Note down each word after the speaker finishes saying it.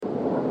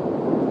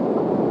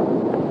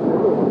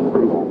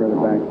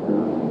right, sir.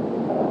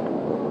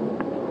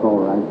 All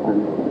right, sir.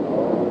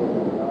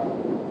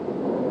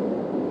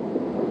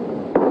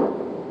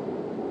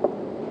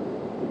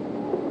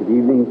 Good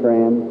evening,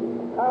 friends.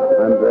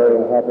 I'm very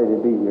happy to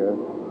be here.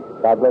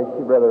 God bless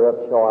you, Brother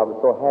Upshaw. I was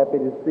so happy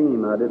to see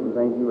him. I didn't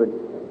think he would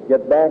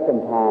get back in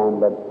time,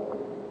 but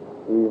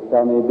he was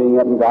telling me being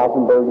up in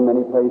Gothenburg and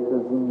many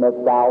places and met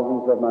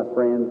thousands of my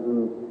friends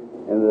in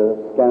the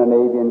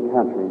Scandinavian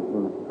countries,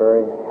 and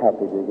very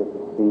happy to get to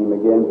see him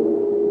again.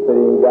 Said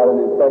he got an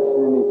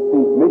infection in his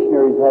feet.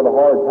 Missionaries have a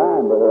hard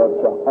time, Brother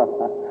Upshaw.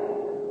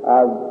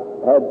 I've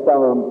had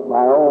some of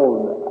my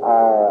own.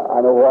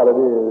 I know what it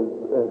is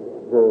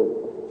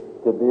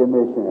to be a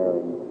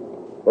missionary.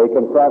 They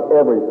confront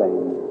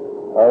everything,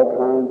 all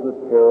kinds of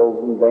perils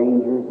and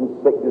dangers and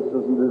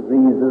sicknesses and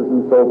diseases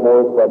and so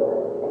forth, but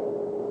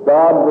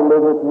God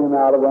delivered him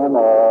out of them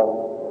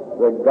all.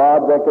 The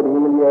God that could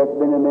heal you has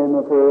been in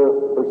him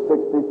for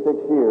 66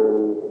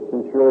 years,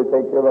 can surely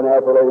take care of an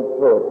athletic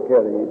foot,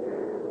 can he?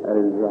 That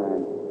is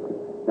right.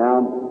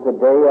 Now,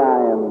 today I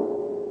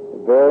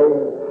am very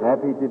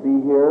happy to be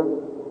here.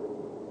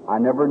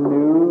 I never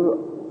knew,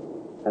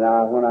 and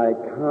when I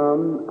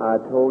come, I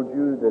told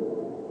you that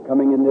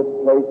coming in this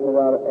place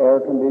without air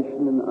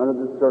conditioning and under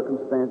the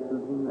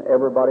circumstances, and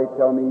everybody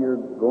tell me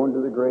you're going to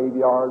the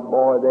graveyard,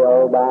 boy, they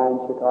all die in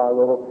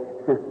Chicago,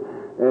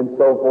 and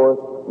so forth.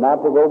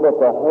 Not to go,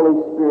 but the Holy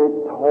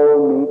Spirit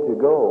told me to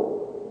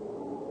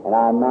go. And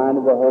I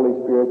minded the Holy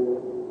Spirit,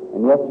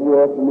 and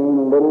yesterday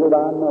afternoon, little did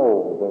I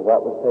know that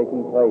what was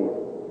taking place,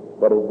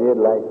 but it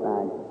did last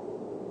night.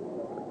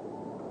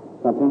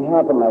 Something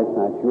happened last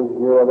night. You'll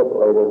hear of it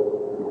later.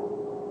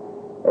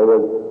 It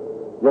was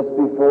just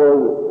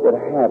before it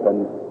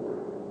happened.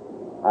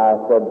 I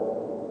said,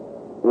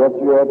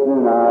 yesterday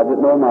afternoon, I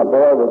didn't know my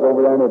boy was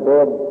over there in the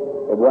bed.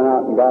 It went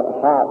out and got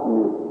hot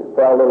and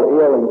fell a little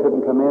ill and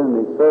couldn't come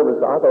in his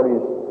service. I thought he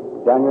was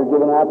down here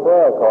giving out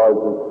prayer cards.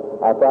 And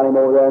I found him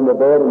over there in the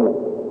bed, and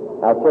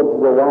I said to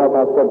the wife,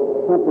 I said,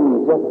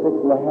 something is just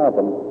fixing to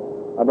happen.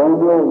 I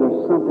don't know,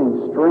 there's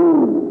something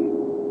strange.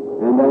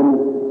 And then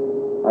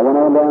I went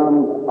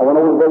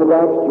over to Brother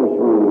Baxter's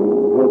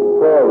room, his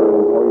prayer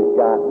room where he's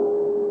got.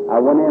 I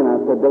went in, I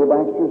said, Brother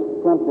Baxter,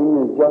 something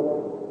is just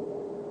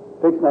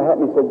fixing to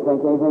happen. He said,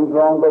 think anything's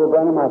wrong, Brother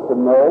Branham? I said,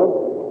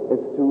 no.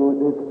 It's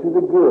to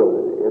the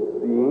good. It's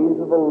the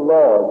angel of the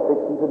Lord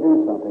fixing to do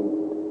something.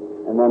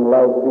 And then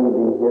last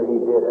evening, here he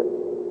did it.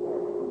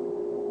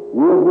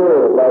 You were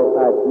here at last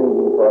night's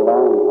meeting for a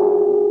long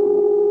time.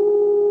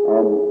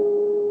 And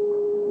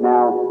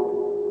now,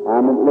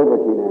 I'm at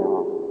liberty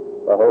now.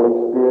 The Holy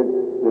Spirit,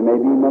 there may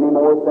be many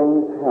more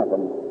things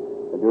happen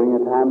during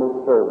a time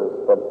of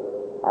service, but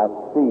I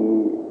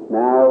see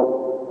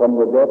now from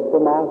the depths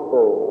of my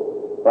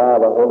soul why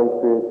the Holy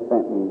Spirit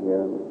sent me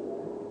here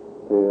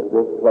to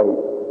this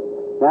place.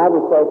 Now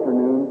this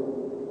afternoon,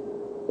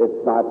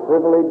 it's my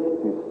privilege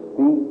to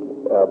speak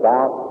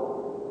about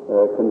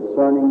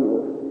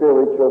concerning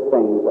spiritual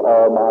things,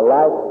 or my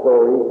life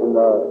story in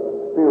the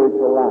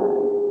spiritual line.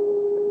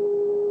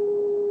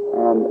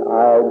 And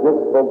I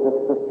just spoke to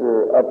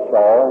Sister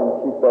Upshaw, and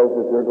she says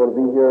that they're going to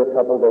be here a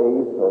couple of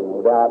days, so no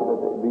doubt that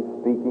they'll be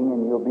speaking,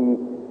 and you'll be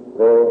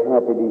very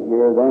happy to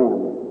hear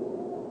them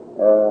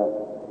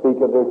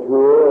speak of their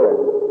tour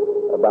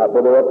and about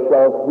Brother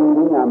Upshaw's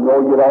healing. I know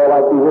you'd all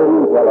like to hear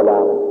him tell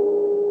about it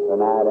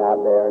tonight out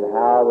there, and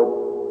how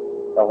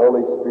the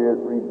Holy Spirit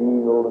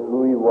revealed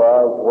who he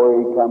was, where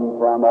he come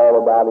from, all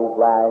about his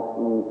life,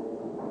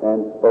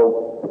 and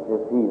spoke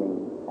his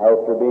healing.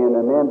 After being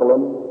an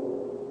invalid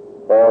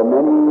for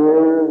many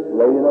years,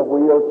 laid in a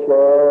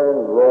wheelchair,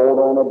 rolled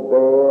on a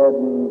bed,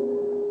 and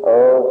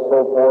all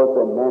so forth,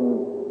 and then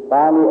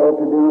finally,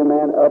 after being a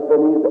man up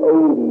in his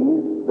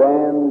 80s,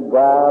 then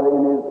God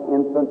in his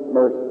infinite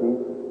mercy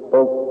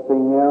spoke to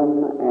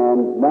him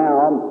and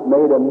now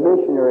made a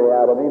missionary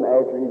out of him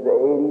after he's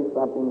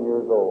 80-something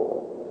years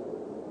old.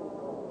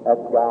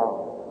 That's God.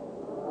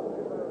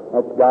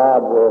 That's God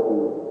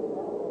working.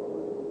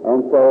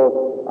 And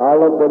so I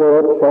look for the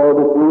Upshaw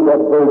to see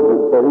that virgin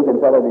so he can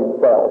tell it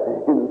himself,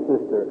 his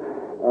sister,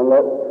 and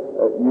let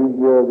you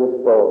hear the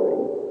story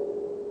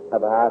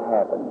of how it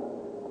happened.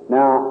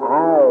 Now,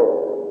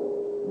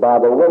 by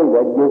the way,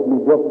 that gives me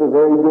just a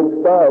very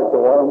good start to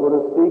what I'm going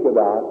to speak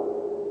about.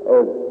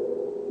 As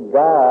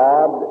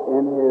God,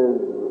 in His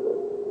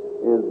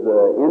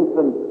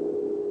infinite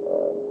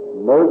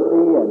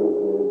mercy and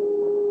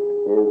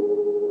His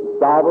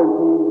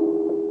sovereignty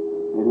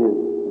and His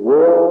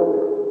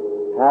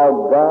will, how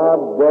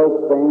God does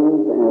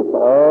things, and it's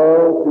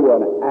all through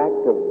an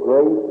act of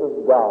grace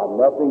of God,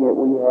 nothing that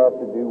we have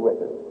to do with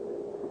it.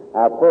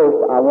 Now, first,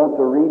 I want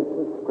to read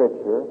some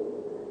Scripture.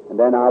 And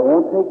then I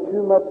won't take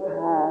too much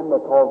time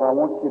because I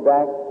want you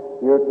back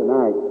here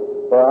tonight.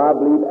 For I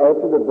believe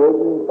after the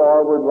breaking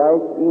forward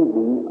last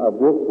evening of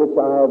this which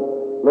I have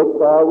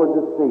looked forward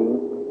to see,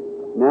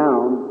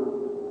 now,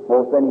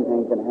 most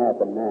anything can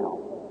happen now.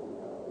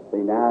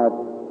 See, now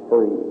it's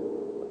free.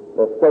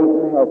 The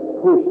Satan has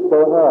pushed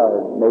so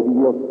hard, maybe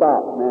he'll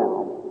stop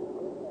now,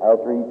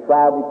 after he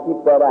tried to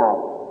keep that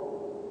out.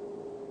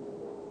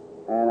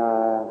 And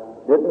I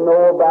didn't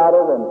know about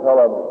it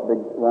until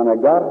when I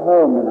got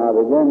home, and I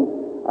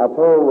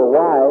told the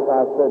wife,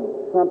 I said,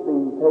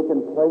 something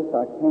taking place,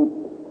 I can't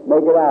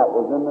make it out.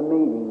 It was in the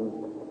meeting.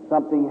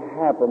 Something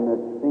happened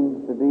that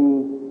seems to be,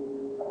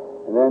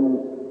 and then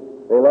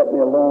they let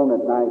me alone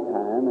at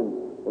nighttime, and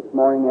this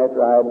morning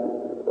after I had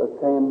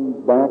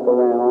came back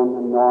around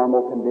in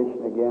normal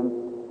condition again,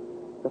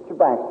 Mr.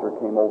 Baxter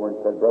came over and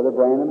said, Brother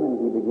Branham, and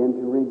he began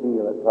to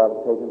reveal it, what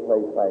had taken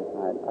place last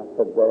night. I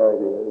said, there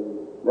it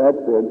is.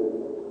 That's it.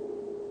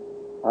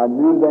 I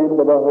knew then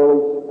by the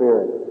Holy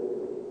Spirit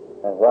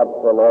and what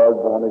the Lord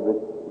wanted to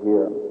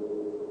hear.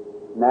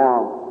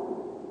 Now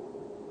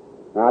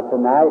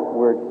tonight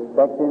we're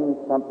expecting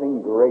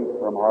something great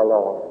from our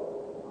Lord.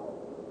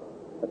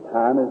 The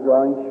time is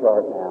drawing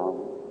short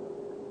now.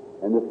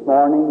 And this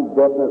morning,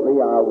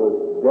 I was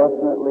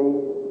definitely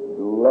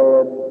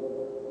led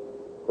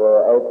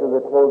after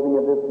the closing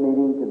of this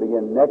meeting to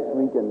begin next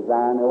week in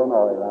Zion,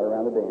 Illinois, right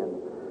around the bend.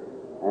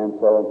 And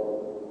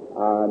so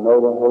I know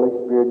the Holy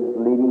Spirit is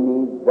leading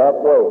me that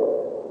way.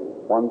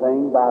 One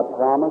thing by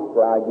promise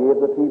that I gave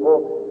the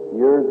people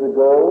years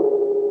ago,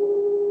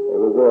 there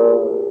was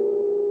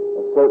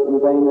a certain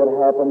thing that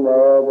happened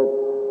there that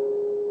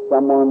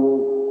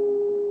someone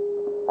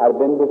I'd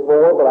been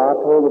before, but I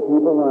told the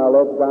people when I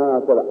left Zion,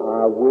 I said,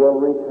 I will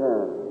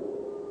return.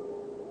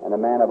 And a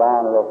man of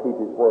honor will keep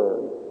his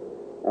word.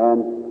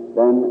 And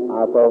then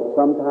I thought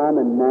sometime,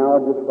 and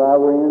now just while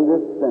we're in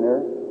this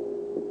center,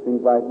 it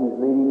seems like he's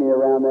leading me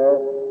around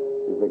there.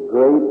 There's a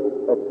great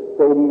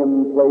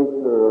stadium place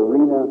or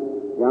arena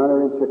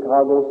yonder in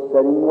Chicago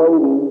sitting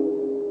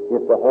waiting.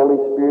 If the Holy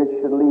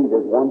Spirit should lead,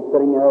 there's one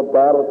sitting there at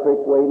Battle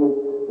Creek waiting.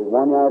 There's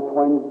one there at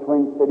Twin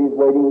Cities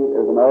waiting.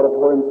 There's an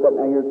auditorium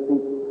sitting out here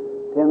seats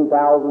 10,000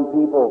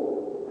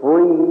 people,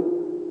 free,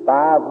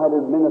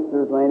 500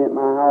 ministers laying at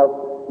my house,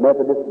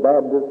 Methodist,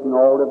 Baptist, and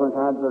all different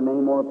kinds of their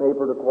name on a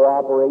paper to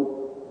cooperate.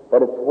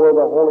 But it's where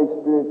the Holy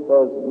Spirit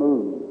says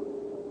move.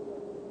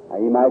 Now,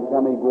 you might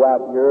tell me go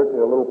out here to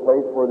a little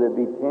place where there'd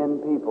be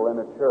 10 people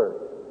in a church.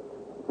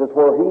 This is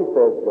where He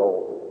says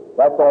go.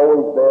 That's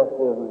always best,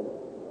 isn't it?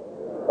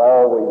 It's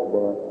always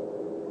best.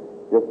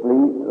 Just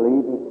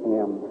leave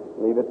Him.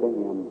 Leave it to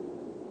Him.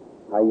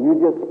 Now, you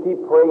just keep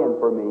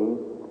praying for me,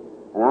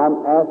 and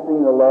I'm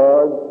asking the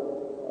Lord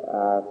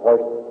for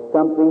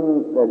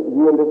something that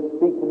He'll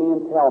just speak to me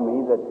and tell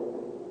me that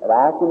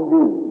I can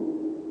do.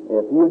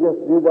 If He'll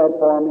just do that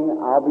for me,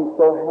 I'll be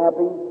so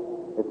happy.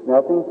 It's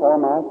nothing for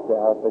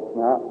myself. It's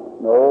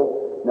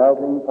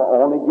nothing for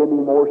only give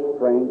me more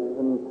strength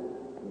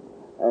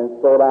and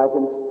so that I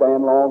can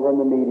stand longer in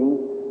the meeting.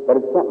 But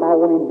it's something I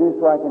want Him to do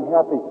so I can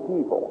help His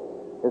people.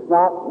 It's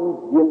not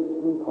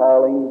gifts and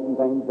callings and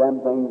things.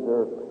 Them things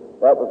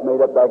that was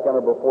made up back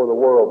under before the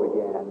world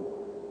began.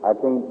 I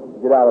can't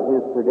get out of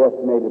His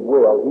predestinated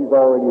will. He's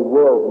already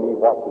willed me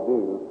what to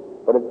do.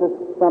 But it's just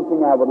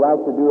something I would like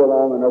to do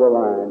along another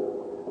line.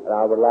 And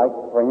I would like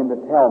for Him to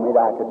tell me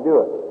that I could do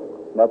it.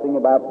 Nothing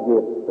about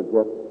gifts, but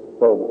just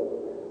so.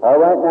 All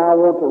right, now I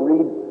want to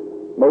read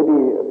maybe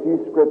a few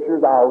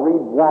scriptures. I'll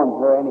read one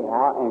here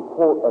anyhow and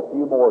quote a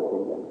few more to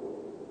you.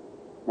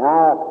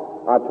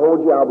 Now, I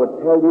told you I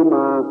would tell you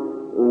my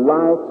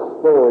life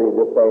story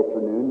this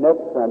afternoon.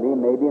 Next Sunday,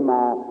 maybe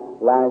my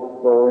life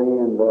story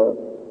in the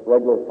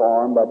regular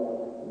form, but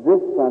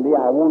this Sunday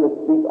I want to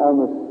speak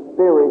on the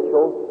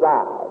spiritual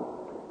side.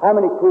 How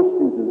many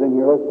Christians is in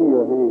here? Let's see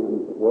your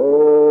hands.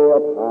 Way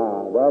up high.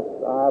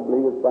 I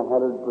believe it's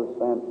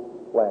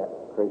 100% flat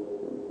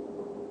Christian.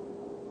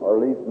 Or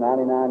at least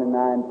 99 and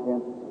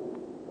 9/10.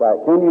 Right.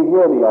 Can you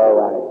hear me all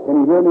right?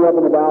 Can you hear me up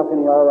in the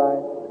balcony all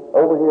right?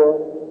 Over here?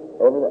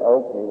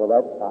 Okay, well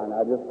that's fine.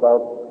 I just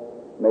thought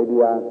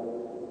maybe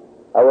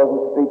I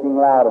wasn't speaking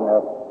loud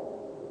enough.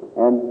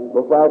 And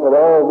looks like with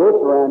all this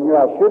around here,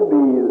 I should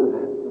be,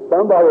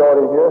 somebody ought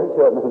to hear it,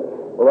 shouldn't it?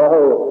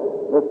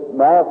 Well, this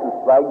Mass is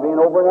like being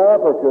over in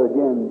Africa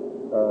again,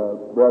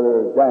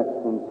 Brother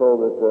Jackson, so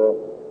that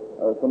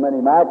so many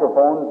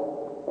microphones.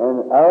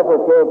 In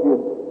Africa,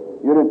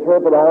 if you'd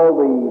interpret all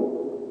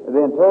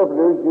the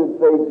interpreters, you'd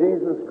say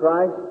Jesus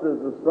Christ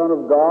is the Son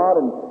of God,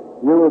 and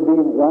you would be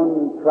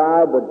one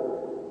tribe that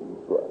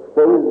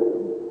says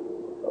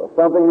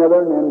something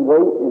other, and then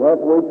wait. You'd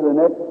have to wait till the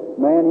next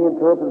man he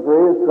interprets for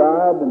his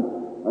tribe, and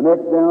the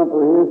next down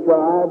for his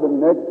tribe, and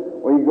next.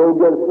 Well, you go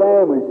get a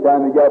sandwich,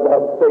 time you got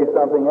to say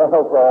something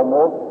else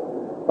almost.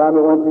 Time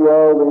you went through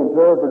all the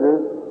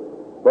interpreters.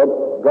 But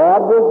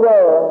God was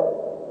there.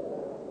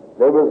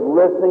 They was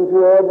listening to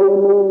every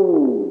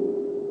move.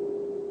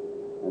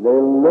 And they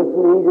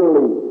listened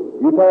eagerly.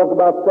 You talk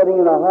about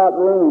sitting in a hot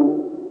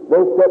room.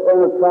 They sit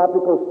there in the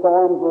tropical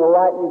storms and the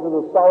lightnings of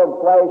the solid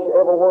flash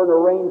everywhere and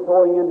the rain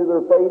pouring into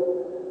their face.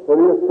 So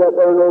they just sit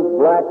there in those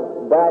black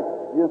backs,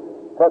 just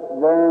sit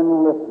there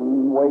and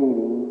listen,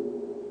 waiting.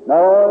 Not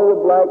only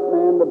the black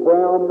man, the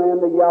brown man,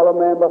 the yellow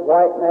man, the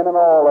white man, and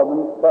all of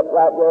them sat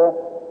right there.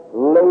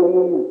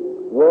 Ladies,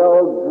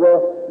 well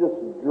dressed, just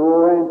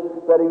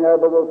drenched, sitting there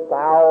by the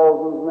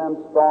thousands, and them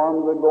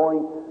storms are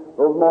going.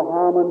 Those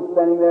Mohammedans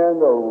standing there,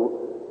 and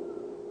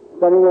the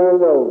sitting there,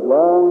 those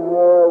long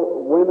hair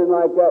women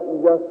like that,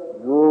 and just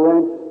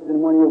drenched, and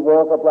when you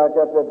walk up like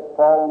that, they'd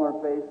fall on their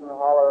face and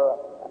holler,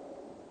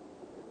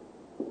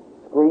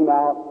 scream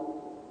out,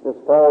 just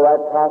fall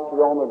right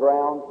prostrate on the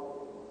ground.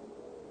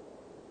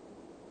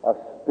 A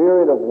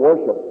spirit of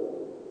worship.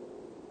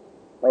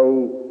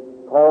 They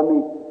call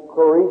me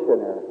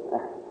Parishioner.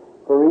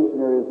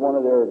 Parishioner is one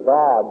of their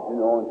gods, you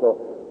know, and so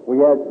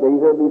they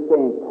heard me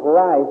saying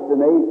Christ,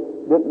 and they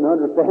didn't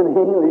understand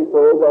English, so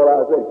they thought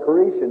I said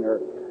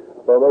Parishioner.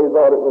 So they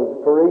thought it was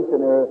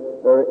Parishioner,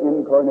 their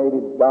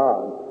incarnated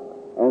God.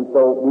 And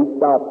so we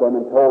stopped them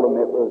and told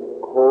them it was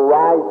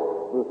Christ,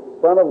 the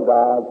Son of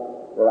God,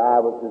 that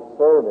I was His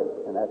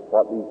servant. And that's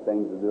what these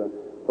things are doing.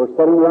 We're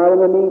sitting right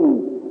in the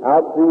meeting.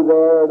 Out through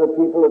there, the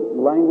people at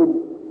language,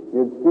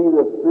 you'd see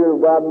the Spirit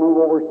of God move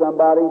over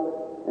somebody,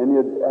 and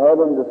you'd have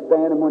them to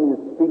stand, and when you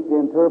speak, the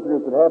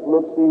interpreters would have to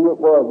look, see who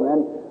it was, and then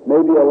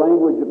maybe a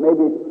language,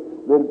 maybe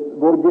they'd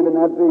go to giving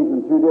that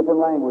vision, 2 different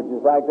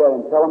languages like that,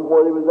 and tell them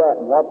where they was at,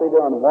 and what they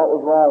done, and what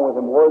was wrong with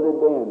them, where they'd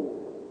been,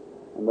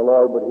 and the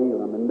Lord would heal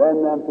them. And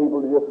then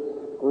people would just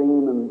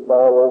scream and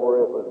fall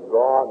over. It was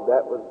God.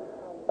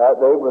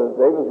 They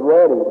was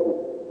ready.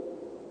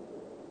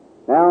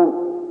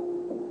 Now,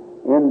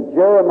 in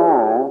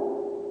Jeremiah,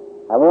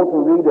 I want to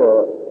read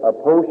a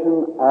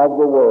portion of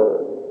the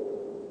Word.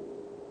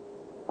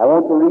 I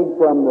want to read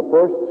from the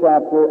 1st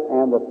chapter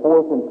and the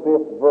 4th and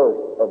 5th verse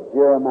of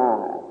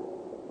Jeremiah.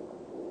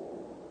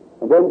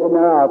 And then from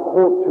there I'll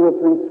quote 2 or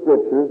 3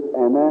 scriptures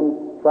and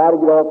then try to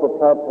get off the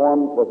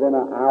platform within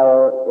an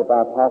hour if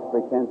I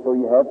possibly can, so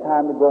you have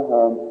time to go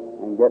home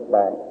and get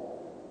back.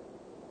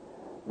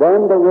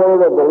 Then the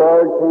word of the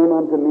Lord came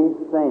unto me,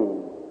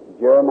 saying,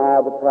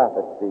 Jeremiah the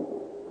prophet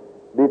speaking,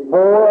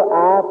 Before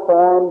I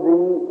formed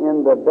thee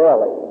in the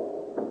belly,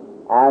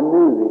 I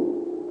knew thee.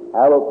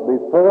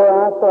 Before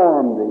I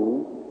formed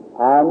thee,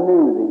 I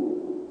knew thee.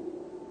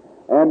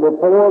 And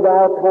before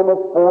thou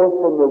comest forth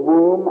from the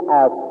womb,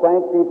 I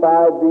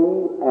sanctified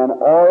thee and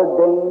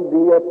ordained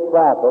thee a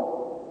prophet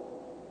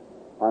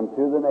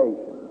unto the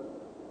nations.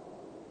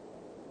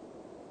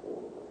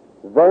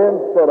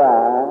 Then said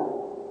I,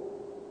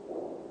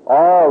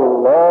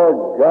 O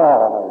Lord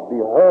God,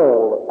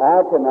 behold,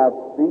 I cannot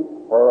speak,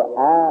 for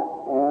I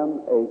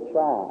am a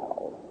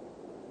child.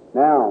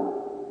 Now,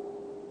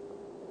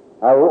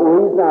 the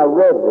reason I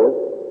read this,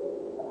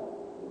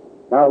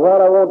 now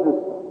what I want to,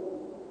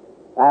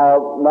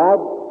 I'm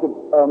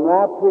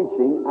not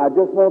preaching, I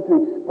just want to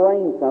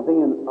explain something,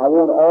 and I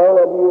want all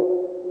of you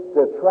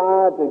to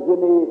try to give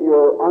me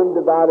your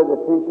undivided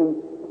attention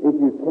if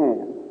you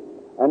can.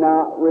 And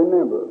now,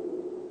 remember,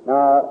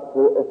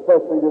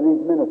 especially to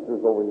these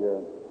ministers over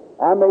here,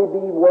 I may be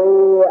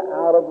way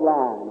out of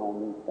line on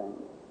these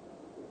things.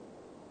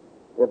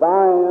 If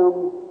I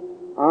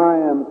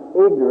am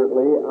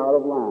ignorantly out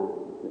of line.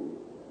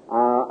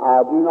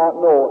 I do not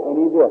know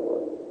any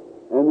different.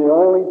 And the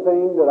only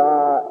thing that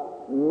I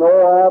know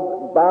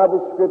of by the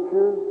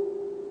Scriptures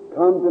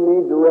come to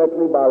me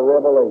directly by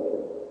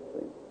revelation.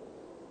 See?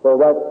 So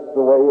that's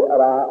the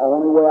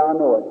only way I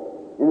know it.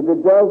 And if it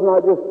does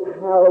not just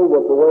tally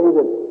with the way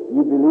that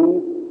you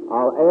believe,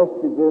 I'll ask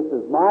you this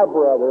as my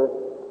brother,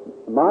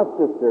 my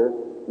sister,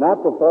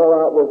 not to fall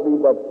out with me,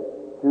 but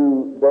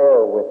to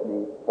bear with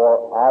me,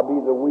 for I'll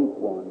be the weak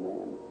one then.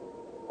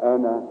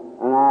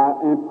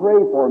 And pray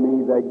for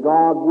me that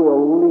God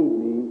will lead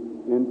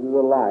me into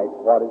the light,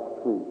 what is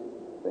truth.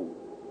 See?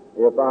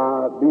 If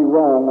I be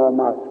wrong on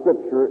my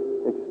Scripture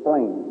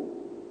explaining.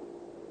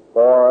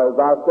 For as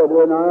I said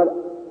tonight,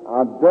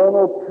 I don't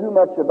know too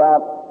much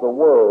about the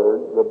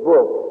Word, the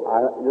book.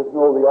 I just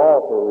know the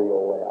author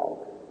real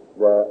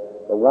well,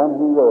 the one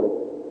who wrote it,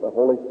 the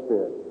Holy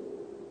Spirit.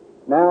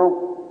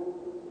 Now,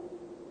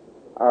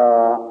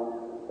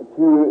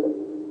 to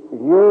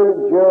hear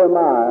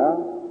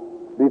Jeremiah,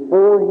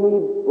 before he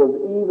was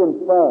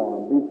even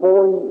formed,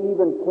 before he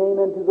even came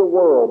into the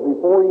world,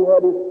 before he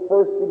had his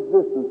first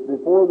existence,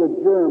 before the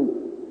germ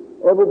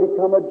ever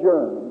become a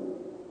germ,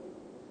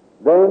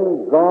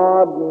 then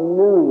God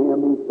knew him,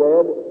 he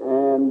said,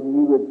 and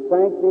he would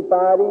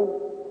sanctify him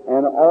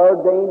and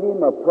ordained him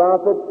a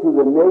prophet to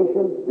the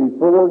nations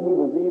before he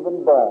was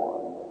even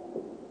born.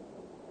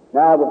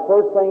 Now, the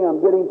first thing I'm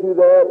getting to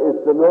there is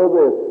to know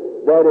this,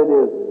 that it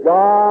is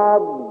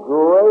God's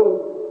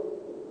grace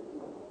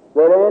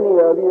that any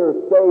of you are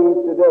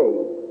saved today.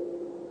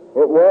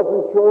 It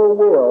wasn't your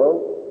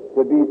will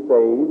to be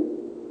saved.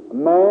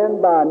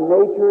 Man by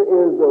nature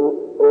is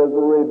a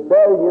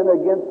rebellion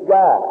against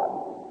God.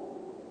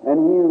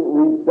 And he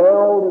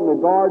rebelled in the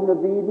Garden of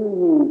Eden.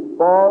 He's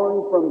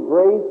fallen from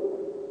grace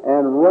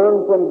and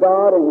run from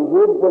God and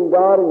hid from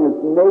God, in his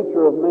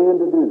nature of man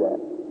to do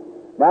that.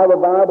 Now the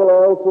Bible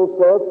also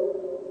says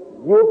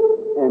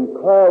gifts and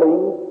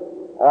callings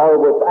are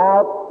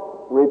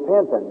without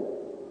repentance.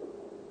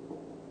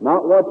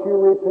 Not what you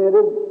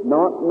repented,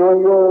 not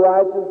your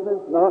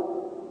righteousness, not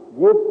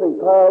gifts and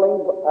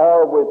callings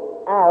are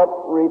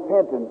without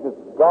repentance. It's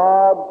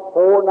God's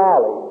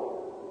foreknowledge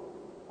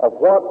of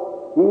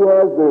what He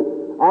has.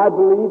 I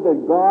believe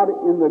that God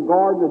in the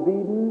Garden of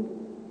Eden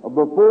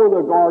before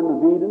the Garden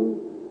of Eden,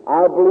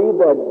 I believe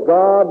that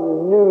God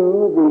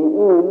knew the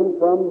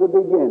end from the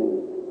beginning.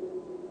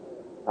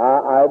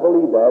 I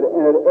believe that.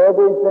 And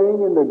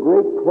everything in the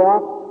great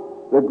clock,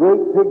 the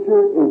great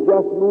picture, is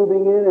just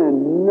moving in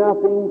and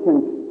nothing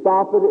can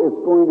stop it.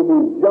 It's going to be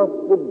just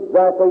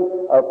exactly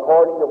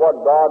according to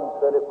what God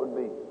said it would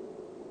be.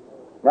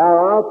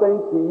 Now, I think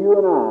to you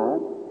and I,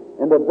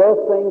 and the best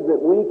things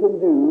that we can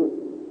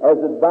do as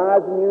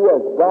advising you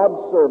as God's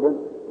servant,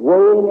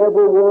 weighing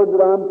every word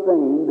that I'm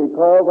saying,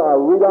 because I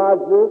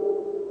realize this,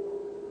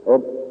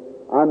 that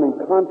I'm in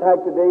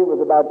contact today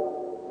with about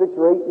 6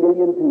 or 8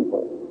 million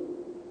people.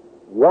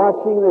 They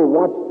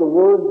watch the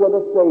words that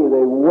I say,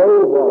 they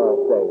weigh what I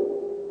say.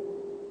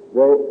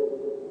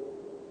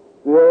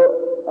 The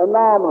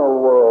phenomenal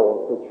world,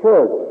 the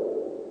church,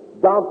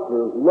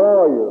 doctors,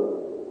 lawyers,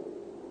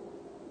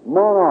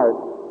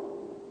 monarchs,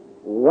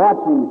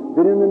 watching,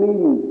 been in the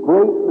meetings,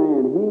 great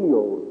man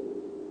healed.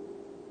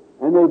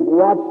 And they've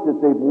watched it,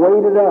 they've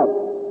weighed it up.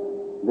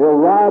 They'll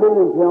write it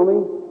and tell me,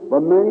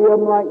 but many of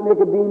them, like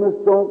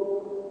Nicodemus,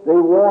 they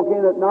walk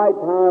in at night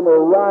time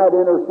or ride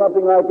in or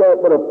something like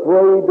that, but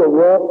afraid to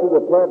walk to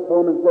the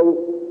platform and say,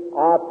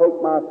 I'll take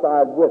my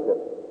side with it.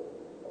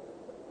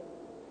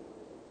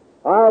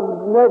 I've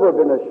never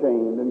been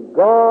ashamed, and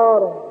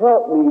God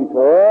help me to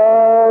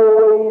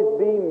always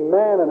be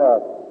man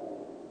enough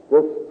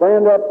to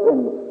stand up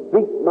and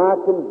speak my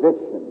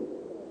convictions.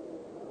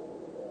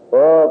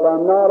 If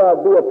I'm not,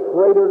 I'd be a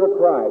traitor to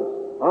Christ.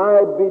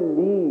 I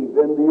believe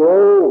in the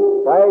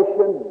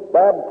old-fashioned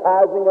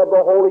baptizing of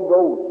the Holy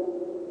Ghost.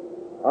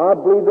 I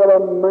believe that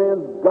a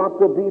man's got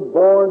to be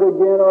born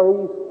again or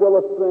he's still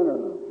a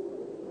sinner.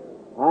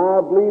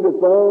 I believe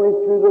it's only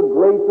through the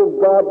grace of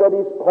God that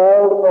he's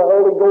called in the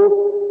Holy Ghost.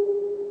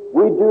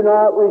 We do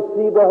not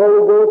receive the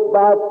Holy Ghost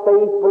by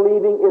faith,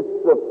 believing it's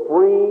the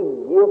free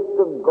gift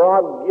of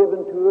God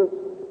given to us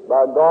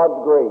by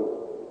God's grace.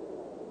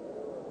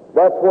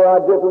 That's where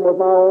I differ with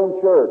my own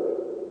church.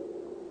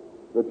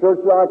 The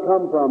church that I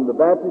come from, the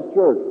Baptist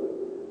church,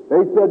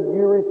 they said,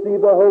 you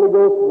receive the Holy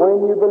Ghost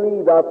when you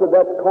believe. I said,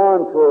 that's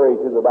contrary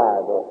to the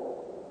Bible.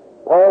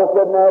 Paul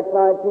said in Acts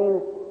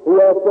 19, he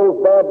asked those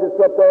Baptists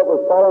up there that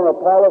was following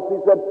Apollos, he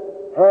said,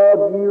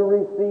 have you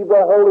received the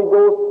Holy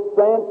Ghost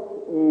since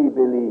ye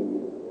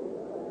believe?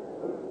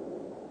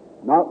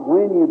 Not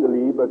when you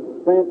believe, but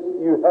since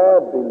you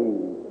have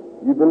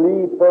believed. You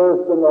believe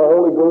first, and the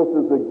Holy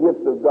Ghost is a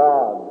gift of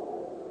God.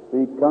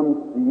 He comes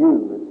to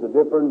you. It's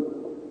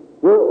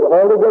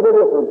altogether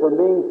different from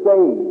being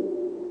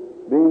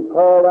saved, being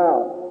called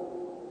out,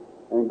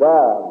 and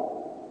God.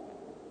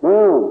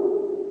 Now,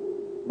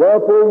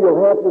 therefore,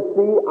 you'll have to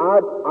see,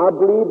 I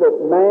believe that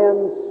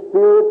man's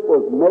spirit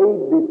was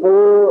made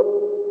before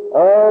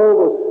all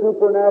the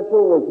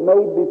supernatural was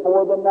made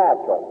before the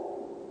natural.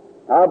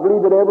 I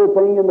believe that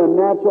everything in the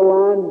natural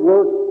line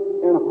works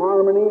in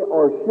harmony,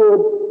 or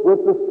should, with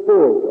the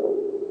spiritual.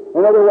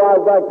 And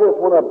otherwise, like this,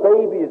 when a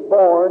baby is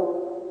born,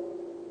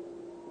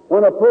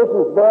 when a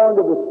person is born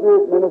to the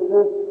Spirit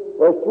minister,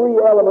 there's 3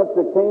 elements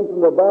that came from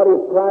the body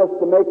of Christ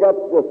to make up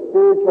the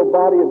spiritual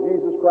body of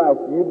Jesus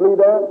Christ. Do you believe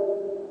that?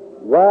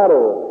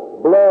 Water,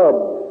 blood,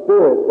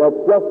 spirit.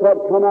 That's just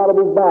what come out of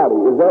his body.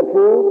 Is that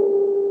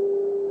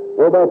true?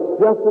 Well, that's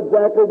just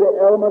exactly the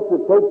elements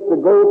it takes to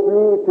go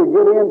through to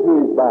get into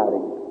his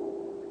body.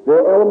 The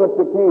elements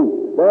that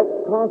came.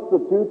 That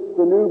constitutes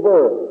the new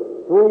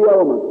birth. 3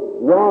 elements.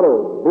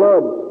 Water,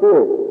 blood,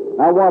 spirit.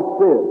 Now watch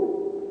this.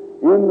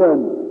 In the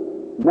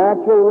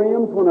natural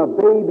realms, when a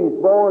baby's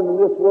born in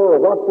this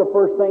world, what's the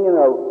first thing in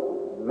a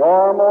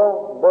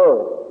normal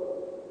birth?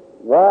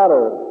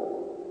 Water,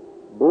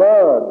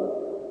 blood,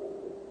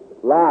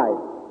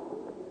 life.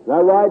 Is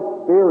that right?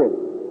 Spirit.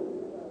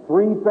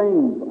 3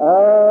 things.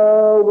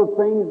 All the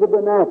things of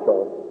the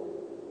natural.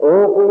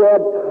 Oh, if we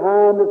had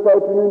time this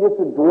afternoon just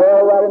to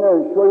dwell right in there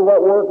and show you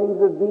what workings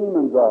of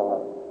demons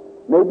are.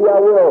 Maybe I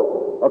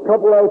will. A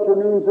couple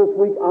afternoons this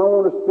week, I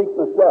want to speak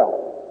myself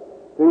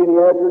to you in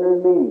the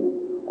afternoon meeting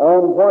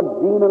on what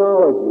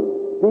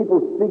demonology. People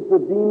speak to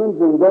demons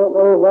and don't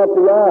know what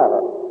they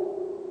are.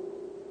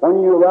 When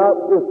you're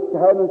out just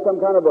having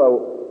some kind of a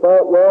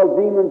thought, well,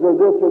 demons are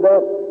this or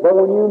that, but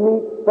when you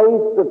meet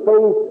face to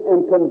face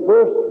and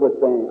converse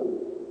with them,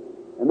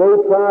 and they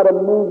try to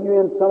move you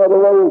in some other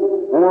way,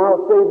 and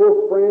I'll say this,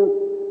 friends,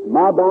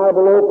 my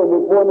Bible open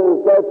before me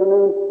this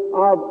afternoon,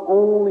 I've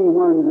only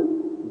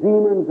when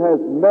demons has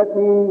met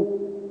me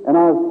and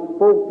I've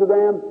spoke to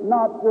them,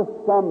 not just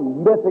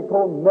some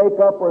mythical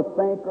make-up or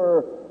think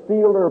or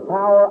field or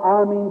power,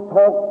 I mean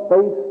talk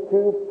face to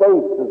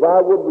face as I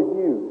would with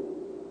you.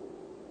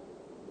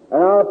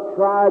 And I've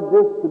tried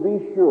this to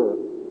be sure.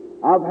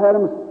 I've had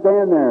them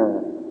stand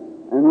there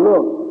and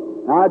look.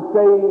 I'd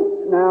say,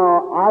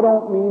 now, I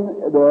don't mean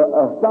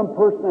some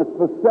person that's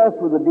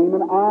possessed with a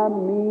demon. I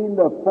mean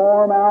the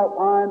form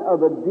outline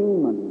of a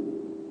demon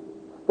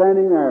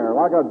standing there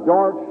like a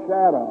dark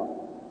shadow,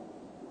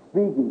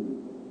 speaking.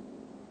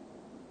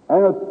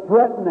 And it's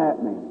threatening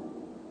at me.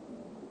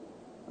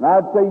 And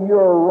I'd say,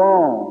 you're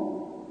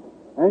wrong.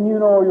 And you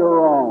know you're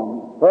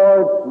wrong.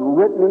 For it's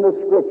written in the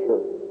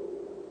Scripture.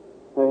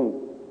 See?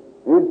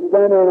 He'd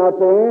stand there and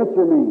I'd say,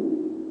 answer me.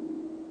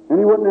 And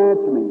he wouldn't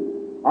answer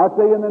me. I'd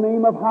say, in the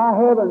name of high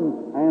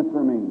heavens,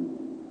 answer me.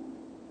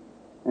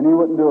 And he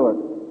wouldn't do it.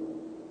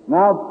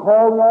 Now I've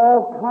called him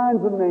all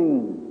kinds of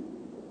names.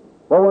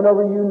 But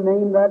whenever you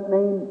name that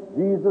name,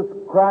 Jesus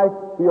Christ,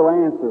 he'll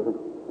answer.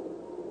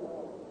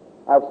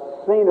 I've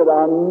seen it,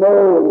 I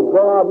know, and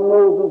God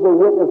knows as a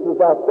witness as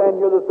I stand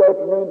here this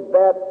afternoon,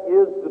 that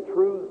is the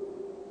truth.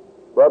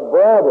 But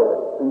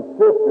brother and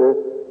sister,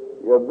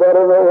 you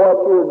better know what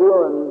you're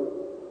doing.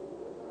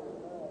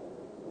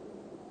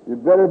 You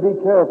better be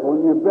careful,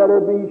 and you better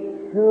be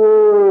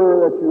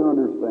sure that you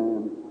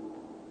understand.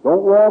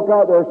 Don't walk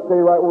out there,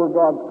 stay right where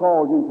God's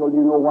called you until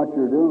you know what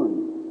you're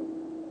doing.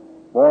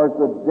 For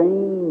it's a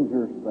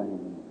dangerous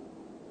thing.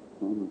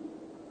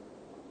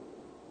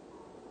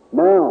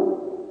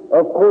 Now,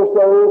 of course,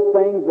 there is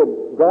things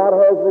that God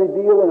has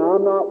revealed, and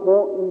I'm not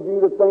wanting you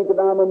to think that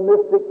I'm a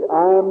mystic.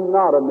 I am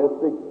not a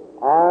mystic.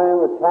 I am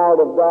a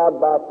child of God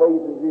by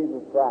faith in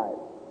Jesus Christ.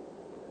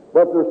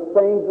 But there's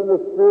things in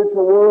the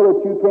spiritual world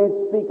that you can't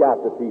speak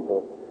out to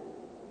people.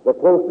 The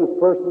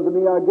closest person to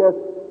me, I guess,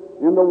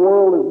 in the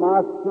world is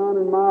my son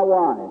and my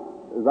wife,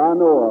 as I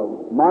know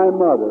of, my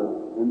mother.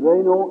 And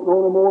they don't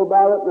know no more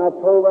about it, and I've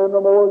told them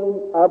no more than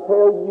I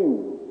tell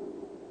you,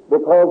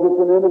 because it's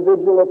an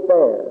individual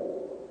affair.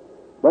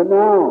 But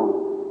now,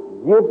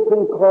 gifts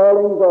and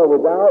callings are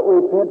without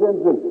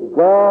repentance. If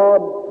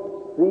God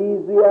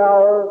sees the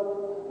hour,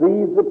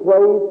 sees the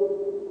place,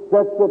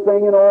 sets the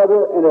thing in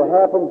order, and it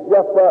happens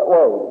just that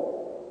way.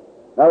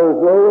 Now,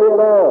 there's no way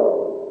at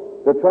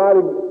all to try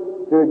to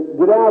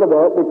get out of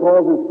that,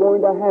 because it's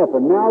going to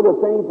happen. Now, the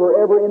thing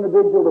for every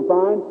individual to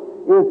find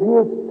is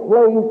his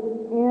place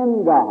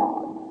in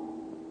God.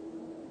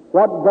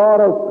 What God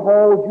has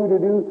called you to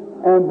do,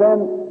 and then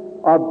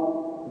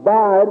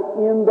abide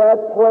in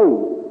that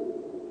place.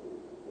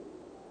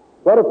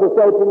 What if this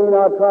afternoon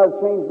I try to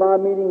change my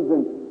meetings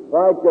and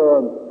like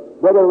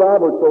Brother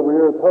Roberts over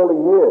here is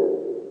holding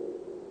his?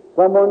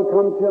 Someone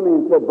come to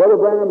me and said,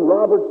 Brother Branham,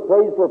 Roberts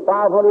prays for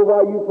 500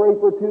 while you pray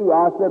for 2.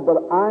 I said,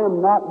 but I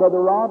am not Brother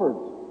Roberts.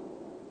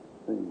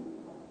 See?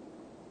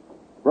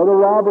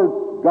 Brother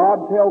Roberts,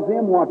 God tells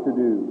him what to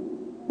do.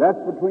 That's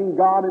between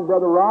God and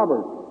Brother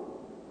Roberts.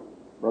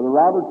 Brother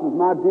Roberts is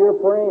my dear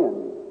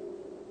friend.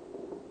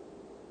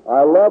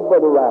 I love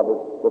Brother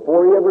Roberts.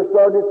 Before he ever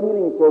started his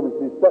healing service,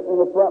 he's sitting in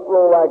the front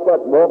row like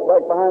that, walked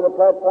right behind the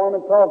platform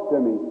and talked to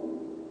me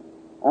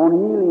on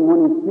healing when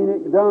he's seen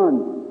it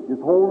done.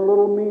 Just holding a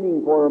little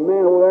meeting for a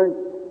man over there in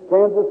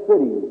Kansas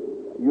City.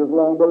 He was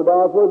along Brother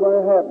Boswell when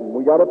it happened.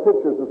 We got a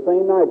picture the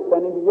same night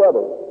standing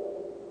together.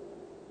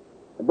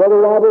 Brother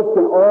Roberts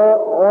can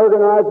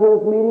organize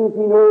his meetings.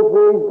 He knows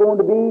where he's going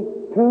to be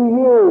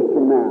 2 years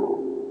from now.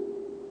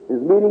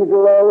 His meetings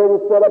are already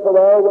set up with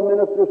all the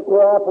ministers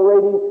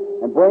cooperating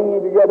and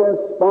bringing together and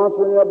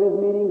sponsoring of his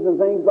meetings and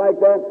things like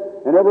that.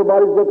 And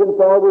everybody's looking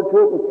forward to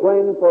it and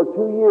planning for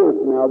 2 years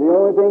from now. The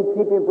only thing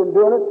keeping him from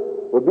doing it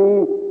would be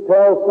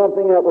tell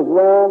something that was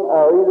wrong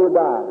or either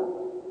die.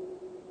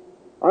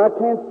 I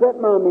can't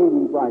set my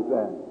meetings like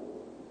that.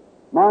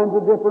 Mine's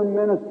a different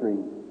ministry.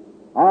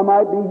 I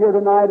might be here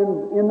tonight,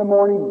 and in the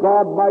morning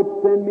God might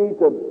send me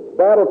to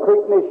Battle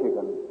Creek,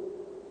 Michigan,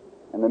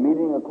 and the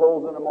meeting will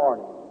close in the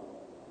morning.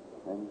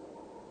 And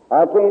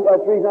I can't.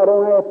 That's the reason I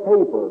don't have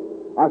paper.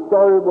 I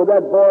started with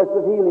that voice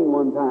of healing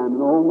one time,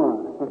 and oh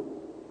my!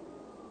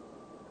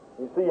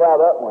 You see how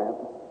that went?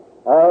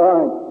 All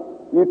right,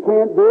 you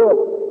can't do it.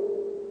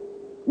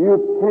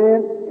 You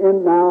can't.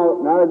 And now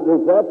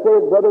does that say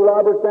Brother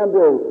Robert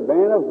Sanders,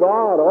 man of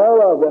God,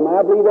 all of them? I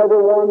believe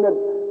everyone that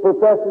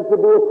professes to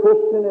be a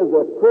Christian is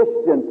a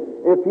Christian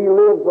if he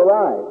lives the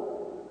life.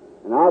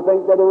 And I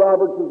think Brother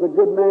Roberts is a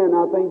good man.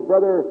 I think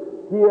Brother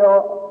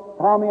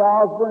Tommy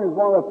Osborne is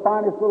one of the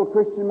finest little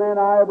Christian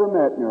men I ever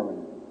met, nearly.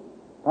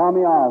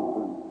 Tommy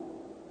Osborne.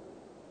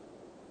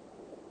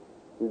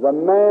 He's a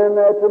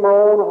man after my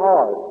own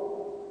heart.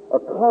 A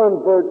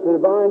convert to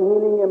divine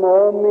healing in my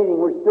own meeting.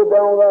 We stood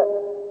down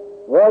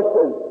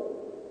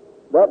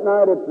that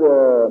night at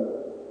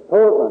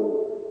Portland.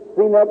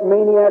 Seen that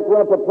maniac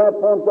run up the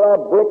platform and said,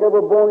 I'll break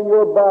every bone in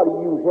your body,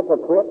 you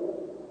hypocrite.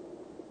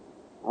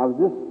 I was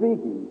just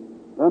speaking.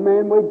 The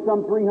man weighed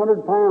some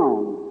 300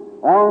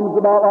 pounds, arms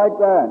about like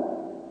that.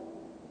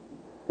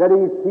 Said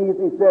he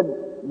said,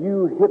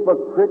 you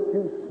hypocrite,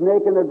 you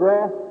snake in the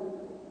grass.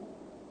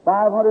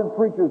 500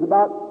 preachers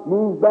about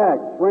moved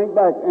back, shrank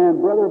back,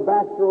 and Brother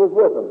Baxter was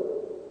with them.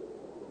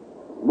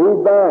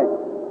 Moved back.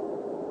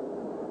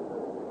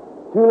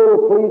 2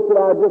 little police that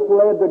I just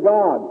led to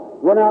God.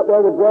 Went out there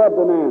to grab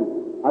the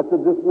man. I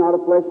said, this is not a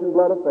flesh and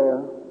blood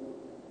affair.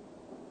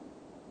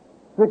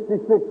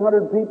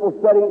 6,600 people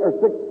sitting, or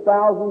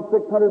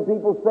 6,600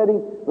 people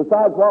sitting,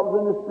 besides what was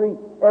in the street,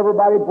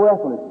 everybody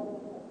breathless.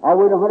 I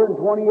weighed 128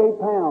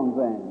 pounds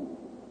then.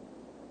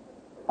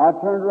 I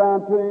turned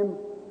around to him,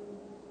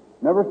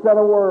 never said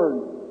a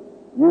word.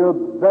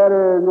 You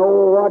better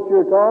know what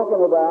you're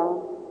talking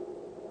about.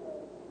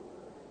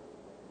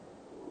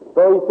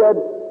 So he said,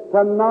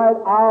 tonight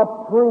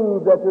I'll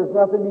prove that there's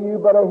nothing to you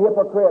but a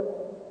hypocrite.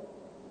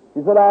 He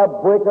said,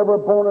 I'll break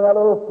every bone in that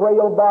little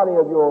frail body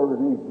of yours.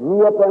 And he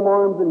drew up them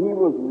arms, and he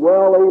was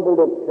well able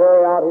to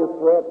carry out his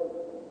threat,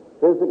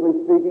 physically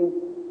speaking.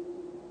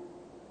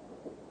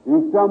 And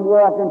he's come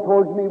walking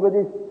towards me with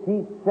his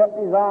teeth set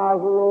and his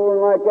eyes rolling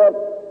like that.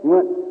 He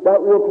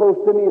got real close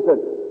to me and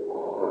said,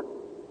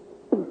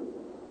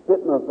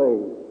 spit in my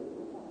face.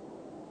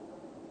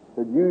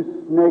 Said, you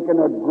snake in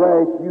the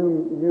grass,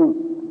 you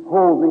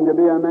posing to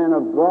be a man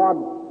of God.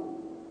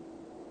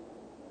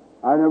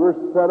 I never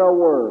said a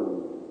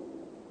word.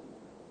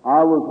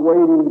 I was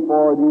waiting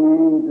for the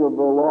angel of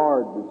the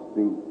Lord to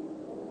speak.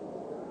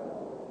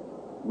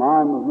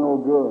 Mine was no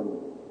good.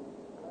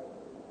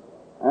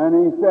 And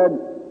he said,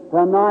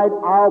 tonight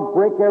I'll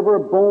break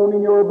every bone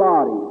in your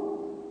body.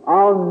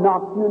 I'll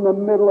knock you in the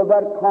middle of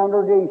that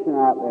congregation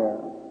out there.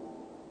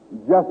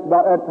 Just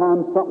about that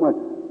time something went.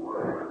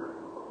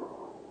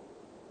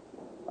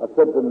 I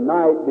said,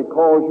 tonight,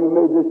 because you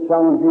made this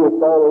challenge, you will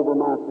fall over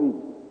my feet.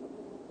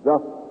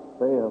 Thus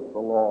saith the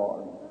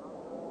Lord.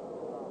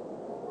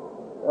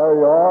 There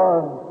you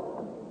are.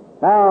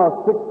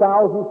 Now,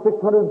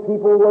 6,600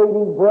 people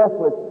waiting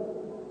breathless.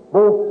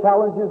 Both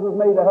challenges was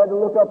made. I had to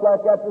look up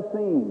like that to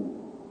see.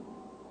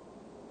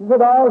 He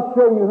said, I'll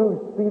show you whose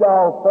feet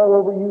I'll fall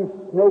over, you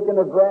snake in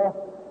the grass.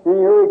 And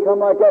here he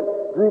come like that,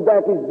 drew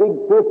back his big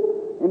fist,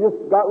 and just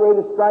got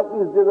ready to strike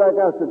me. Just did like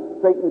that. I said,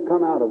 Satan,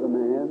 come out of the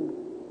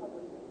man.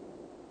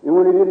 And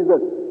when he did, he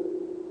said,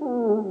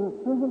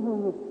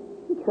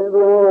 he turned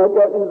around like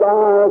that, and his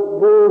eyes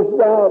burst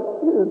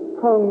out, his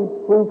tongue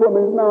flew from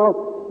his mouth.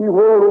 He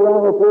whirled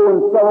around the floor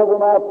and fell over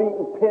my feet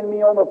and pinned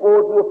me on the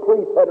floor till the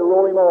priest had to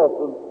roll him off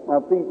of my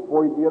feet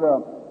before he'd get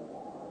up.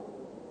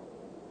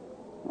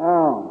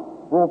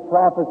 Now, both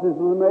prophecies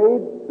were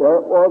made. There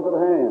it was at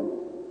hand.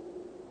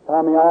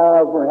 Tommy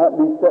Osborne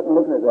happened to be sitting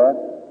looking at that.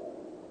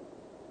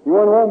 He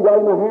went home,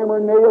 got him a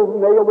hammer and nailed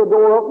the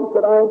door up and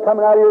said, I ain't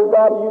coming out of here,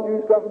 God, you do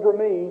something for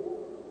me.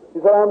 He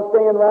said, I'm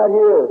staying right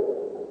here.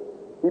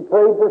 He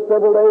prayed for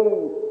several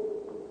days.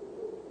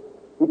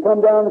 He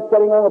come down and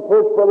sitting on the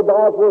porch. Brother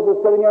Bosworth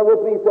was sitting there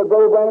with me. He said,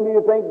 Brother Branham, do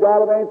you think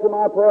God will answer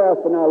my prayer? I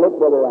said, now look,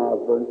 Brother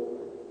Osborne,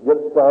 get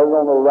started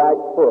on the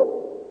right foot.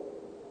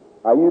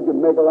 Now you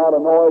can make a lot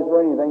of noise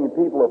or anything and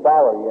people will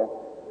follow you.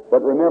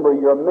 But remember,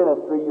 your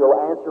ministry you'll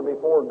answer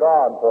before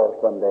God for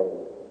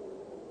someday.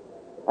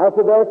 I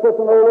said, there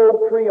sits an old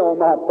oak tree on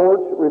my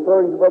porch,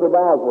 referring to Brother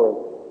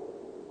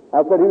Bosworth.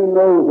 I said, who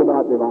knows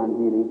about divine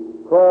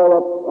healing? Crawl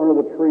up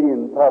under the tree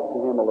and talk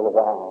to him a little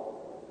while.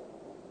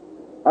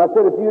 I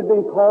said, if you'd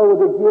been called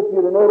with a gift,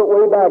 you'd have known it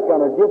way back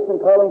on her. Gifts and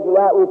callings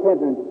without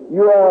repentance.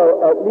 You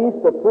are at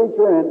least a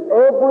preacher, and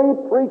every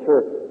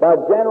preacher, by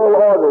general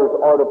orders,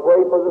 are to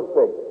pray for the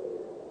sick.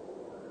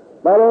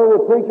 Not only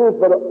the preachers,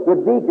 but the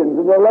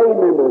deacons and the lay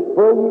members,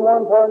 pray ye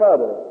one for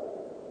another.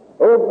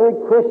 Every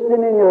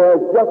Christian in here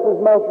has just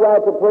as much right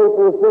to pray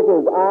for the sick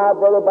as I,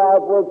 Brother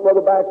Bosworth,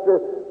 Brother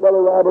Baxter,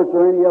 Brother Roberts,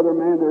 or any other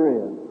man there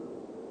is.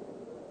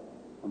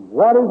 And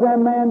what does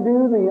that man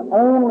do? The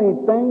only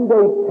thing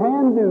they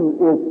can do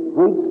is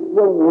preach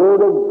the Word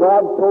of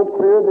God so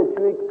clear that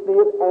you see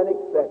it and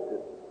accept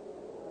it.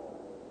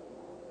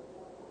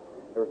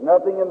 There's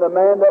nothing in the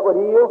man that would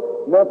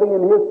heal, nothing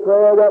in his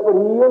prayer that would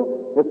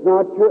heal. It's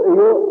not your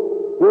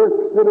here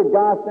sit a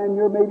guy standing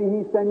here, maybe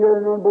he's standing here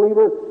an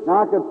unbeliever, and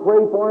I could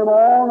pray for him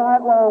all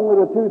night long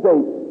with a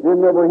toothache. It'll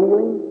never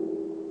heal him.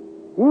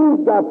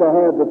 He's got to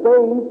have the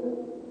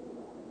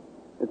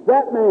faith. It's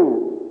that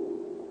man.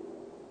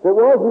 If it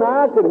wasn't,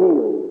 I could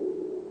heal him.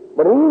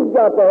 But he's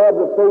got to have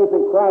the faith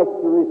in Christ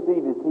to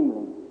receive his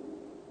healing.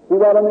 See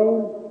what I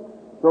mean?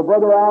 So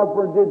Brother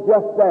Osborne did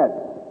just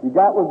that. He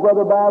got with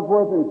Brother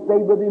Bosworth and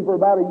stayed with him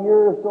for about a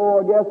year or so,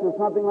 I guess, or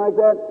something like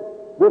that.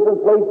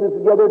 Different places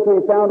together till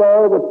he found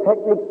all the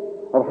techniques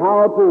of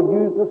how to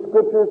use the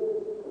Scriptures.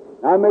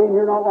 I met him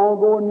here not long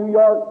ago in New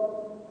York.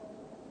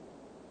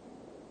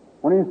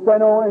 When he was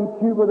spent in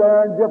Cuba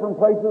there in different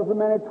places, a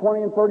minute,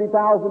 20 and 30,000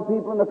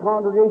 people in the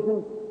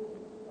congregation.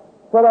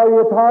 Said, are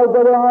you tired,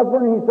 Brother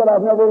Osborne? He said,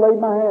 I've never laid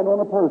my hand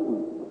on a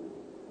person.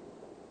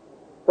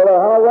 Said,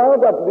 how long have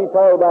I got to be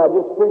tired about?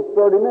 Just preach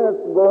 30 minutes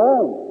and go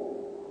home.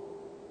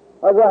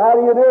 I said, how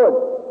do you do it?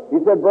 He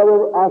said,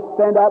 brother, I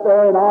stand out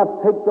there and I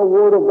take the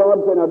Word of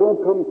God and say, now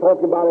don't come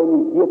talking about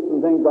any gifts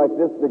and things like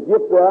this. The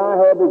gift that I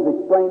have is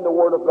explain the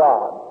Word of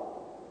God.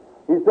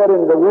 He said,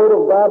 and the Word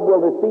of God will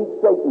defeat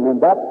Satan,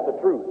 and that's the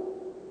truth.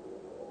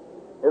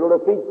 It'll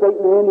defeat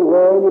Satan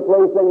anywhere, any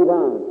place, any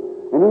time.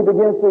 And he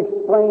begins to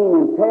explain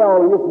and tell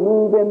and just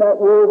move in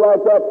that Word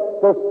like that,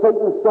 so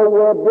Satan's so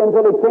webbed in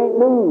until he can't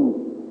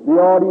move. The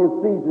audience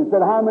sees and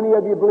said, how many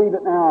of you believe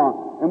it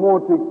now and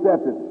want to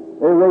accept it?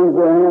 They raise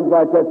their hands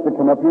like that to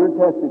come up here and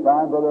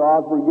testify. Brother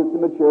Osborne gets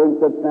in the chair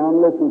and sits down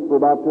and listens for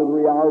about 2 or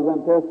 3 hours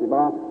and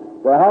testify.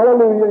 Say,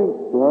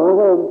 hallelujah. Go on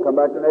home. Come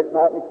back the next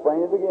night and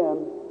explain it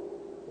again.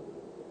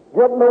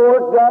 Getting the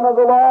work done of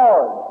the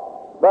Lord.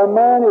 The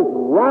man is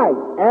right.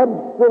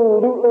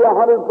 Absolutely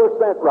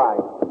 100%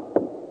 right.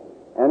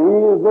 And he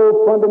is so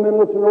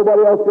fundamentalist that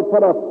nobody else could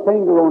put a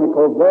finger on it,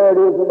 because there it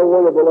is in the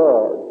Word of the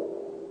Lord.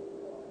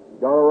 You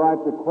got a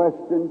right to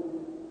question.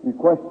 You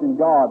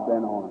question God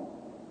then on it.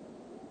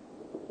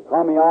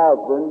 Tommy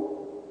Osborne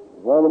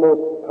is one of the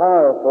most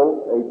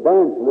powerful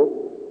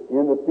evangelists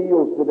in the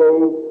fields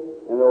today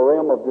in the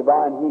realm of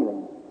divine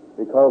healing,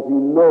 because he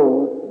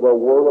knows the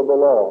Word of the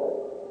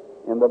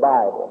Lord in the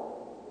Bible.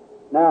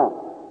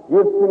 Now,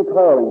 gifts and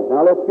callings.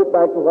 Now let's get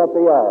back to what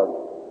they are.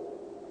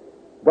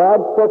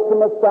 God sets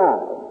them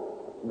aside.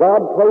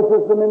 God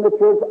places them in the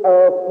church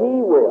as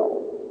He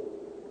will.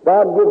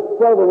 God gives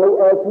sovereignly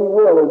as He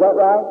will. Is that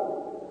right?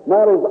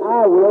 Not as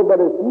I will, but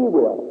as He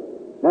will.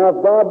 Now, if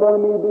God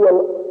wanted me to be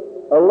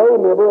a lay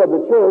member of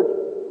the church,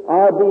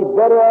 I'd be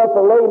better off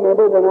a lay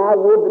member than I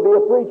would to be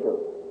a preacher.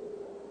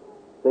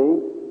 See?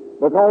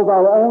 Because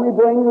I'll only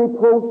bring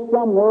reproach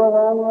somewhere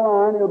along the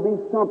line. It'll be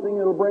something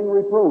that'll bring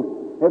reproach.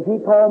 If He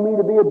called me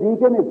to be a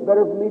deacon, it's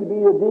better for me to be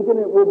a deacon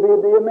than it would be to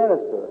be a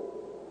minister.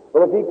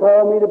 But if He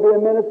called me to be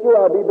a minister,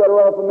 I'd be better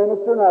off a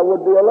minister than I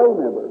would be a lay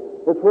member.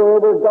 It's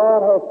wherever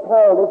God has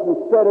called us and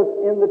set us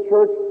in the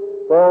church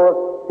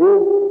for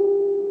His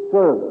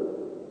service,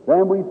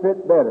 then we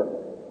fit better.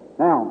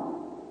 Now,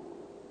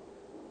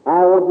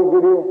 I want to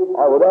give you,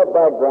 with that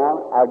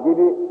background, I'll give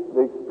you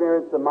the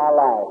experience of my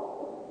life.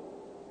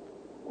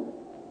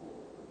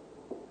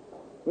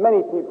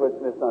 Many people have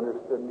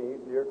misunderstood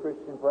me, dear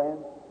Christian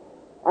friends.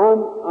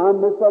 I'm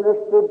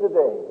misunderstood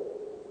today.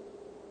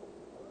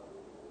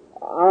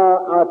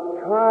 I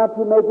try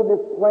to make it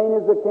as plain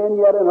as I can,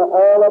 yet in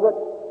all of it,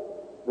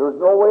 there's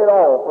no way at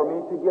all for me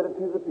to get it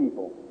to the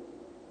people.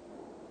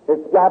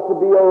 It's got to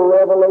be a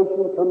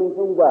revelation coming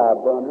from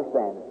God to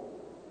understand it.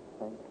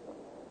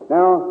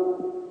 Now,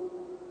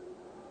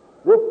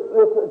 this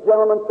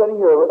gentleman sitting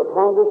here, a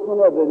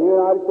congressman of the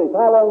United States,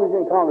 how long was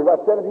he in Congress?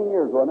 About 17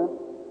 years, wasn't it?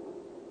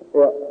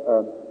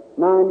 Yeah,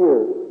 9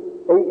 years,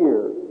 8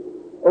 years.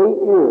 8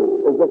 years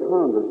as a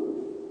congressman.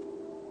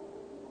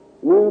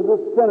 He was a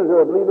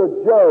senator, I believe a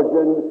judge,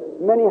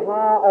 and many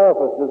high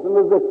offices, and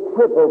was a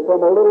cripple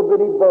from a little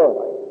bitty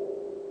boy.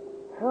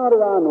 How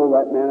did I know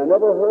that man? I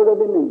never heard of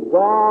him, and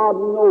God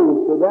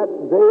knows to that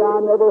day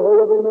I never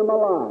heard of him in my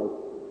life.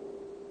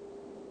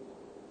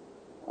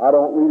 I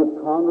don't read of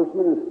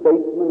congressmen and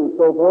statesmen and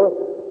so forth.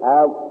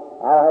 I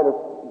had a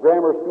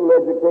grammar school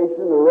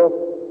education. The rest,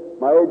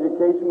 my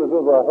education was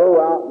with a hoe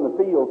out in the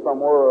field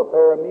somewhere, or a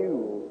pair of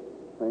mules.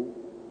 See?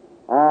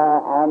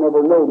 I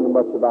never known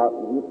much about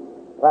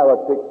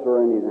politics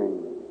or anything.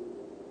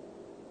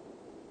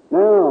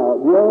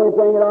 Now, the only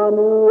thing that I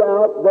knew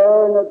out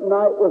there at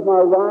night was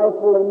my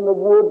rifle in the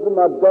woods and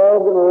my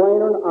dog and a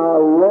lantern. I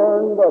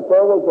learned that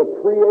there was a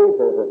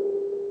Creator.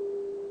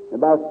 And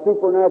by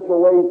supernatural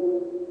ways,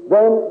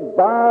 then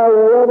by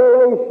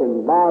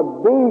revelation, by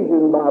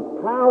vision, by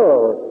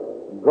power,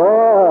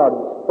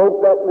 God spoke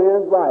that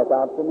man's life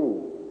out to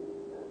me.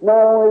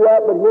 Not only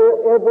that, but here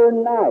every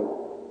night,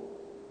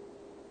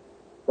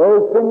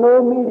 there's been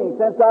no meeting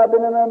since I've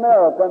been in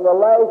America in the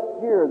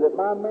last year that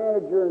my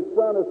manager and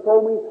son has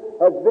told me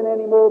has been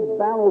any more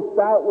balanced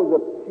out with the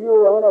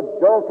pure,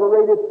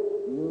 unadulterated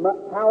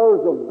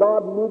powers of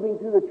God moving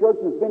through the church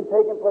that's been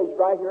taking place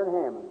right here in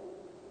Hammond.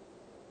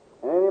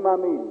 And any of my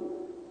meetings.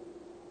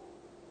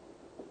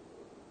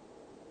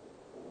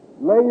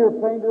 Lay your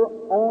finger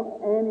on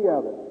any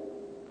of it.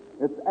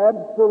 It's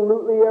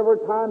absolutely every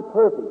time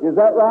perfect. Is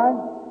that right?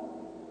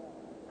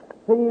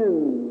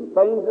 Seeing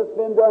things that's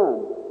been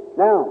done.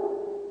 Now,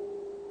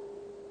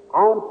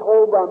 I'm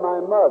told by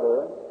my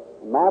mother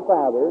and my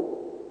father,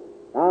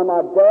 now my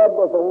dad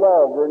was a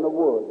logger in the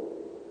woods.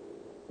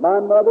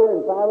 My mother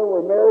and father were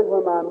married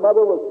when my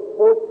mother was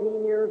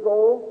 14 years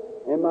old,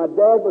 and my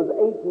dad was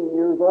 18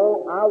 years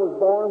old. I was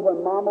born when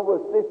Mama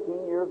was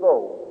 15 years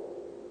old.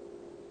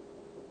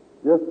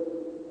 Just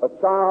a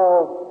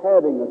child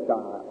having a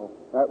child.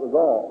 That was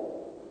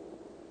all.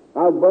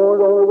 I was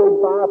born only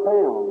weighed 5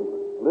 pounds.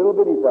 Little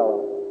bitty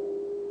fellow.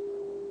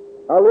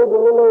 I lived in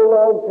a little old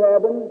log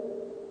cabin.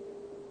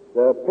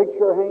 The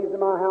picture hangs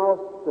in my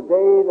house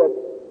today that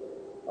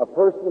a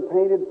person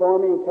painted for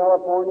me in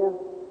California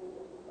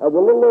of the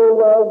little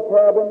old log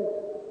cabin.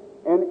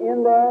 And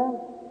in there,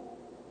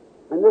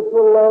 in this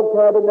little log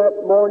cabin that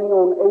morning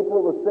on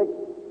April the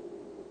 6th,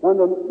 when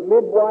the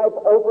midwife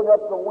opened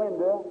up the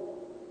window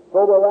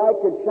so the light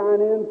could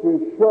shine in to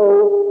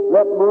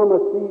let Mama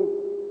see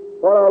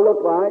what I look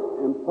like,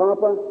 and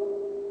Papa,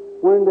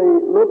 when they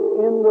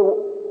looked in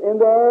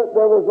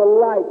there was a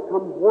light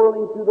come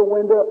whirling through the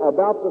window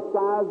about the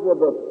size of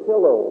a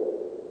pillow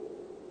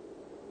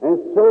and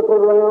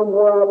circled around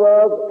where I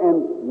was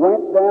and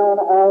went down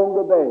on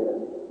the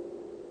bed.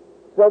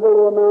 Several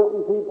of the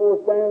mountain people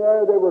were standing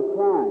there. They were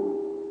crying.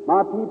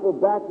 My people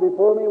back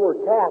before me were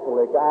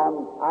Catholic.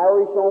 I'm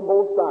Irish on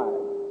both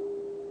sides.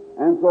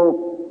 And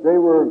so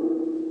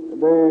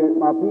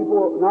my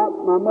people, not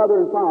my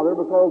mother and father,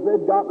 because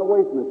they'd gotten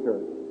away from the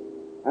church.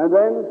 And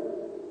then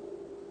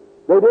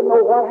they didn't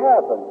know what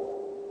happened.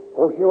 Of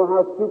course, you know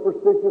how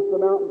superstitious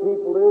the mountain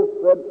people is.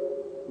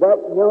 That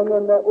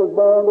young'un that was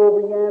born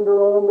over yonder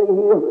on the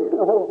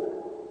hill,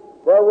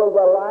 there was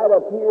a light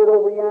appeared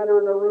over yonder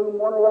in the room.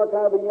 Wonder what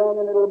kind of a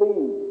young'un it'll be.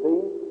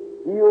 See?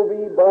 He'll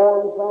be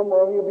born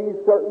somewhere. He'll be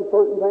certain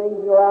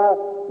things.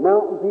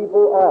 Mountain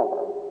people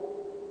are.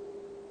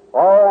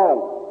 All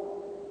right.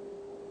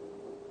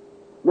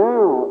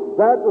 Now,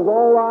 that was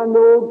all I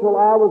knew till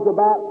I was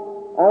about,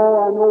 all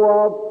I know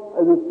of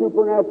as a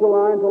supernatural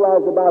line till I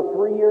was about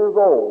 3 years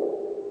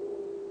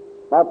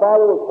old. My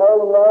father was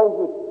hauling logs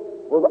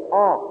with an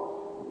ox.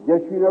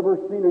 Guess you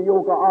never seen a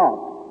yoke of ox.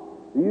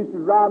 They used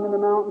to drive in the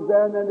mountains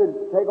there, and then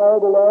they'd take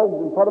all the logs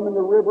and put them in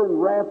the river and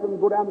raft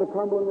them, go down the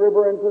Cumberland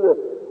River on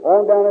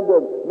down into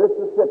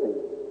Mississippi,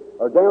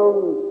 or down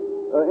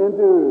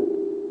into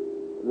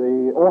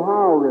the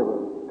Ohio River,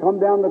 come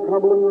down the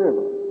Cumberland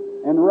River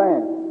and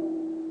raft.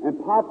 And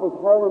Pop was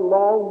hauling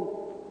logs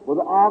with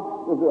an ox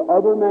with the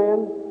other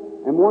man.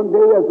 And one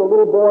day, as a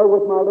little boy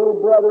with my little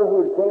brother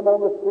who came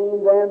on the scene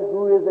then,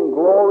 who is in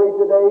glory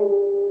today,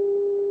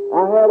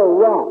 I had a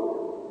rock.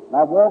 And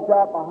I walked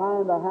out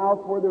behind the house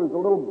where there was a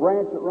little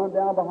branch that run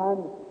down behind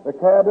the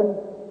cabin.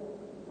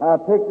 I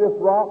picked this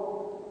rock,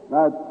 and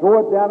I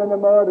threw it down in the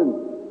mud,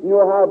 and you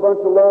know how a bunch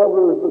of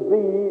loggers would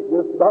be,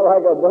 just about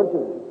like a bunch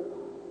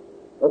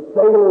of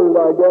sailors,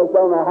 I guess,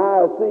 on the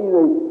high sea.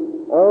 They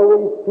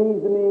always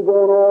teasing me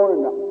going on,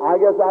 and I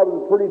guess I was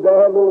a pretty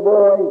bad little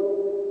boy.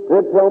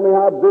 They'd tell me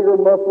how big a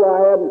muscle I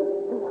had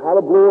and how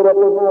to blow it up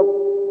with my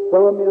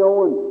thumb, you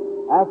know, and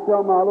I'd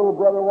tell my little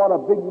brother what a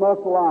big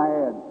muscle I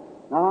had.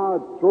 Now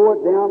I'd throw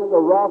it down at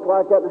the rock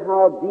like that and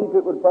how deep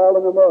it would fall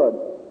in the mud.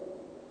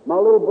 My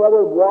little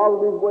brother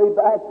waddled his way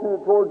back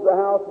towards the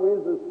house. We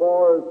was as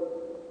far as,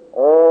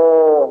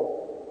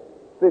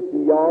 50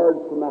 yards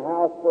from the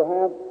house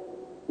perhaps.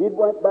 He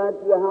went back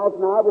to the house,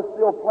 and I was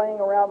still playing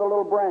around the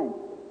little branch.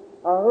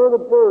 I heard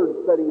a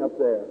bird sitting up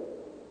there,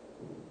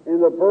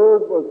 and the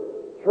bird was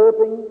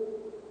chirping,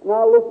 and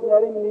I listened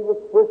at him, and he was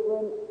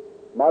whistling.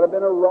 Might have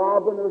been a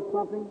robin or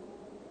something,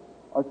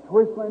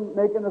 whistling,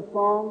 making a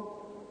song.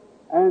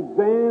 And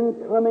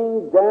then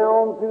coming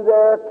down through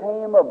there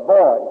came a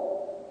voice.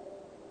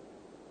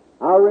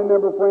 I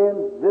remember,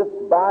 friends, this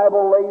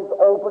Bible lays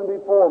open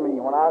before me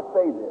when I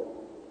say this.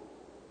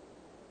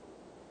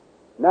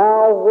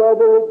 Now,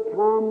 whether it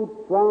comes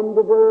from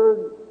the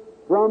bird,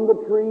 from the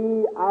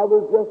tree, I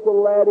was just a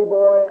laddie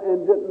boy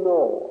and didn't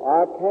know.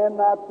 I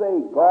cannot say.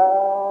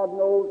 God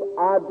knows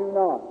I do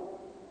not.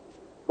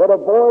 But a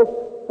voice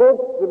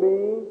spoke to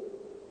me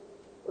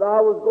that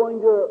I was going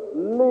to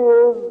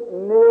live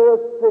near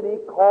a city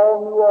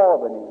called New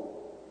Albany.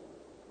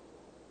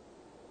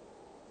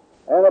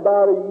 And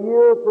about a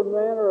year from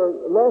then, or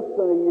less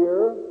than a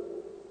year,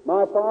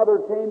 my father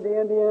came to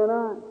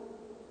Indiana.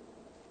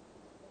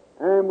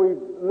 And we've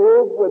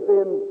lived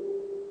within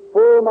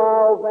 4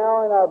 miles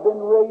now, and I've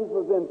been raised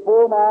within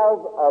 4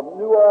 miles of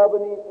New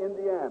Albany,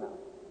 Indiana.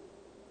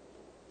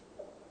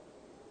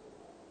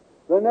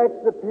 The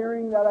next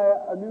appearing that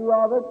I knew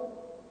of it,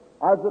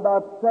 I was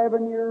about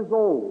 7 years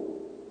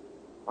old.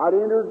 I'd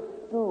entered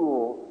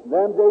school.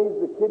 Them days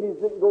the kiddies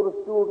didn't go to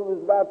school till I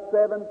was about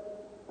 7.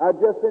 I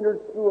just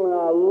entered school, and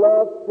I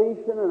loved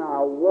fishing, and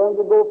I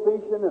wanted to go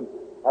fishing, and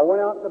I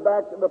went out in the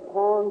back of the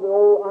pond, the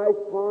old ice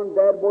pond.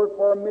 Dad worked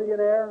for a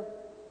millionaire.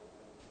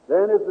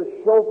 Then as a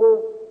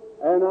chauffeur,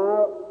 and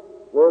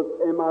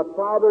my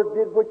father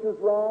did which was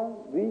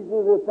wrong. These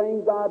are the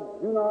things I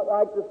do not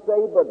like to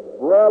say, but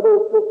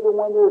brother, sister,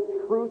 when there's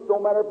truth, no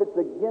matter if it's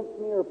against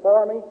me or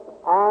for me,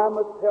 I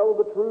must tell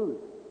the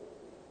truth.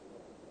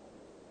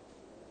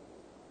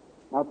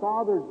 My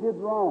father did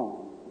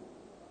wrong.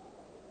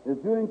 He was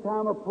doing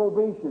time of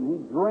probation. He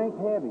drank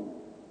heavy,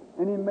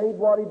 and he made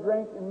what he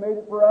drank and made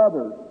it for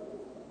others.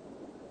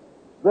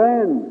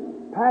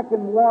 Then,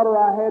 packing water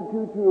I had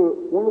to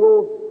one of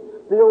those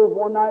stills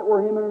one night where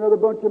him and another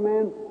bunch of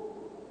men,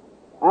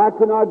 I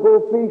could not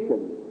go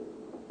fishing.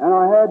 And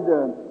I had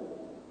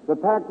to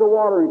pack the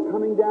water, and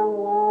coming down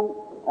along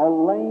a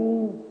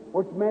lane,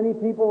 which many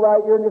people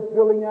right here in this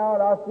building now,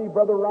 and I see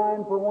Brother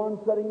Ryan for one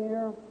sitting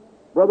here,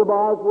 Brother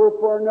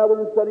Bosworth for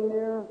another and sitting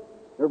here,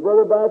 their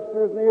Brother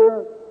Baxter's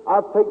near.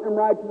 I've taken them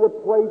right to the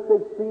place.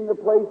 They've seen the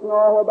place and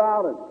all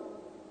about it.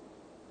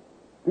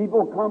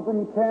 People come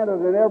from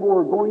Canada and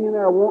everywhere going in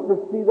there wanting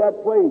to see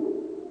that place.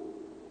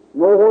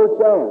 Know where it's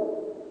at.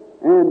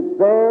 And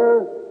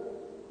there,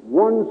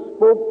 one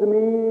spoke to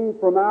me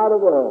from out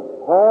of a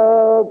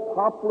tall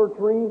poplar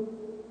tree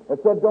that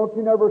said, "Don't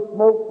you never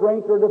smoke,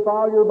 drink, or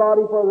defile your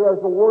body, for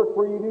there's a work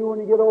for you to do when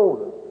you get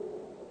older."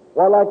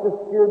 Well, like this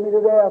scared me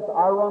to death.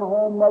 I run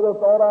home. Mother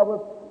thought I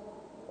was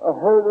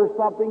hurt or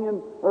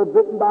something, or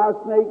bitten by a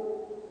snake.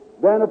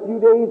 Then a few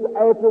days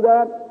after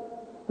that,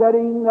 that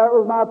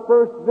was my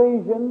first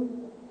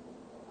vision,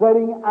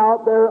 sitting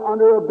out there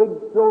under a big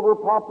silver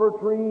poplar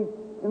tree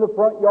in the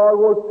front yard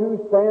where two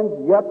stands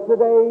yet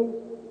today,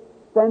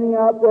 standing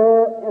out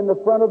there in the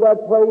front of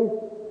that place.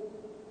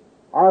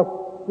 I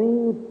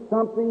seen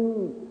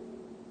something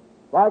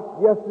like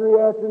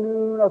yesterday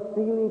afternoon, a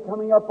feeling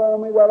coming up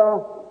on me that I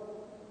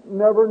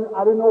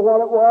didn't know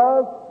what it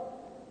was.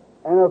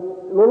 And a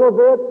little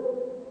bit,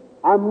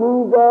 I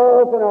moved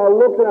off and I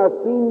looked and I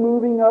seen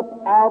moving up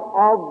out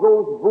of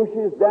those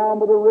bushes down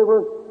by the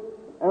river,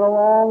 and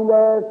along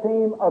there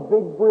came a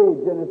big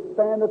bridge and it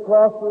spanned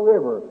across the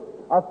river.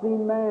 I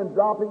seen men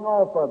dropping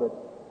off of it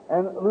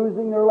and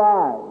losing their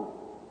lives.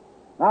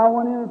 I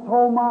went in and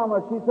told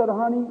Mama. She said,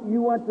 "Honey,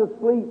 you went to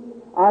sleep."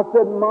 I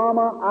said,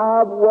 "Mama,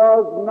 I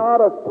was not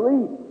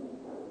asleep."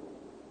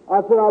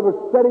 I said, "I was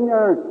sitting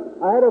there.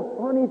 I had a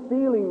funny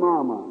feeling,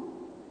 Mama."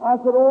 I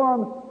said, "Oh,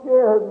 I'm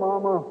scared,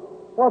 Mama.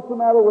 What's the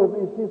matter with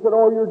me?" She said,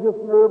 "Oh, you're just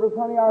nervous,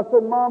 honey." I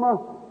said, "Mama,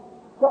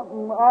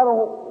 I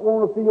don't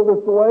want to feel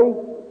this way."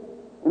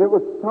 And it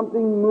was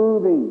something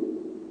moving.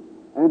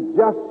 And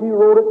just she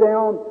wrote it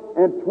down,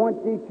 and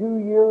 22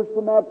 years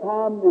from that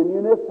time, the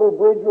municipal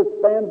bridge which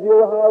spans the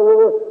Ohio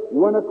River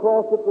went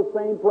across at the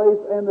same place,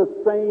 and the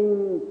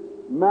same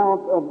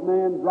amount of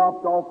men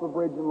dropped off the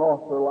bridge and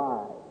lost their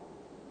lives.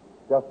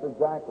 Just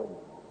exactly.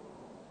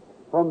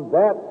 From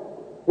that,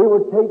 it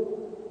would take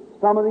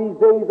some of these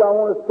days, I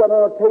want to set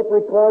on a tape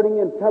recording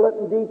and tell it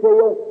in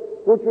detail,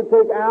 which would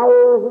take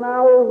hours and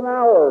hours and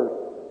hours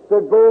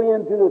to go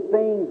into the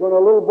things when a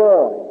little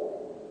boy,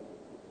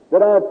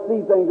 that I'd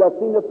see things. I've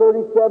seen the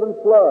 37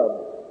 flood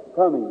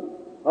coming.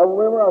 I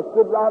remember I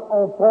stood right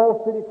on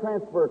Falls City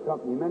Transfer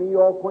Company. Many of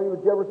you all acquainted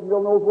with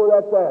Jeffersonville knows where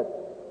that's at.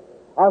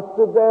 I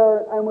stood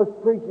there and was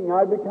preaching.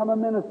 I'd become a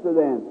minister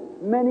then.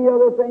 Many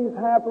other things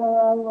happened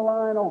along the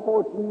line. Oh,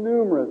 it's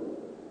numerous.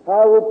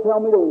 I would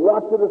tell me to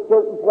watch at a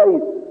certain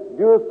place,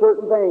 do a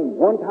certain thing.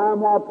 One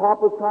time while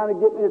Pop was trying to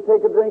get me to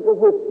take a drink of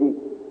whiskey,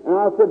 and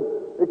I said,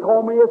 they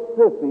called me a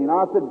sissy, and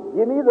I said,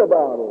 "Give me the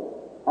bottle."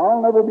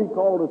 I'll never be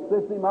called a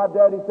sissy. My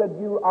daddy said,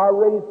 I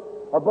raised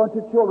a bunch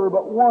of children,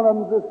 but one of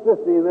them's a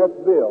sissy, and that's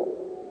Bill.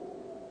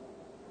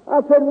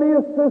 I said, "Me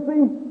a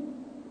sissy?"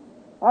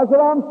 I said,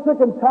 "I'm sick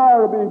and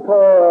tired of being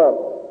called up."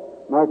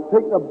 And I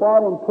took the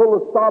bottle and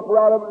pulled the stopper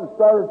out of it and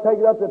started to take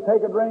it up to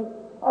take a drink.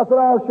 I said,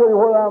 "I'll show you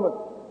where I'm at."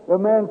 The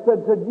man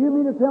said, "Do you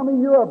mean to tell me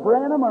you're a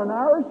Branham or an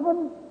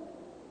Irishman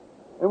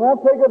and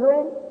won't take a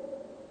drink?"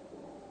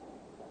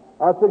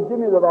 I said, "Give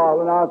me the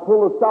bottle." And I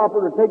pulled the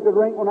stopper to take the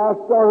drink. When I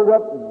started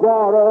up,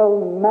 God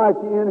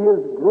Almighty in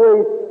His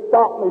grace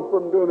stopped me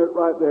from doing it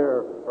right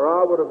there, or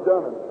I would have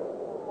done it.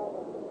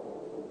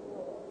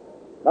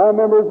 I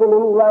remember as a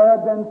little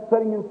lad then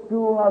sitting in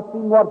school, and I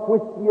seen what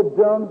whiskey had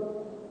done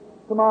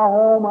to my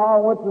home, how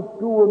I went to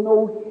school with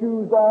no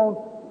shoes on,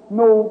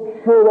 no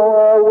shirt on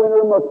all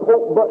winter, my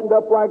coat buttoned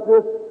up like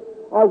this.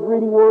 I was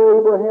reading where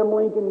Abraham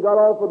Lincoln got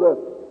off of the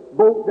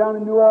boat down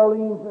in New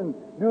Orleans and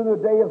during the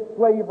day of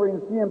slavery,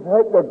 and see him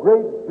take a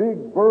great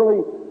big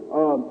burly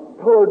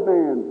colored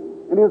man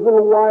and his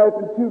little wife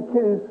and two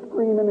kids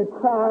screaming and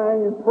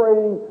crying and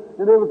praying,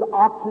 and they was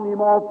auctioning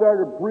him off there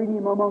to breed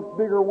him amongst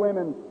bigger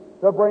women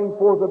to bring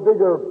forth a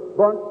bigger,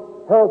 burnt,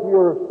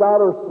 healthier,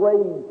 stouter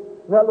slave.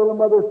 And that little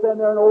mother standing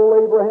there, and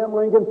old Abraham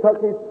Lincoln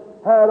took his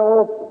hat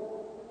off,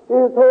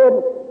 his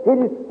head, hit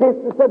his fist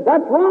and said,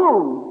 "That's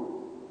wrong.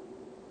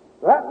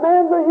 That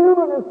man's a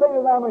human the same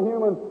as I'm a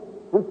human.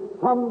 And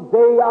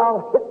someday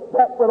I'll hit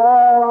that with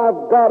all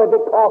I've got if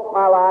it costs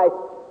my life."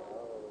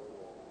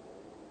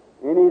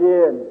 And he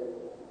did.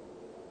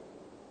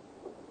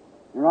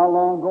 And not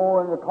long ago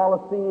in the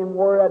Colosseum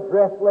where that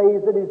dress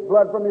lays in his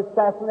blood from his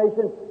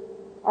assassination,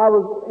 I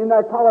was in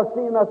that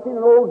Colosseum. I seen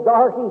an old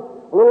darky,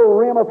 a little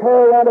rim of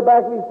hair around the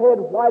back of his head,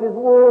 white as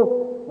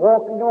wool,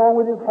 walking on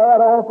with his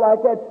hat off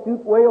like that,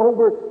 stooped way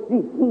over.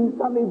 He seen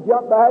something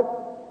jump back.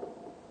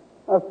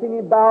 I seen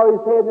him bow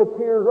his head and the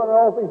tears running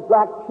off his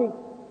black cheeks.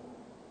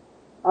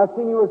 I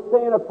seen he was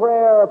saying a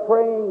prayer,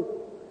 praying.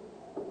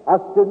 I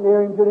stood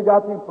near him till he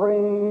got through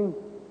praying.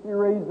 He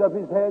raised up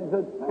his head and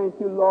said, "Thank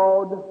you,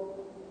 Lord."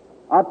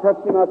 I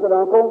touched him. I said,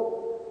 "Uncle?"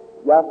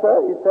 "Yes,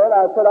 sir," he said.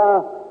 I said,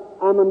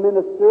 I'm a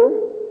minister.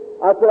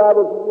 I said, "I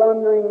was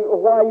wondering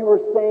why you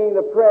were saying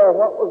the prayer.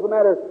 What was the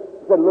matter?"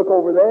 He said, "Look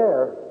over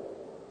there."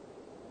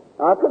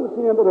 I couldn't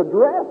see under the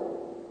dress.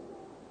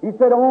 He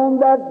said, "On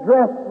that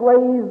dress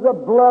lays the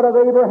blood of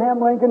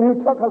Abraham Lincoln,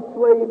 who took a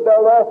slave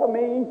belt off of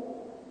me."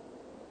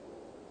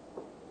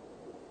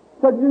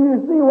 He said, "Do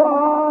you see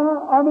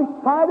why I'm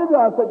excited?"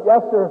 I said,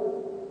 "Yes, sir."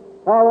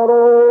 I thought,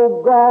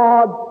 "Oh,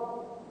 God,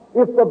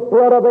 if the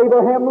blood of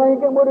Abraham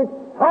Lincoln would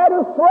excite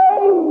a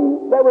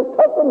slave that was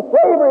took from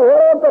slavery,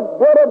 what the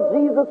blood of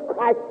Jesus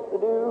Christ to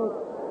do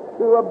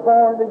to a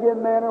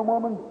born-again man or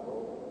woman?"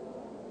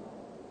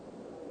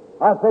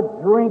 I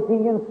said,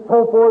 "Drinking and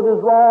so forth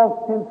is wrong,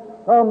 and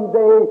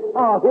someday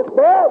I'll hit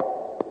that.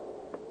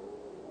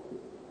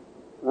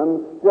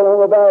 I'm still on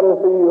the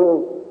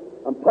battlefield.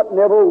 I'm putting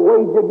every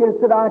wage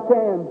against it I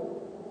can.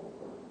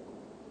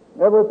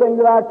 Everything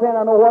that I can.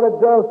 I know what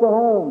it does to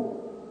home."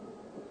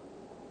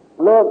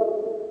 Look,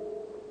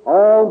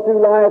 all through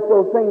life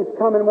those things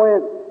come and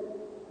went.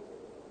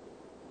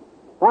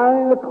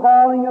 Finally, the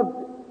calling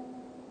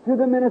to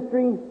the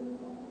ministry.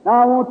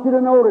 Now I want you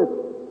to notice,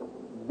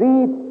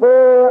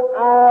 before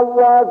I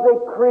was a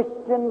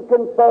Christian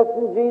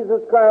confessing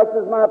Jesus Christ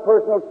as my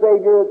personal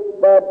Savior,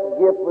 that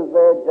gift was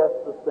there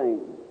just the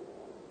same.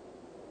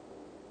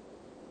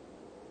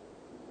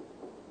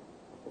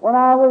 when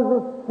I was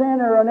a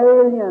sinner, an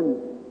alien,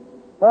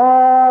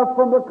 far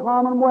from the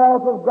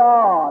commonwealth of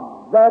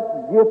God,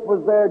 that gift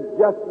was there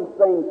just the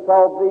same.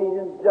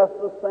 Salvation just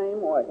the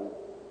same way.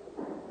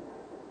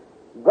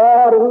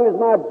 God, who is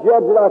my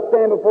judge that I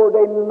stand before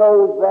today,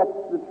 knows that's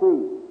the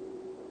truth.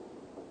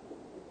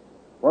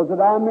 Was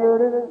it I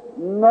merited it?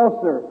 No,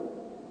 sir.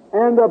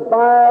 And the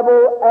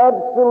Bible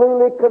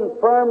absolutely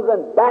confirms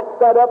and backs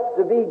that up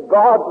to be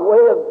God's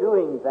way of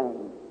doing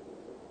things.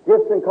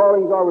 Gifts and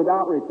callings are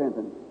without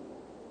repentance.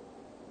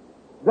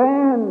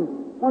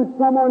 Then, when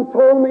someone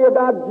told me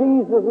about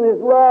Jesus and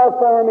His love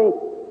for me,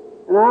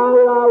 and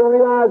I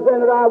realized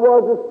then that I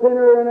was a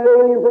sinner and an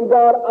alien from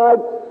God, I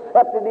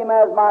accepted Him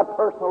as my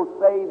personal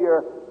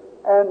Savior.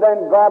 And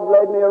then God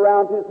led me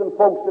around to some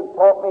folks that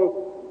taught me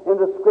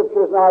in the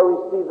Scriptures, and I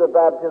received the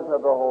baptism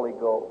of the Holy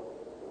Ghost.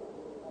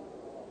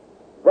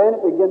 Then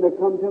it began to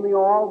come to me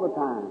all the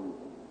time.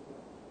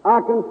 I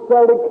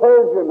consulted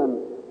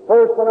clergymen.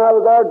 First, when I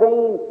was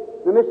ordained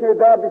in the Missionary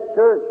Baptist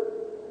Church,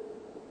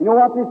 you know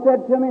what they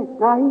said to me?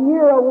 Now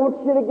here, I want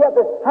you to get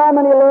this. How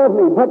many love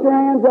me? Put your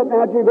hands up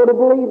now if you're going to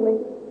believe me.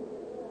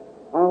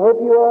 I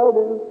hope you all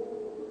do.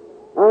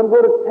 I'm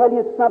going to tell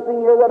you something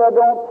here that I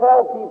don't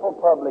tell people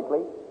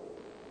publicly.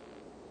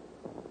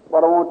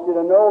 But I want you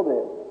to know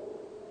this.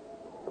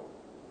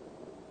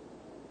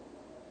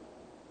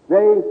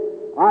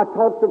 I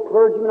talked to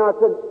clergymen. I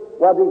said,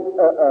 well,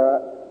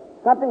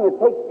 something that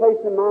takes place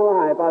in my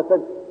life. I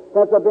said,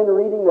 since I've been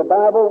reading the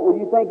Bible,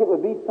 would you think it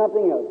would be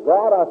something of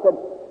God? I said,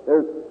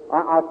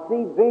 I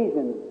see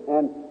visions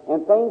and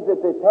things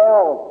that they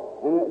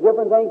tell and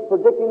different things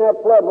predicting that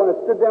flood. When I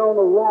stood there on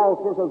the wall,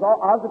 of course,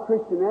 I was a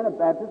Christian and a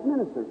Baptist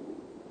minister.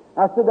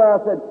 I stood there,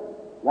 I said,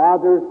 wow,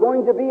 there's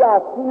going to be,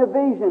 I've seen a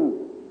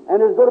vision, and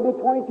there's going to be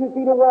 22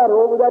 feet of water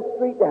over that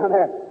street down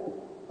there.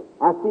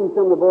 I've seen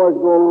some of the boys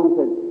go along and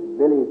said,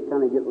 Billy's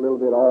kind of getting a little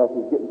bit off.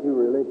 He's getting too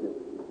religious,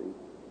 you see.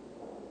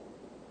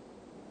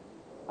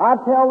 I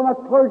tell my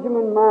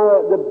clergyman,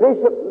 the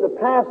bishop, the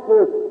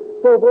pastor,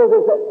 so forth,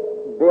 they said,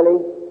 Billy,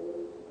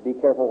 be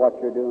careful what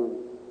you're doing.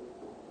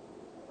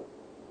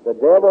 The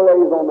devil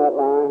lays on that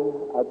line.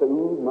 I said,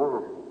 ooh,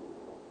 my.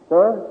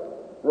 Sir,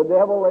 the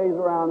devil lays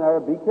around there.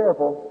 Be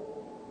careful.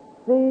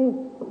 See,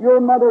 your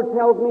mother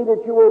tells me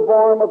that you were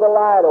born with a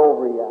light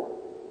over you.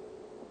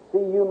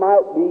 See, you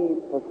might be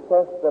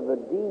possessed of a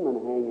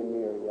demon hanging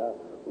near you.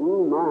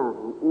 Ooh, my.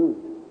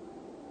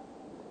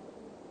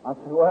 I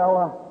said,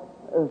 well,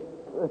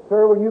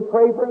 sir, will you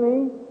pray for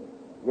me?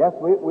 Yes,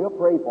 we'll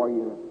pray for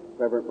you,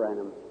 Reverend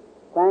Branham.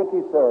 Thank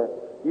you, sir.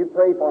 You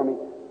pray for me.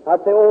 I'd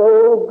say,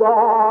 oh,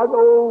 God,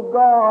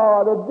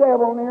 a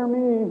devil near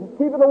me.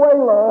 Keep it away,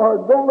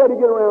 Lord. Don't let it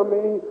get around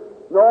me.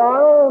 No,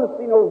 I don't want to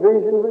see no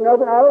visions or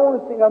nothing. I don't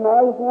want to see nothing. I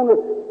just want to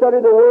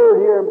study the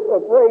Word here,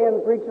 pray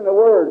and preaching the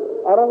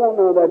Word. I don't want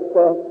none of that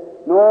stuff.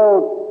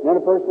 No. Then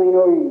the first thing you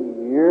know,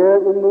 here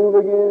it would move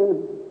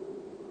again.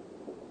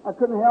 I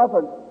couldn't help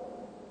it.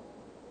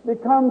 It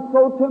comes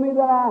so to me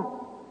that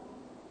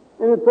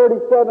in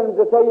 37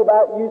 to tell you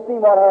about, you see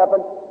what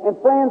happened. And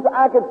friends,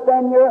 I could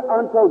stand here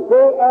until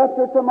day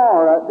after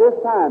tomorrow at this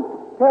time,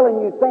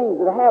 telling you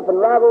things that happened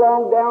right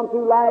along down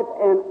through life,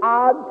 and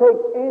I'd take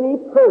any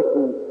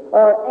person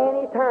or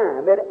any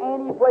time, at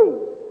any place,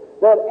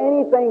 that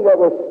anything that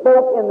was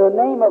spoke in the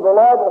name of the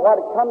Lord would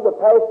have come to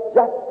pass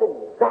just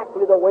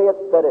exactly the way it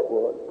said it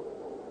would.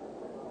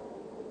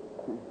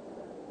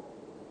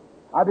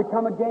 I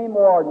become a game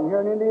warden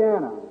here in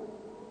Indiana.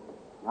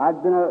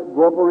 I'd been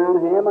go up around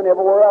Hammond,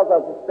 everywhere else.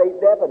 I was a state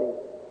deputy,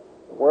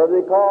 wherever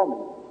they called me.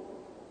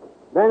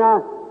 Then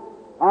I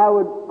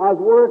was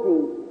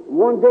working.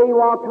 One day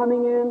while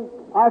coming in,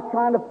 I was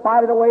trying to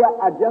fight it away.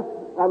 I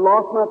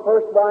lost my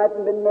first wife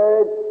and been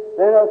married.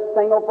 Then I was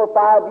single for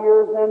 5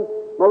 years. Then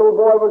my little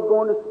boy was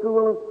going to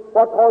school. And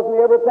what caused me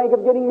to ever think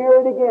of getting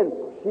married again?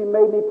 She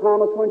made me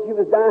promise when she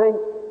was dying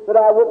that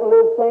I wouldn't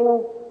live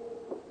single.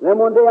 Then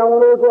one day I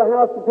went over to the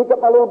house to pick up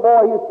my little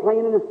boy. He was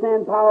playing in a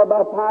sand pile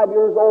about 5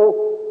 years old.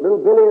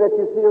 Little Billy that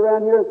you see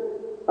around here.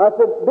 I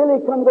said, Billy,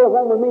 come go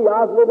home with me.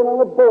 I was living on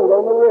a boat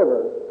on the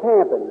river,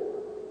 camping.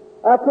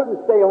 I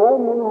couldn't stay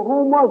home.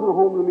 Home wasn't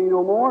home to me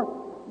no more.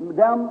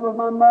 Down with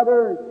my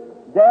mother,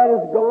 Dad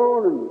is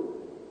gone,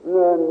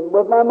 and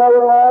with my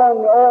mother-in-law,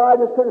 and I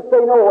just couldn't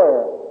stay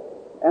nowhere.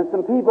 And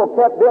some people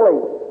kept Billy.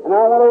 And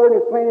I went over and he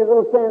was playing his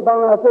little sand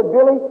pile, and I said,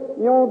 Billy,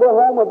 you want to go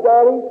home with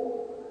Daddy?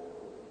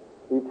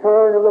 He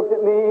turned and looked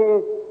at me,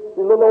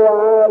 his little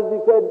eyes.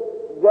 He said,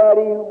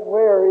 Daddy,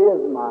 where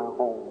is my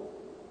home?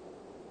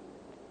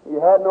 He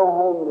had no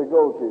home to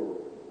go to.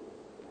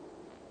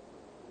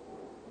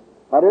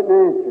 I didn't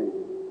answer him.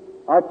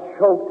 I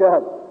choked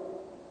up.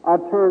 I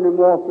turned and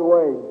walked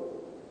away.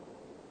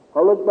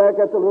 I looked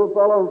back at the little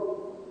fellow.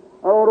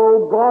 I thought,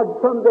 oh,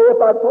 God, someday if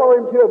I throw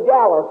him to a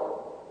gallows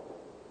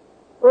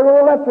or an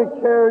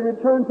electric chair, and you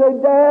turn and say,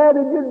 Dad,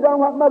 and you've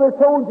done what Mother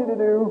told you to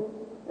do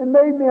and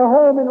made me a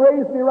home and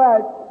raised me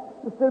right,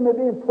 instead of me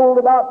being pulled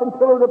about from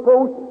pillar to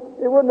post,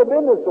 it wouldn't have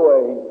been this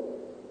way.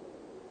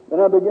 Then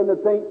I began to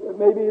think that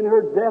maybe in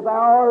her death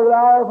hour, or the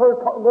hour of her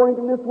going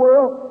from this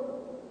world,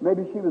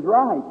 maybe she was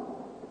right.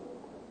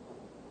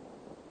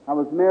 I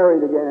was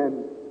married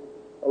again.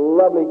 A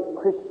lovely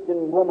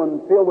Christian woman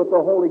filled with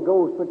the Holy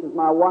Ghost, which is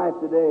my wife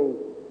today.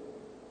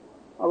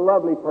 A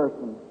lovely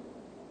person.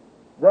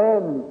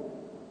 Then,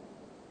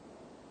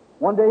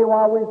 one day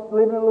while we was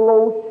living in a little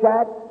old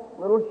shack,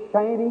 little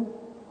shanty,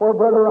 where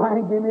Brother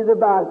Ryan gave me the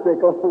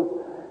bicycle.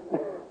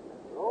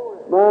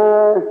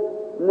 Man,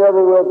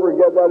 never will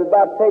forget that. It's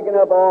about taking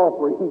up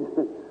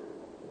offerings.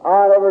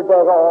 I never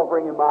took an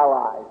offering in my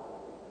life.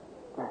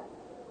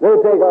 They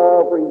take an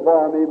offering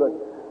for me, but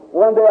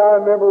one day I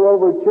remember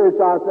over at church,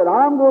 I said,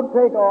 I'm going to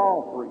take an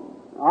offering.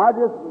 I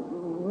just,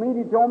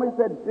 he told me,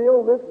 said,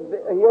 Phil, this,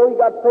 here you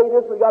got to pay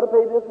this, we got to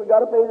pay this, we got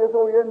to pay this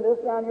over here, and this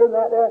down here, and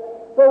that there.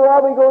 So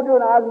what are we going to do?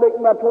 And I was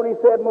making my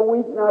 27 a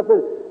week, and I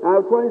said, I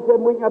was 27 a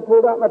week, and I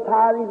pulled out my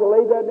tithings, I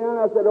laid that down,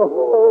 and I said,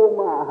 oh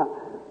my.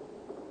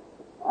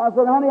 I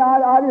said, honey,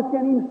 I just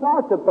can't even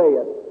start to pay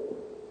it.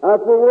 I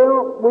said,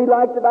 well, we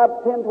liked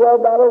about $10, $12,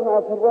 and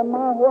I said, well,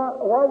 Ma,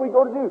 what are we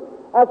going to do?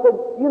 I said,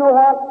 you know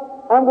what?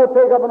 I'm going to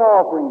take up an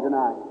offering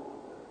tonight.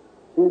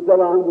 She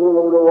said, I'm going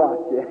over to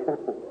watch you.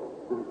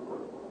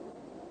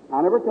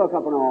 I never took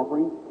up an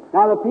offering.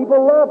 Now, the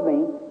people loved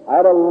me. I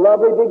had a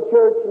lovely big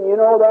church, and you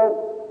know that.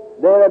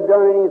 They'd have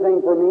done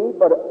anything for me,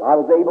 but I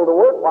was able to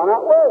work. Why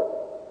not work?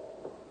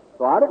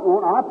 So I didn't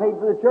want, I paid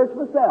for the church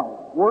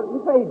myself. Worked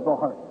and paid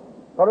for it.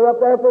 Put it up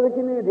there for the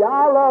community.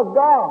 I love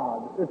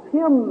God. It's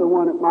Him, the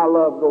one that my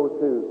love goes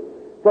to.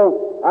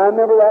 So I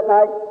remember that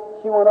night,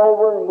 she went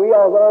over, and we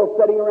all was all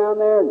sitting around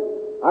there, and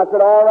I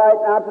said, all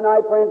right, now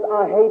tonight, friends,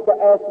 I hate to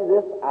ask you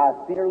this. I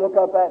see her look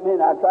up at me,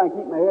 and I try and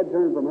keep my head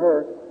turned from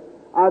her.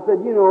 I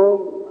said, you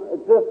know,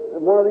 it's just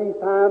one of these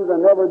times, I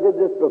never did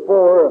this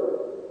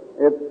before.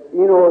 If,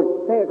 you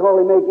know, can't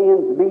hardly make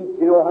ends meet,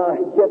 you know how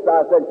it gets.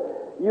 I said,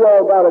 you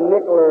all got a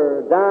nickel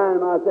or a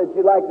dime. I said,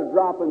 you'd like to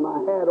drop in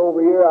my hat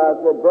over here. I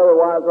said, Brother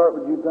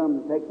Weishaupt, would you come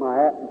and take my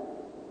hat?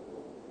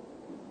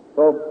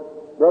 So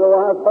Brother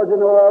Weishaupt didn't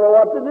know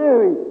what to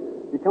do.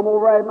 He come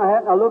over right at my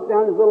hat, and I looked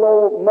down, his little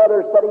old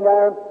mother sitting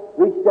there,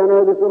 reached down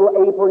there with this little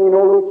apron, you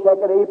know, little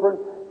checkered apron,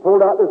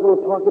 pulled out this little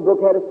pocketbook,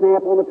 had a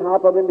snap on the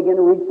top of it, and began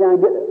to reach down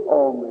and get it.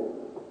 Oh, man.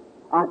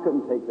 I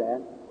couldn't take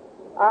that.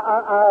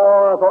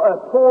 I thought,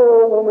 a poor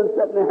old woman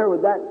sitting there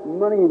with that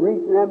money,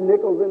 reaching them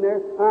nickels in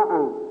there.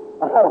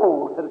 I don't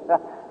want that.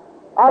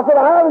 I said,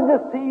 I was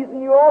just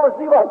teasing you all to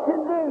see what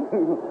you'd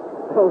do.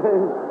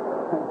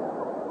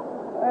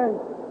 And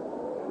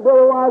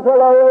Brother Weishaupt,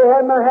 I already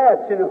had my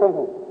hat, you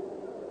know.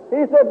 He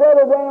said,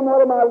 Brother Branham,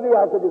 what am I to do?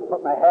 I said, just put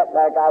my hat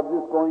back. I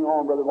was just going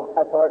on, Brother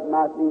Weishaupt, and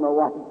I see my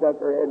wife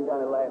stuck her head and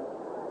kind of laughed.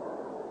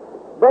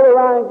 Brother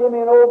Ryan gave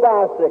me an old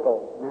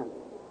bicycle.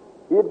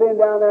 He'd been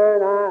down there,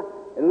 and I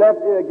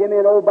left to give me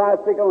an old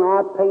bicycle, and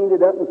I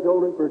painted it up and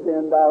sold it for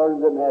 $10 and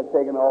didn't have to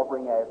take an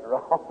offering after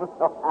all.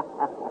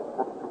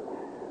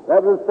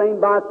 That was the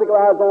same bicycle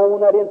I was on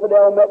when that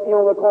infidel met me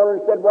on the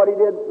corner and said what he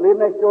did, lived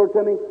next door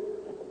to me.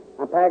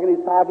 I'm packing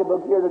his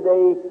pocketbook here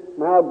today,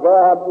 and how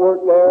God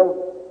worked there.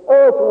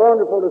 Oh, it's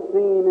wonderful to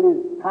see Him in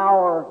His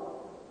power.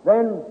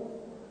 Then,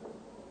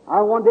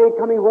 one day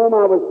coming home,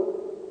 I've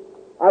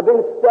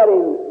been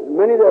studying.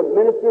 Many of the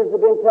ministers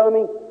have been telling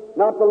me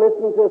not to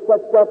listen to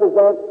such stuff as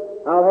that.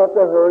 I'll have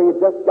to hurry.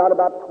 I've just got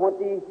about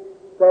 27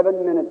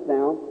 minutes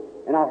now.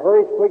 And I'll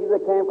hurry as quick as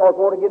I can because I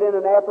want to get in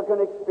an African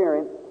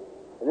experience.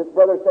 And this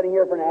brother sitting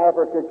here from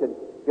Africa could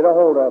get a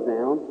hold of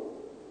now.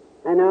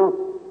 And now,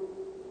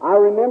 I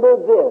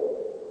remember this,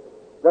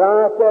 that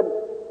I said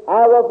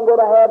I wasn't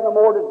going to have no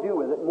more to do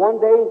with it. And one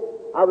day,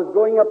 I was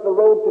going up the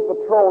road to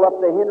patrol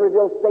up the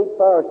Henryville State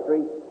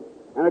Forestry,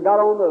 and I got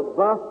on the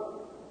bus.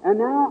 And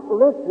now,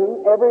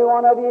 listen, every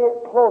one of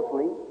you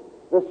closely,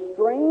 the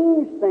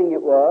strange thing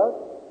it was,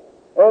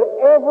 that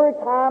every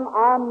time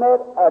I met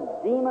a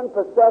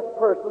demon-possessed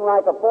person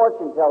like a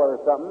fortune teller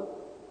or something,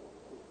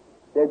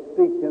 they'd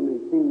speak to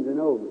me, seem to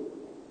know me.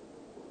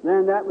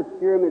 Man, that would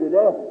scare me to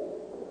death.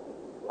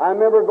 I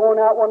remember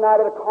going out one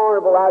night at a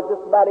carnival. I was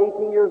just about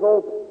 18 years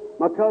old.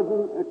 My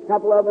cousin, a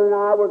couple of them, and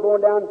I were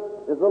going down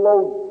this little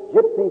old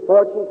gypsy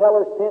fortune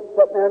teller's tent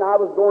sitting there, and I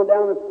was going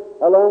down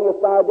along the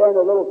side there, and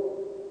a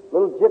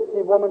little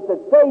gypsy woman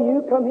said, "Say,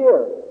 you come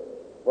here."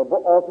 Well,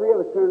 all three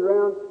of us turned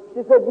around.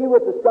 She said, "You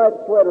with the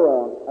striped sweater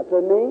on?" I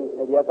said, "Me?"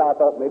 And yes, I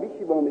thought maybe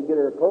she wanted me to get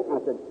her a coat. And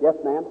I said, "Yes,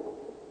 ma'am."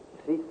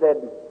 She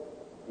said,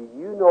 "Do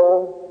you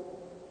know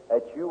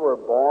that you were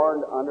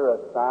born under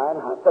a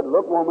sign?" I said,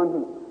 "Look,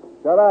 woman,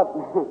 shut up."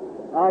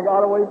 I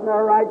got away from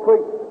there right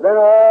quick. Then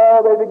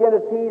they began to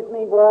tease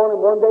me, go on,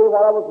 and one day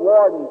while I was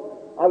warding,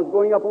 I was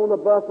going up on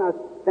the bus, and I was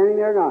standing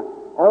there, and I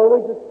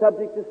always the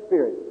subject of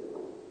spirit.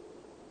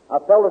 I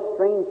felt a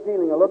strange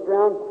feeling. I looked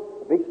around,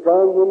 a big,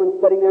 strong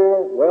woman sitting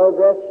there,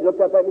 well-dressed. She looked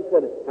up at me and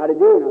said, "How do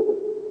you do?" And I said,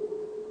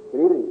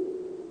 "Good evening."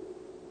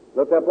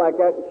 Looked up like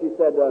that, and she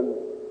said,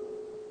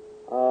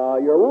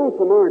 "You're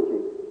lonesome, aren't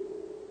you?"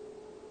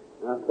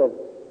 And I said,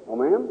 "Oh,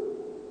 ma'am?"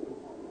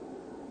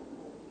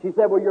 She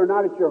said, "Well, you're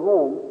not at your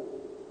home."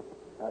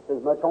 I said,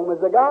 "As much home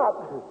as I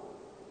got."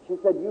 She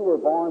said, "You were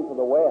born for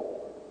the West."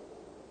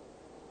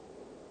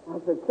 I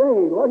said,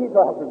 "Say, what are you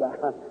talking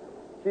about?"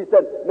 She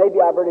said,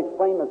 maybe I better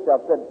explain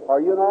myself. I said,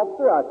 are you an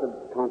officer? I said,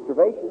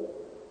 conservation.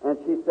 And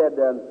she said,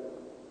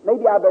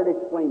 maybe I better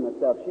explain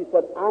myself. She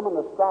said, I'm an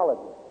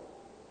astrologist.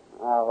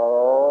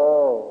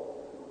 Oh,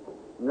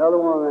 another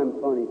one of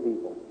them funny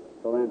people.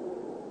 So then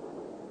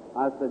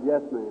I said,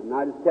 yes, ma'am. And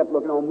I just kept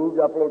looking on, moved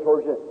up a little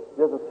towards you.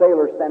 There's a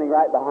sailor standing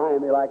right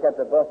behind me, like that.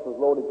 The bus was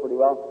loaded pretty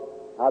well.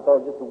 I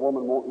thought it was just a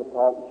woman wanting to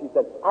talk. And she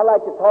said, I'd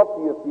like to talk to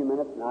you a few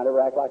minutes. And I never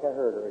act like I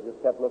heard her. I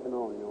just kept looking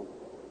on, you know.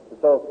 And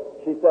so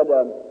she said,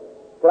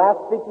 could I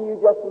speak to you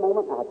just a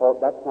moment? I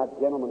thought, that's not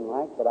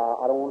gentlemanlike, but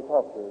I don't want to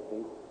talk to her,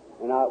 see.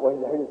 And I was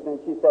there just then.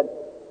 She said,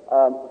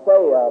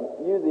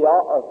 you, the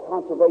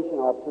conservation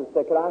officer,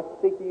 said, could I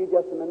speak to you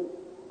just a minute?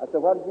 I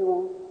said, what did you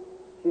want?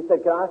 She said,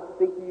 could I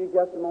speak to you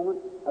just a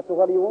moment? I said,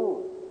 what do you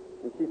want?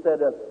 And she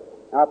said,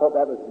 I thought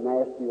that was a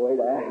nasty way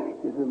to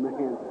act as a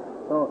man.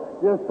 So,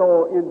 just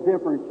so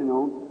indifferent, you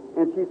know.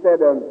 And she said,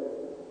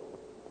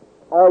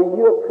 are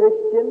you a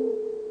Christian?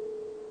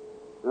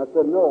 And I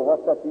said, no,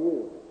 what's that to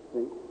you?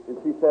 See? And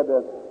she said,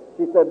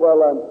 well,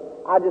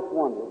 I just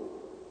wondered.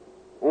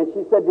 And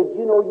she said, did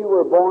you know you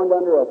were born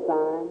under a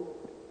sign?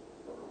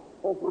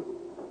 Oh, my.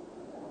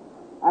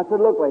 I said,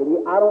 look, lady,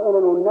 I don't want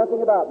to know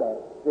nothing about that,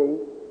 see?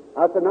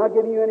 I said, not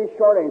giving you any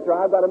short answer.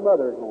 I've got a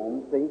mother at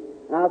home, see?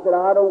 And I said,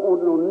 I don't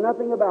want to know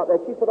nothing about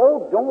that. She said,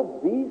 oh, don't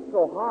be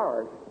so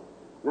harsh.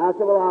 And I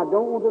said, well, I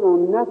don't want to know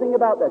nothing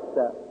about that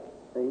stuff,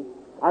 see?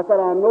 I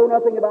said, I know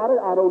nothing about it.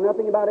 I know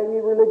nothing about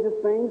any religious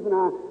things, and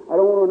I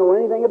don't want to know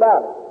anything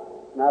about it.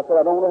 And I said,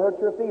 I don't want to hurt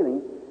your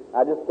feelings.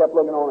 I just kept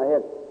looking on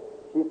ahead.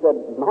 She said,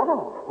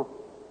 Ma.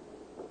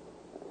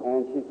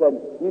 And she said,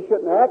 you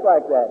shouldn't act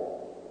like that.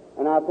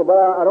 And I said,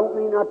 well, I don't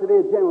mean not to be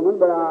a gentleman,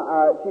 but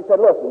she said,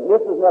 listen,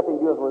 this has nothing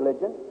to do with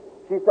religion.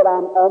 She said,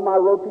 I'm on my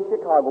road to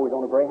Chicago. He's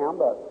on a Greyhound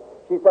bus.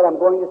 She said, I'm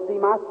going to see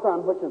my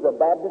son, which is a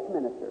Baptist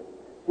minister.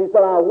 She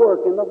said, I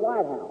work in the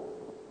White House.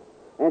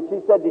 And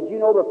she said, did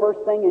you know the first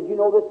thing, did you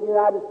know this in the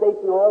United States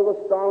and all the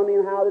astronomy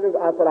and how they do?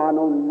 I said, I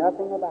know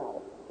nothing about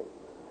it.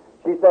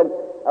 She said,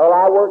 well,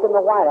 I work in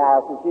the White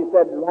House. And she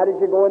said, right as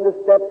you go in the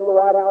steps of the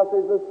White House,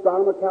 there's the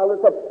astronomer calendar.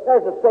 Said,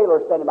 there's a sailor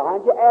standing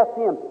behind you. Ask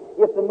him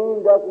if the moon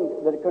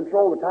doesn't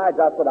control the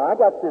tides. I said, I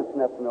got sense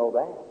enough to know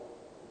that.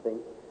 See?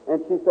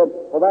 And she said,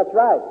 well, that's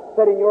right.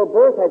 Said, in your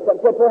birth had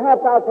something. Said,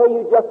 perhaps I'll tell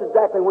you just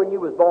exactly when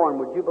you was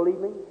born. Would you believe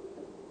me?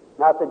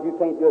 And I said, you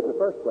can't do it in the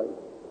first place.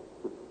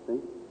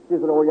 See? She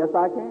said, oh, yes,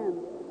 I can.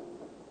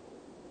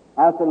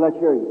 I said, let's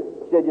hear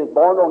you. She said, you was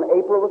born on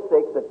April the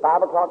 6th at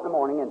 5 o'clock in the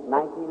morning in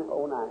 1909.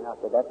 I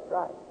said, that's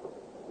right.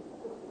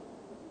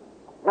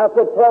 I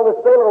said, tell the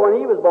sailor when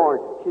he was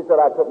born. She said,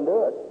 I couldn't do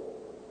it.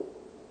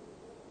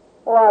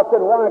 Well, I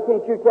said, why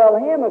can't you tell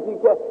him if you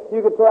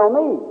could tell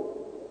me?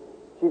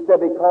 She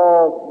said,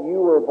 because you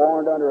were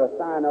born under a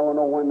sign. I don't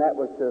know when that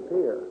was to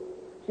appear.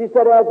 She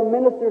said, as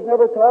ministers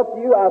never talk to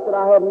you? I said,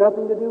 I have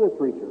nothing to do with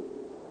preachers.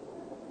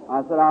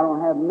 I said, I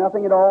don't have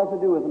nothing at all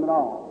to do with them at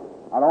all.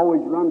 I'd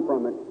always run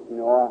from it, you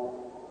know.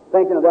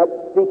 Thinking of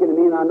that speaking to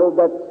me, and I know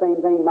that's the same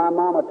thing. My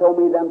mama told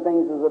me them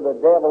things is of the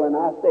devil, and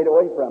I stayed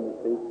away from it,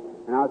 see.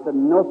 And I said,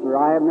 no, sir,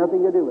 I have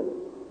nothing to do with it.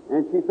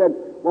 And she said,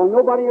 well,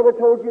 nobody ever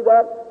told you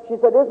that? She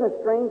said, isn't it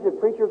strange that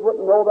preachers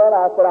wouldn't know that?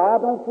 I said, I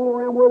don't fool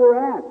around where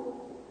they're at.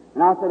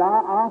 And I said,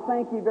 I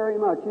thank you very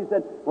much. She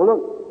said, well,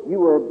 look, you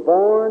were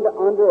born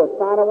under a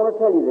sign. I want to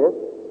tell you this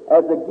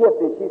as a gift.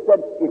 And she said,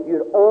 if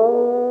you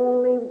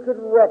only could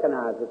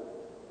recognize it.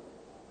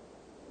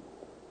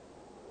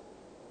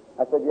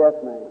 I said, yes,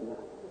 ma'am.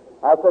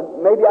 I said,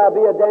 maybe I'll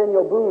be a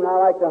Daniel Boone.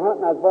 I like to hunt,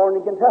 and I was born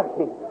in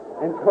Kentucky.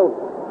 And so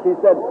she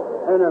said,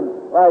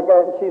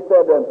 she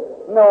said,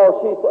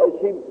 no,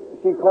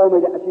 she called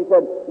me, she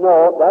said,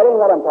 no, that ain't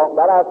what I'm talking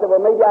about. I said,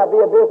 well, maybe I'll be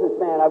a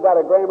businessman. I've got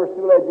a grammar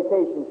school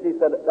education. She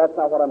said, that's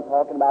not what I'm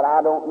talking about. I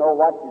don't know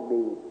what you'd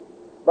be.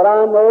 But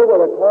I know that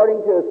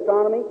according to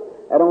astronomy,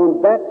 and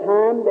on that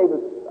time, they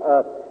was,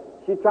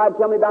 she tried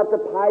to tell me about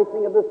the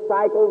passing of the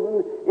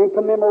cycles in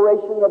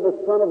commemoration of the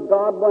Son of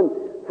God when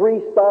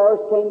 3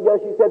 stars came together.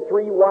 She said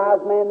 3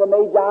 wise men, the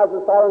Magi's,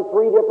 were following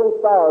 3 different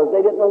stars.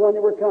 They didn't know when they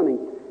were coming.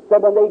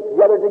 Said when they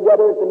gathered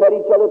together, they met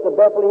each other at the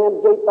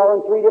Bethlehem gate,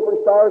 following 3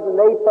 different stars, and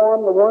they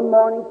formed the one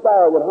morning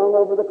star that hung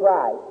over the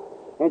Christ.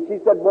 And she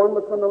said one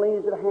was from the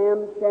lineage of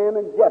Ham, Shem,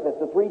 and Japheth,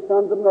 the 3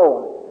 sons of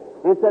Noah.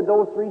 And said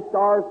those 3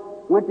 stars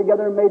went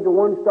together and made the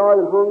one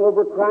star that hung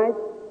over Christ.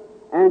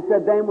 And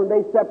said then when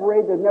they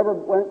separated, they never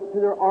went to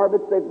their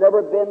orbits, they've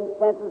never been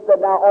since, and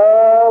said now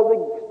all the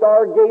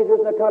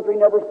stargazers in the country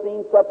never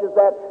seen such as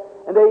that,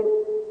 and they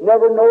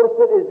never noticed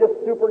it. It's just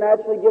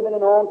supernaturally given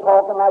and on,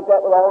 talking like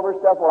that with all of her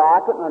stuff. Well,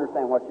 I couldn't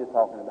understand what she was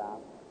talking about.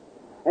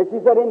 And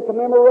she said in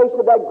commemoration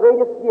of that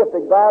greatest gift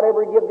that God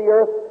ever gave the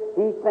earth,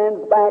 He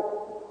sends back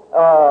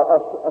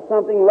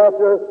something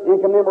lesser in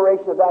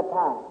commemoration of that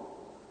time.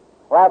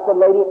 Well, I said,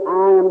 lady,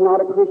 I am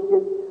not a Christian.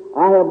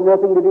 I have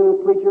nothing to do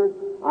with preachers.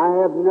 I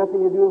have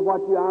nothing to do with what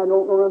I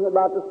don't know nothing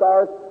about the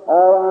stars.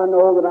 All I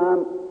know that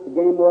I'm the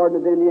game warden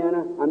of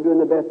Indiana. I'm doing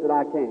the best that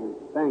I can.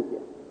 Thank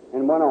you.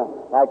 And went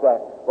on like that.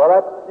 Well,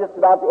 that's just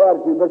about the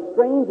attitude. But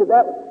strange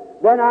that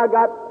then I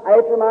got,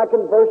 after my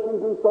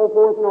conversions and so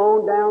forth and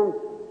on down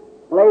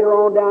Later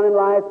on down in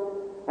life,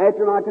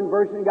 after my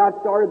conversion got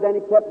started, then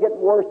it kept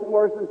getting worse and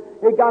worse, and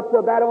it got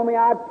so bad on me,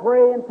 I'd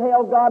pray and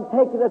tell God,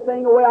 take the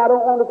thing away. I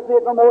don't want to see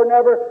it no more than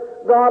ever.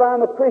 God,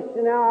 I'm a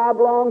Christian now. I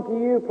belong to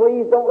you.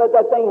 Please don't let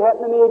that thing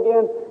happen to me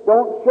again.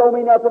 Don't show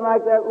me nothing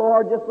like that,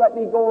 Lord. Just let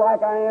me go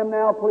like I am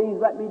now. Please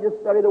let me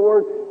just study the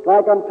Word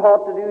like I'm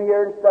taught to do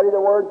here and study the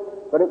Word.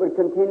 But it would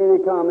continue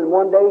to come. And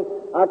one day,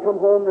 I come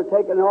home and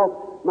taking off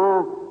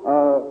my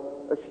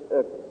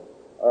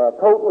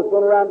coat was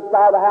going around the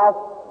side of the house.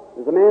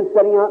 There's a man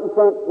sitting out in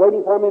front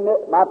waiting for me,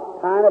 my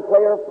piano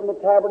player from the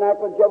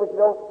Tabernacle of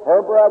Jeffersonville,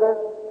 her brother.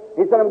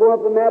 He said, I'm going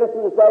up to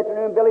Madison this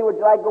afternoon. Billy, would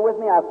you like to go with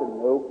me? I said,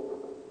 no,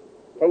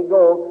 can't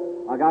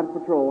go. I got to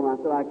patrol. And I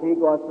said, I can't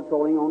go. I was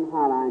patrolling on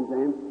High Line,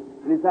 James.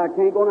 And he said, I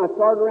can't go. And I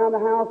started around the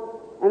house.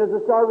 And as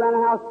I started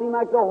around the house, it seemed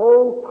like the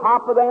whole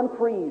top of them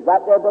trees, right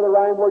there, Brother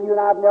Ryan, where you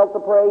and I have knelt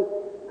to pray,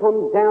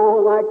 come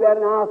down like that.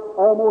 And I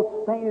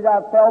almost fainted.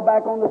 I fell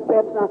back on the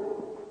steps. And I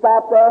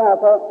stopped there. And I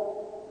thought,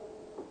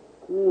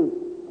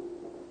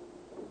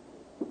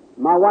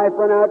 My wife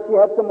ran out. She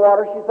had some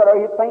water. She said,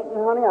 are you fainting,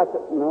 honey? I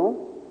said, no.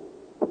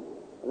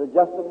 It was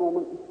just a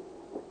moment.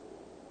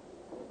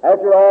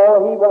 After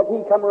all, he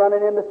come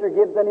running in, Mr.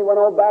 Gibbs, and he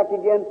went on back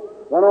again,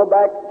 went on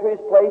back to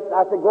his place.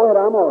 I said, go ahead,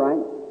 I'm all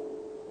right.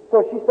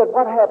 So she said,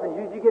 what happened?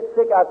 Did you get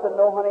sick? I said,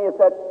 no, honey, it's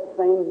that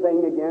same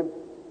thing again.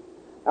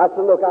 I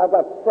said, look, I've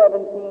got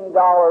 $17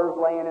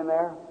 laying in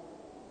there.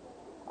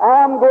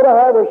 I'm going to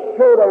have a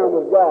showdown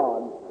with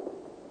God.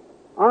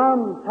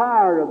 I'm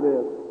tired of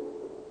this.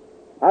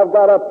 I've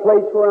got a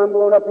place where I'm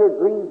going up here,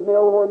 Greens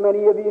Mill, where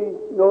many of you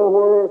know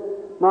where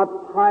my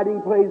hiding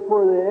place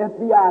where the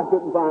FBI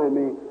couldn't find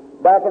me.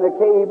 Back in the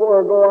cave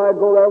where I'd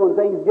go there when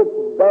things get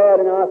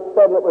bad, and I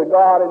settle it with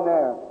God in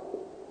there.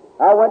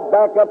 I went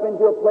back up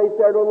into a place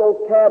there, to a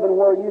little cabin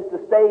where I used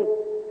to stay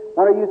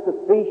when I used to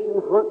fish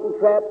and hunt and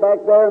trap back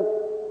there.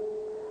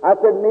 I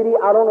said, Mitty,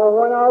 I don't know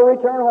when I'll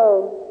return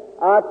home.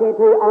 I can't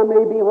tell you, I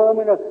may be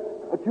home in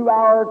 2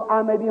 hours,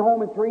 I may be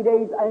home in 3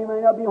 days, I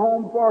may not be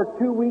home for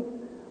 2 weeks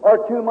or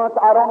 2 months.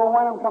 I don't know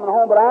when I'm coming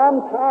home, but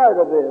I'm tired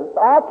of this.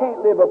 I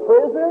can't live a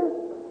prisoner.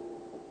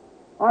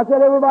 I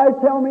said, everybody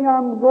tell me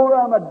I'm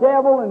a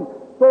devil and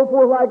so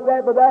forth like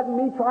that, but that and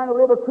me trying to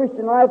live a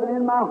Christian life, and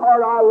in my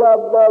heart I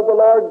love the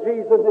Lord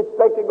Jesus and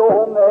expect to go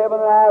home to heaven,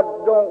 and I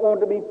don't want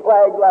to be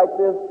plagued like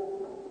this.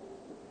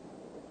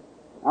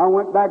 I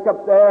went back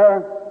up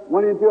there,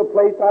 went into a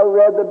place, I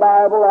read the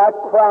Bible, I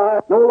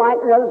cried. No light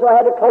or nothing, so I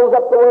had to close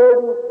up the Word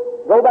and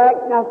go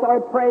back, and I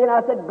started praying.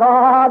 I said,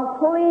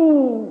 God,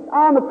 please,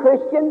 I'm a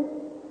Christian.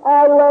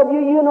 I love you.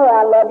 You know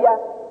I love you.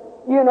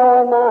 You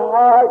know in my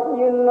heart,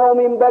 you know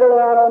me better than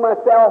I know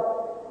myself.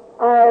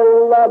 I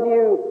love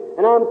you.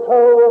 And I'm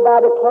told by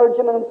the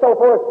clergyman and so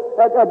forth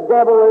that the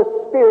devil is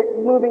a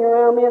spirit moving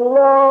around me. And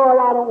Lord,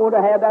 I don't want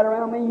to have that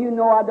around me. You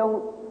know I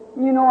don't.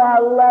 You know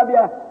I love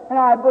you. And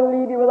I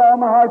believe you with all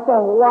my heart. So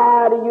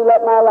why do you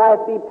let my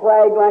life be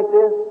plagued like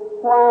this?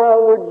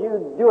 Why would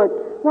you do it?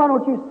 Why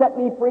don't you set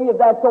me free of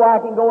that so I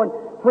can go and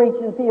preach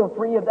and feel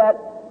free of that?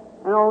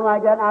 And all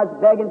like that. And I was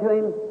begging to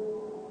him.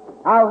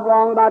 I was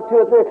along about 2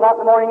 or 3 o'clock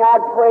in the morning.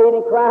 I'd prayed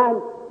and cried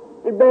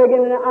and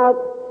begging. And I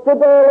stood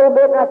there a little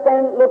bit, and I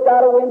looked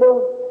out a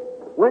window,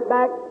 went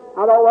back.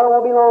 I thought, well, it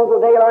won't be long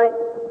till daylight.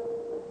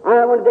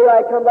 When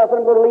daylight comes, I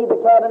said, I'm going to leave the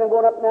cabin and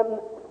go up them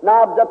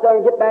knobs up there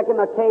and get back in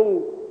my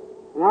cave.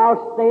 And I'll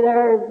stay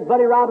there, as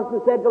Buddy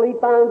Robinson said, till he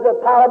finds a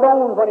pile of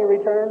bones when he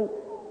returns,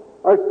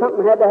 or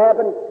something had to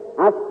happen.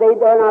 I stayed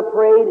there and I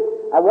prayed.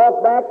 I walked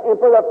back, and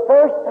for the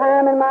first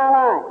time in my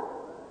life,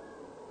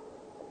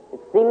 it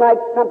seemed like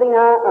something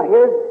I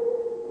hear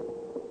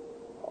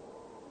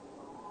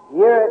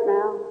it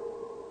now.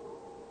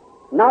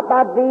 Not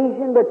by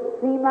vision, but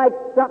seemed like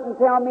something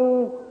tell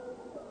me,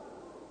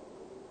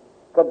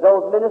 could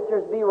those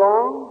ministers be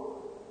wrong?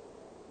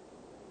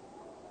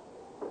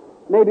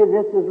 Maybe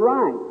this is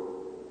right.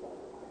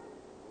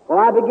 Well,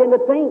 I began to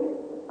think,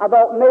 I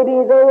thought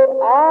maybe they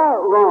are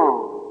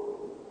wrong.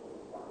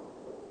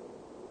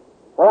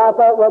 Well, I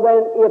thought, well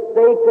then, if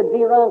they could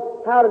be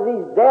wrong, how do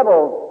these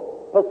devils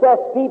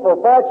possess people,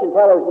 fortune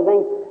tellers and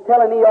things,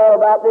 telling me all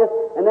about this,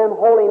 and them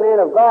holy men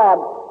of God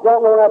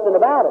don't know nothing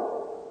about it?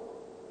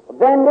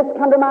 Then this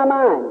come to my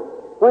mind.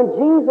 When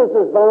Jesus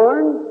was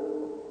born,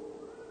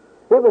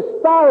 it was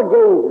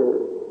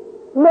stargazers,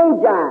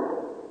 magi,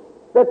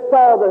 that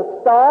saw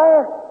the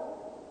star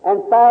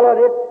and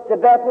followed it to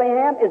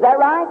Bethlehem. Is that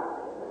right?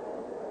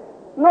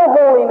 No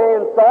holy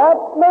man saw it.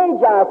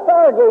 Magi,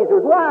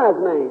 stargazers, wise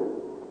men.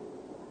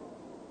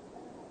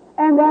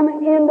 And them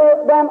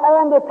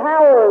on the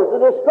towers,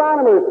 the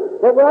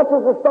astronomers that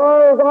watches the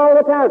stars all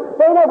the time.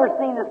 They never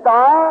seen the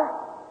star.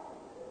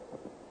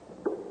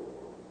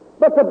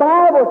 But the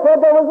Bible said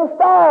there was a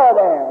star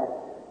there.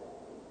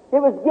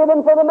 It was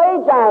given for the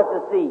Magi to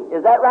see.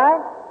 Is that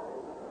right?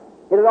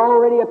 It had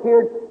already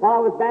appeared while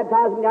I was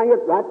baptizing down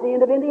here right at the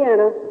end of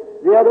Indiana.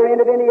 The other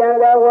end of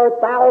Indiana, there were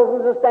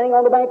thousands of standing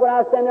on the bank when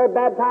I was standing there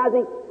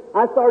baptizing.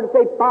 I started to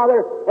say,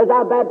 Father, as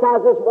I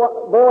baptize this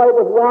boy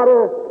with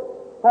water,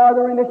 for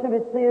the remission of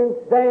his sins,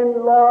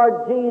 then,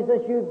 Lord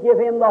Jesus, you give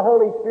him the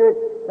Holy Spirit.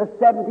 The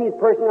 17th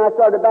person I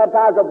started to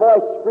baptize, a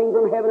voice screamed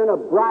from heaven in a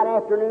bright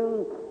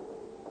afternoon,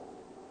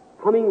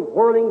 coming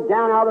whirling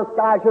down out of the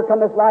sky. Here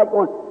comes this light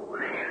going.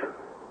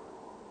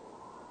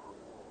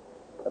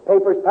 The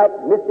paper's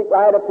typed, mystic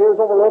light appears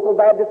over local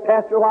Baptist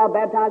pastor while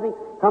baptizing.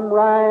 Come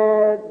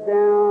right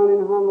down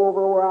and hung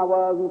over where I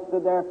was and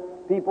stood there.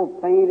 People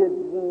fainted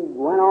and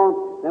went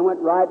on, then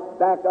went right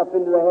back up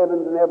into the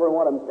heavens, and every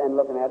one of them standing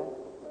looking at it.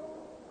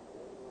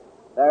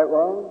 There it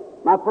was,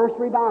 my first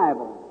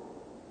revival.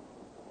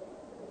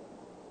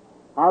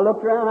 I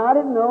looked around, I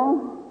didn't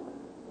know.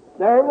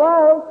 There it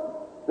was.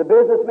 The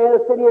businessman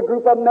of the city, a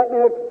group of them met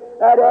me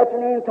that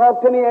afternoon and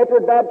talked to me after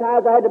I'd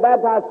baptized. I had to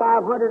baptize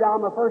 500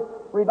 on my first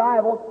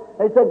revival.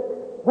 They said,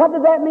 what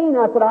does that mean?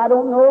 I said, I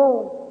don't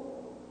know.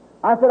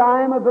 I said,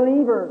 I am a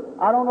believer.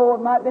 I don't know what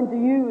it might have been to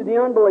you, the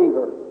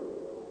unbeliever.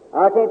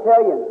 I can't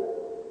tell you.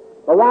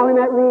 But while in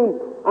that room,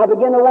 I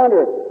began to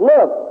wonder,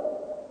 look,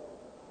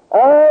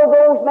 all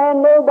those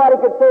men, nobody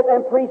could say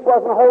that priest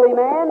wasn't a holy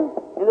man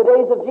in the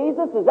days of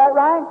Jesus. Is that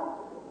right?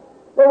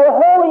 They were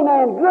holy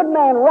men, good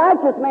men,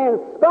 righteous men,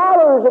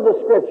 scholars of the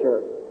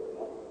Scripture.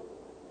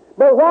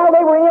 But while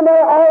they were in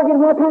there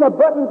arguing what kind of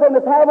buttons they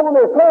must have on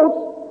their coats,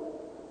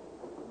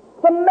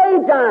 some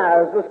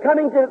Magi was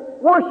coming to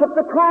worship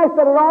the Christ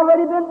that had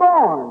already been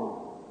born.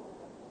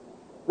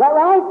 Is that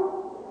right?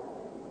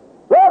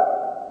 Look,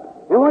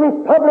 and when his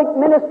public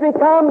ministry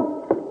comes,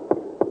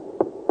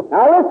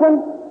 now listen,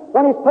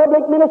 when his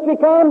public ministry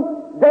comes,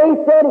 they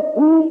said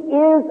he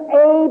is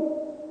a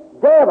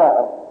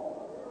devil.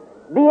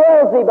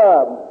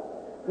 Beelzebub,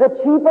 the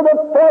chief of the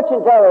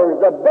fortune tellers,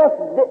 the best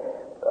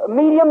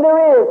medium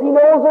there is. He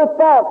knows their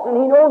thoughts and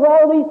he knows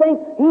all these things.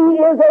 He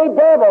is a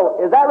devil.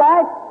 Is that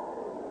right?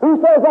 Who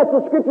says that?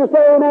 The Scripture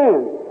say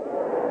amen.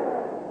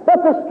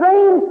 But the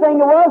strange thing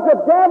was the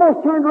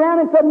devils turned around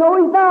and said, no,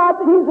 he's not.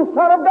 He's the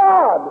Son of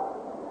God.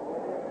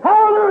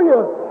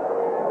 Hallelujah.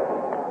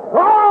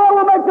 Oh,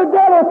 we'll make the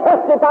devil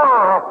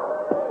testify.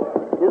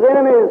 His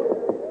enemies.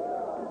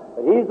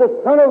 But he's the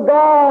Son of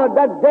God.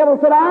 That devil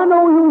said, I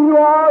know who you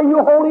are, you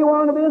Holy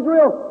One of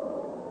Israel.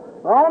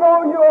 I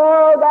know you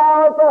are,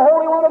 thou art the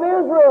Holy One of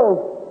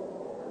Israel.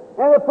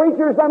 And the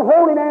preacher, some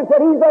holy man,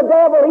 said, he's the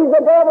devil, he's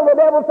the devil. The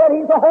devil said,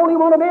 he's the Holy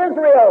One of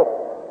Israel.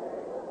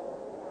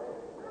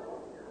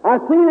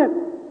 I've seen it.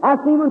 I've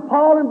seen when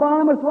Paul and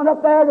Barnabas went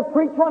up there to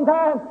preach one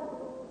time.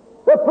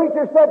 The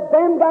preacher said,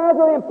 them guys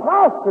are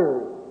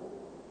imposters.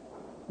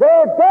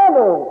 They're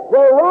devils.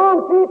 They're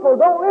wrong people.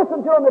 Don't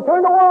listen to them. They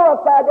turn the world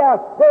upside down.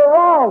 They're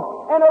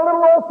wrong. And a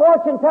little old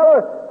fortune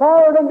teller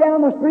followed them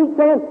down the street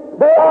saying,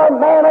 they are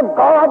men of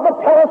God that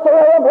tell us the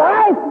way of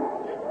life.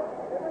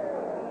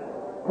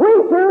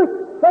 Preachers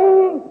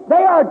saying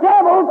they are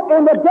devils,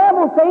 and the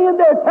devil saying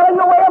they're telling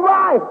the way of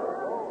life.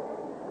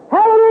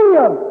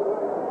 Hallelujah!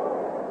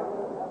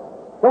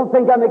 Don't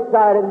think I'm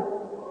excited.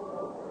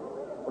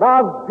 But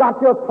I've got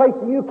to a place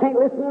where you can't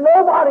listen to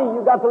nobody.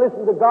 You've got to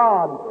listen to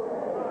God.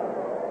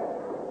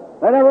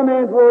 Let every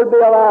man's word be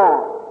a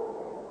lie.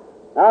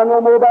 I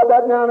know more about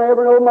that now than I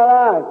ever know in my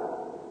life.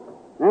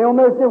 I don't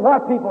listen to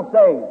what people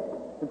say.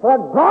 It's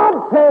what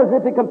God says.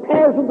 If it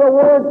compares with the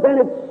Word, then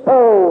it's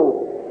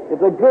so. If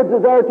the goods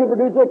is there to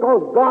produce it,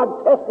 because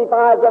God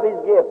testifies of His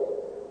gifts.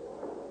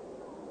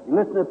 You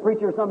listen to a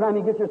preacher, sometimes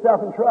you get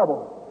yourself in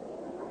trouble.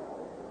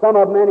 Some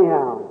of them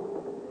anyhow.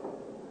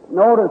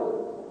 Notice,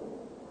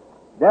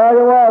 there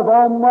they was,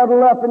 all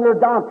muddled up in their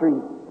doctrine.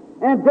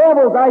 And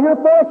devils, I hear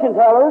fortune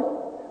tellers,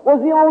 was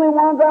the only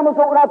ones, I was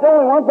not the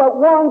only ones, but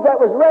ones that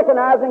was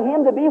recognizing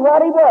him to be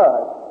what he was.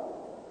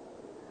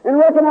 And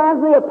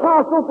recognizing the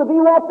apostles to be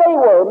what they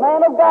were,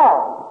 man of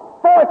God,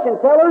 fortune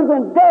tellers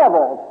and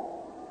devils.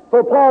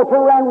 So Paul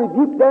turned around and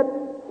rebuked that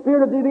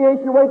spirit of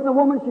deviation away from the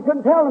woman. She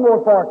couldn't tell him more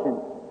fortune.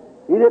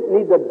 He didn't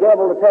need the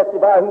devil to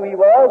testify who he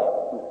was.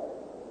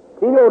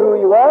 He knew who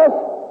he was.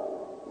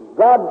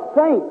 God's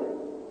saint.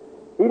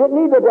 He didn't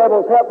need the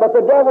devil's help, but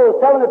the devil was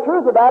telling the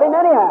truth about him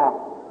anyhow.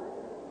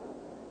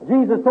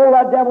 Jesus told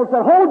that devil,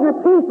 said, hold your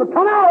peace, but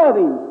come out of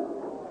him.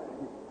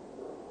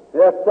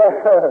 Yes,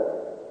 sir.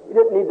 He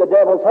didn't need the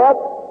devil's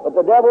help, but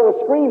the devil was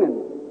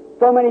screaming.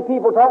 So many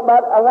people talk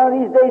about, one of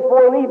these days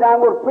before we leave, I'm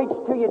going to preach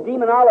to you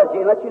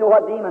demonology and let you know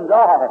what demons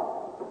are.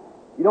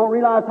 You don't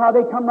realize how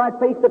they come right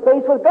face to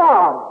face with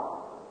God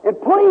and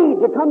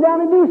plead to come down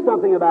and do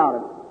something about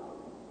it.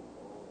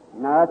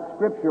 Now, that's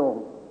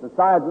scriptural,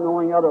 besides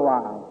knowing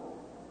otherwise.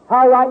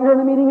 How right here in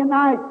the meeting at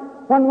night,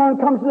 when one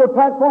comes to the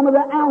platform with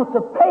an ounce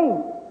of faith,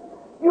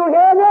 you'll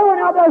hear another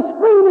one out there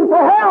screaming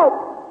for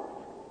help.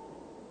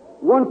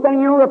 One standing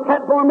here on the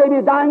platform,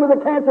 maybe dying with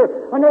a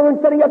cancer. Another one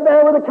sitting up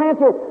there with a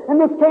cancer. And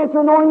this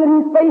cancer, knowing that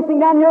he's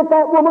facing down here, if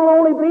that woman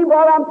will only believe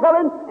what I'm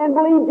telling and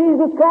believe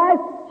Jesus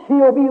Christ,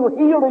 she'll be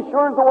healed as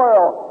sure as the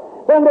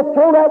world. Then to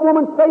throw that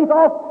woman's faith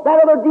off,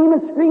 that other demon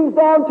screams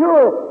down to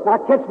her.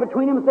 Now catch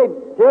between them and say,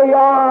 here you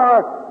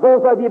are,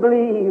 those of you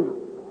believe.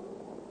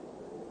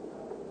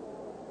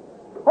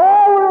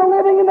 Oh, we're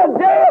living in the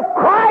day of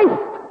Christ.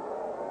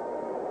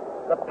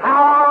 The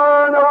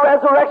power and the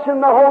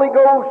resurrection of the Holy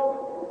Ghost.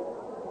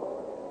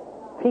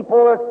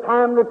 people, it's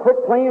time to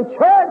quit playing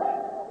church.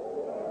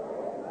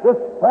 This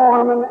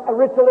form and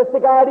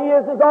ritualistic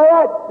ideas is all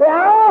right. The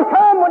hour will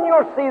come when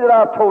you'll see that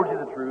I've told you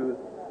the truth.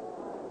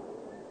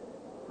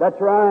 That's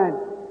right.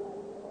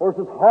 Of course,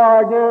 it's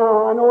hard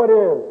now. I know it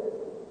is.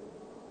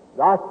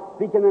 I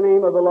speak in the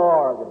name of the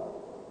Lord.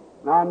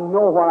 And I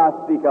know what I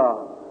speak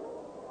of.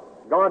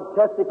 God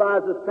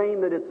testifies the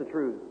same that it's the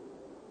truth.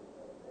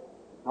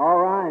 All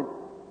right.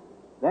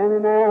 Then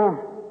and there,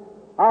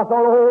 I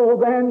thought, oh,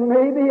 then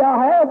maybe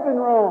I have been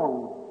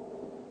wrong.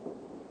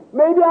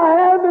 Maybe I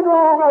have been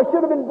wrong. I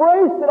should have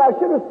embraced it. I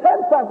should have said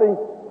something.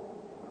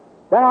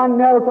 Then I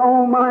knelt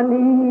on my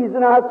knees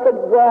and I said,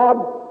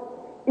 God,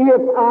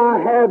 if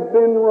I have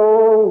been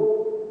wrong,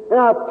 and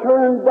I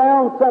turned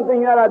down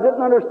something that I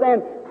didn't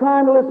understand,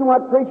 trying to listen to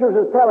what preachers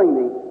are telling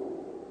me.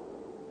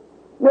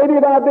 Maybe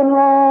if I've been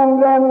wrong,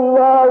 then,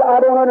 Lord, I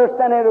don't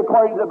understand it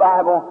according to the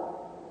Bible.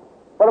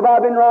 But if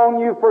I've been wrong,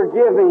 you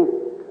forgive me.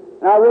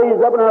 And I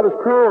raised up and I was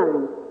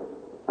crying.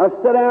 I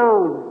sat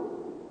down,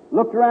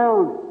 looked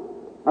around.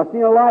 I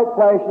seen a light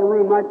flash in the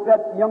room, like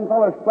that young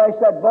fellow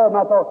flashed that bulb, and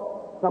I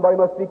thought, somebody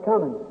must be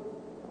coming.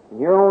 And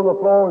here on the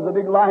floor was a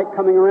big light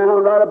coming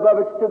around. Right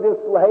above it stood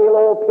this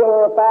halo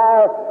pillar of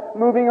fire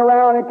moving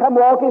around, and come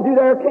walking through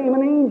there came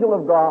an angel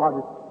of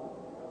God.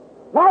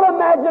 Not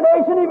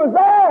imagination, he was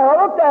there. I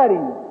looked at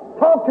him,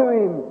 talked to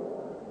him.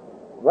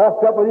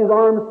 Walked up with his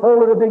arms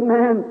folded, a big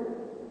man,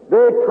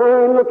 very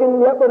kind looking,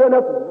 yet with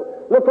enough,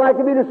 looked like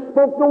if he'd have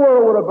spoke, the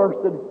world would have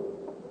bursted.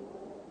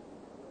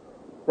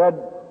 Said,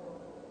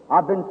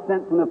 I've been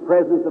sent from the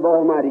presence of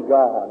Almighty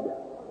God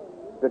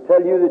to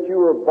tell you that you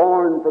were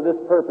born for this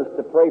purpose,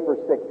 to pray for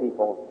sick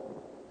people.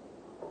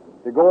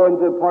 To go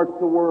into parts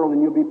of the world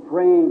and you'll be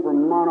praying for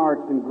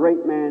monarchs and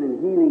great men, and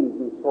healings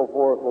and so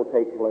forth will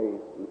take place.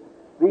 And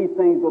these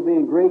things will be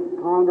in great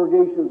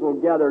congregations will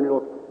gather, and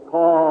it'll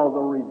cause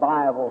a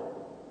revival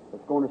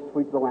that's going to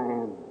sweep the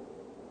land.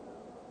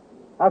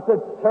 I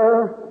said,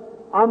 sir,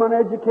 I'm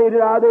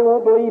uneducated. They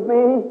won't believe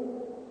me.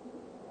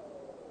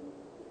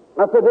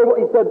 I said,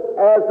 he said,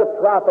 as the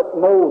prophet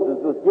Moses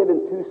was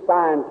given 2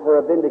 signs for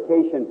a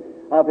vindication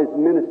of his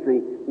ministry,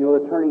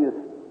 the turning his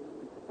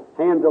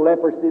hand to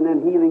leprosy and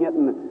then healing it,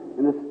 and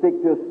the stick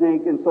to a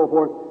snake and so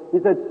forth. He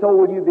said, so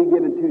will you be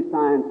given 2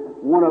 signs.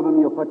 One of them,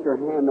 you'll put your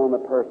hand on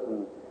the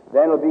person.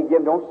 Then it'll be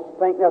given, don't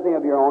think nothing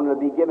of your own, it'll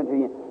be given to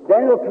you.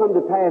 Then it'll come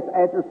to pass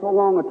after so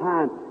long a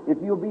time,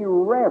 if you'll be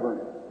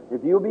reverent,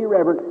 then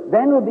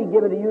it'll be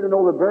given to you to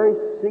know the very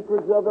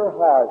secrets of their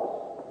hearts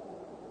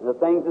and the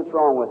things that's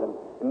wrong with them.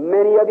 And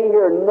many of you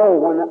here know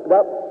when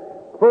that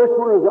first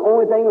one was the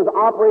only thing that was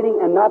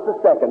operating and not the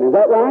second. Is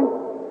that right?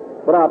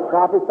 But I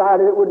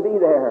prophesied it would be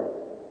there.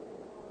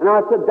 And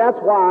I said, that's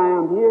why I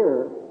am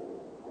here.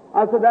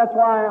 I said, that's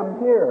why I'm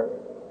here.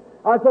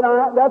 I said,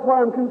 that's what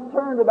I'm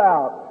concerned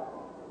about.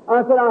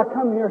 I said, I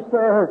come here,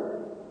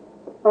 sir,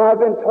 and I've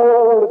been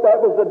told that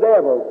was the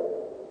devil,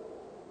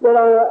 that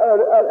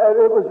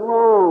it was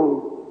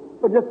wrong.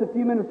 But just a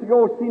few minutes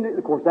ago, seen it.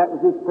 Of course, that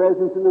was his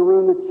presence in the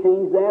room that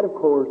changed that, of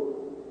course.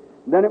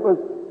 Then it was,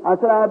 I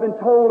said, I've been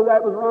told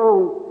that was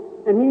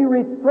wrong. And he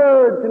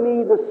referred to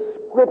me the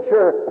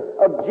scripture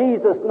of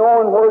Jesus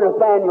knowing where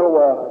Nathaniel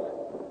was.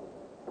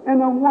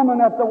 And the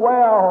woman at the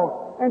well.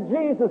 And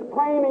Jesus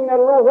claiming that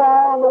a little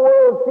while and the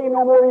world seemed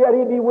no more, yet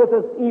he'd be with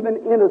us,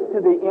 even in us,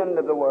 to the end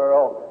of the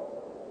world.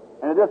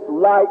 And this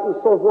light and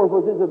so forth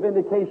was his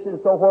vindication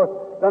and so forth.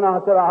 Then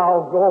I said,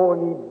 I'll go, and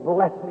he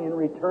blessed me and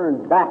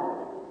returned back.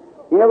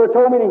 He never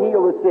told me to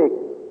heal the sick.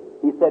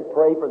 He said,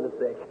 pray for the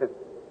sick.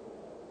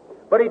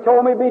 But he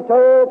told me to be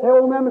told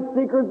them the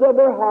secrets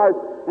of their hearts,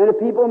 and the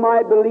people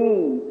might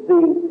believe.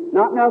 See,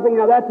 not nothing.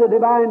 Now that's a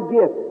divine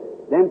gift.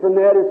 Then from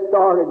there it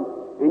started,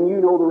 and you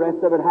know the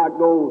rest of it, how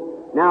it goes.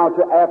 Now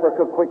to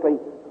Africa quickly.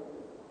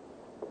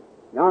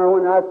 Your Honor,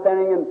 when I was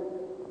standing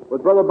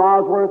with Brother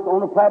Bosworth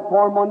on a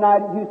platform one night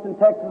in Houston,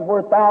 Texas,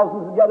 where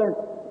thousands together,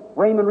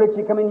 Raymond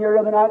Ritchie come in here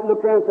the other night and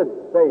looked around and said,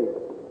 say,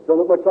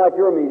 don't look much like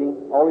your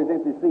meeting, all these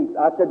empty seats.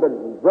 I said, but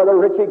Brother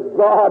Ritchie,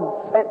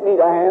 God sent me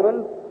to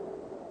Hammond.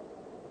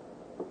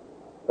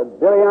 Said,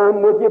 Billy,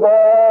 I'm with you, boy,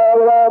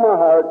 with all my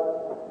heart.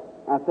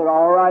 I said,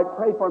 all right,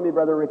 pray for me,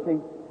 Brother Ritchie.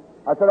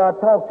 I said, I'll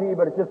talk to you,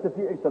 but it's just a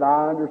few. He said,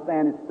 I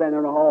understand. It's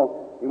standing in the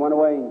hall. He went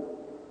away.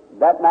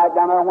 That night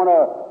down there, when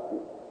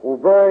a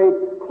very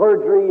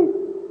clergy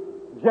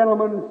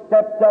gentleman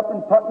stepped up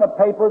and put in a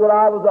paper that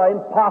I was an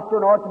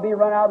impostor and ought to be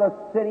run out of the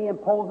city,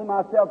 imposing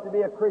myself to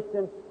be a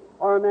Christian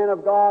or a man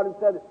of God, and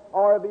said,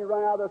 or to be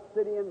run out of the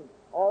city, and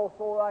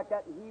also like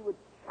that, and he would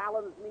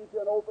challenge me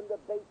to an open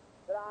debate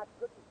that I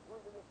couldn't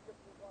prove in the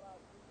Scriptures what I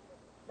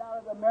was out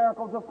of the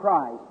miracles of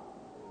Christ.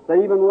 That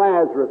even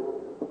Lazarus,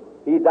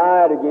 he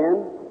died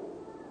again.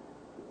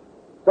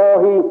 So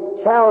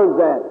he challenged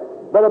that.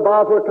 Brother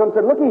Bosworth comes and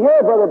said, looky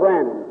here, Brother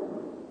Branham.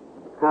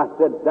 I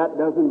said, that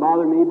doesn't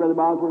bother me, Brother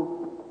Bosworth.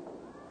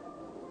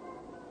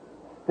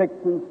 Sticks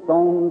and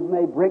stones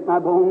may break my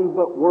bones,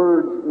 but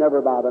words never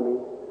bother me.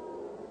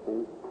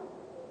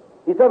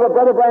 He said, but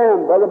Brother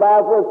Branham, Brother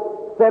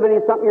Bosworth,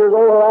 70-something years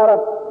old, a lot of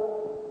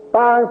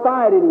fire and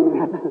fight in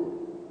him.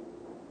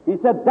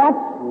 He said,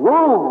 that's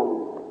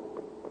wrong.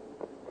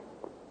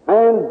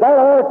 And that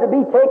ought to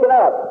be taken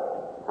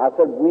up. I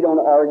said, we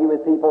don't argue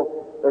with people.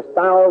 There's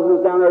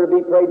thousands down there to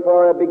be prayed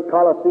for, a big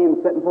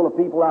coliseum sitting full of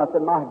people. I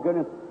said, my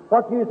goodness,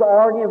 what use of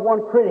arguing with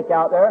one critic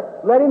out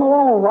there? Let him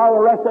alone while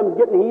the rest of them's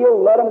getting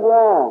healed. Let them go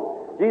on.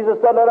 Jesus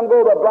said, let them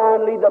go. The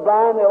blind lead the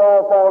blind. They'll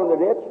all fall in the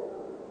ditch.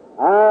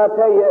 I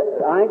tell you,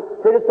 I ain't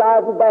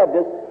criticizing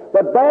Baptists.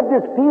 But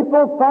Baptist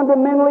people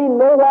fundamentally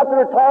know what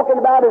they're talking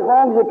about as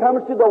long as it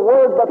comes to the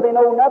Word, but they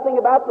know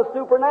nothing about the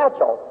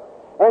supernatural.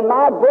 And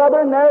my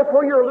brethren,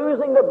 therefore you're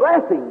losing the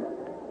blessing.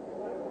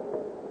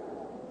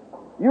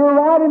 You're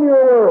right in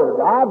your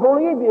Word. I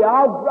believe you.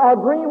 I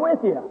agree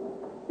with you.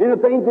 In the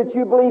things that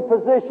you believe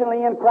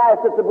positionally in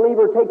Christ, that the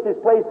believer takes his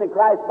place in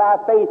Christ by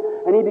faith,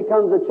 and he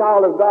becomes a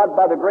child of God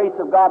by the grace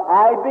of God.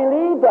 I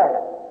believe that.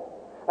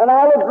 And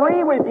I'll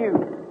agree with you.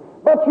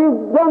 But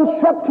you've done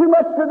shut too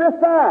much to this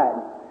side.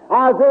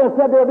 Isaiah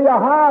said there'll be a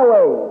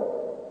highway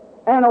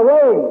and a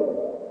way,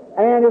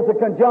 and it's a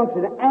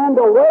conjunction, and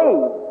a way.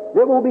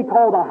 It won't be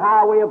called the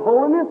highway of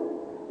holiness.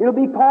 It'll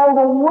be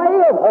called the way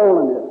of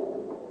holiness.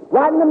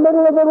 Right in the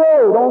middle of the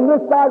road. On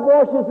this side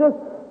washes this.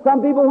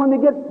 Some people, when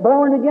they get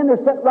born again, they're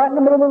set right in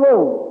the middle of the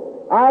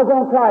road. Eyes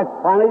on Christ.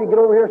 Finally, you get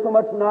over here so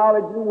much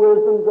knowledge and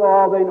wisdom, so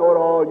all they know it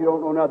all, you don't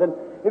know nothing.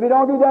 If you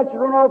don't do that, you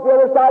run off the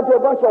other side to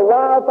a bunch of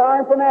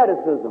wildfire and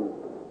fanaticism.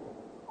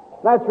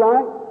 That's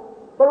right.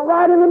 But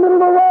right in the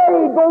middle of the way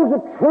goes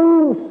a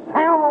true,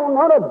 sound,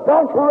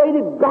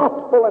 unadulterated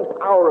gospel and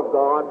power of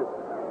God.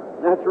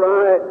 That's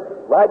right.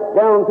 Right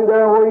down through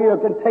there where you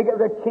can take it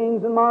to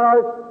kings and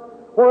monarchs,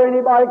 where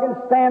anybody can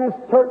stand and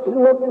search and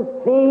look and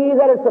see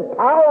that it's the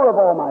power of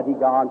Almighty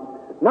God,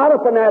 not a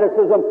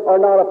fanaticism or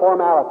not a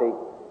formality.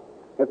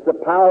 It's the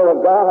power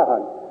of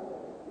God.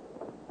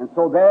 And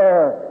so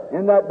there,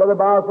 in that, Brother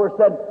Bosworth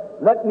said,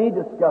 let me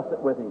discuss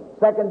it with him.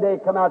 Second day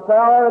come out, say,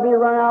 I ought to be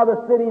run out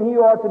of the city, and he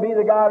ought to be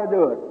the guy to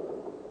do it.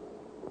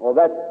 Well,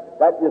 that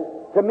just,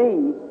 to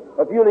me,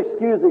 if you'll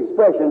excuse the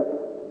expression,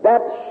 that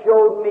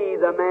showed me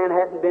the man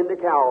hadn't been to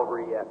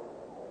Calvary yet.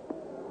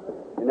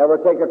 You never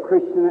take a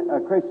Christian,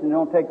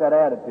 don't take that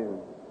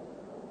attitude.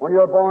 When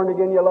you're born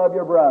again, you love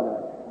your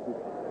brother.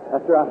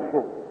 That's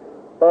right.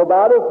 So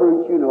by the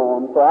fruits you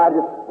know them, so I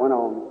just went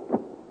on.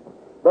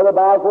 Brother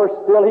Bosworth,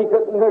 still he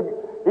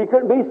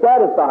couldn't be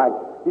satisfied.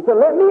 He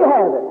said, let me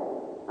have it.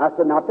 I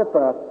said, not to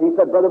fuss. He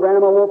said, Brother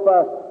Branham, I won't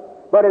fuss.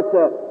 But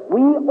we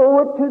owe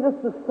it to the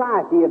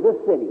society of this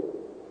city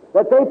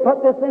that they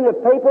put this in the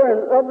paper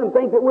and let them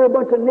think that we're a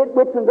bunch of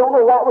nitwits and don't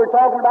know what we're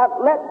talking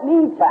about. Let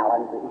me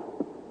challenge them.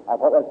 I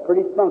thought that's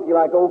pretty spunky,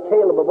 like old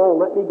Caleb of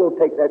old. Let me go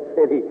take that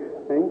city.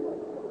 See?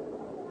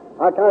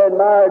 I kind of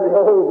admired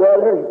the old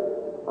brother.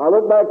 I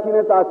looked back 2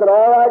 minutes. I said,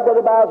 all right,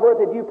 Brother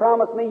Bosworth, if you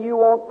promise me you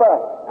won't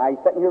fuss. Now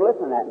he's sitting here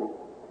listening at me.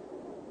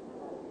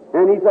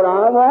 And he said,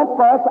 I won't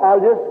fuss,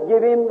 I'll just give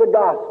him the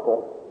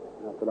gospel.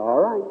 And I said, all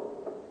right.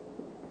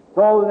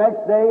 So the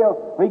next day,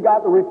 we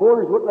got the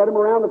reporters wouldn't let him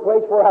around the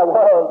place where I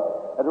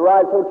was, at the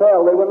Rides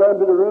Hotel. They wouldn't let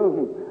him to the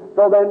room.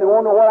 So then they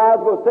wondered what I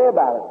was going to say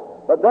about it.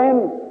 But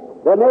then,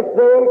 the next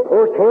day, of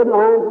course,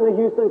 headlines in the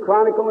Houston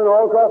Chronicle and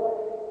all across,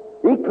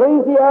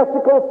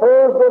 ecclesiastical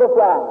furs go to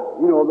fly.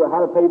 You know,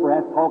 how the paper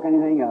has to talk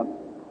anything up.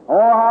 Oh,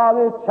 how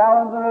this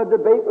challenge and a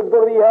debate was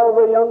going to be held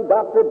with young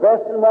Dr.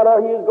 Best and what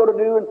he was going to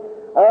do and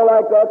all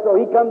like that. So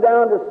he come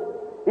down to,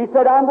 he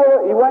said,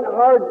 he went and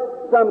hired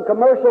some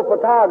commercial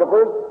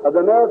photographers of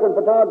the American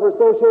Photographer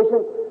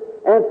Association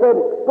and said,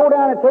 go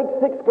down and take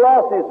 6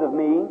 glosses of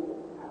me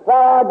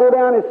while I go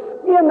down and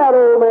skin that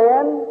old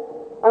man.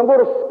 I'm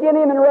going to skin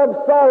him and rub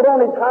salt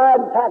on his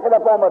hide and tack it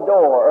up on my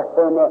door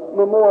for a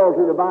memorial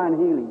to divine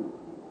healing.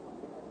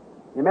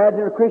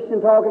 Imagine a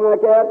Christian talking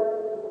like that?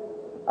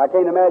 I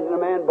can't imagine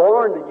a man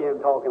born again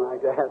talking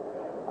like that.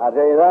 I'll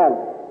tell you that.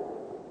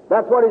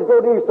 That's what he's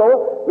going to do.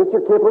 So, Mr.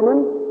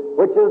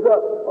 Kipperman, which is an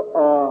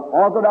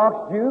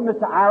Orthodox Jew,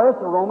 Mr. Iris,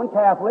 a Roman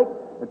Catholic,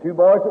 the 2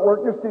 boys that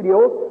work in your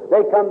studios,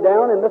 they come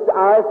down, and Mr.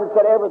 Iris had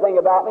said everything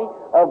about me.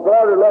 A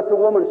brother left a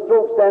woman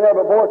stroke stand there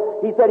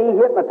before. He said he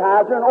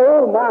hypnotized her, and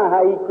oh my,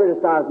 how he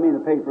criticized me in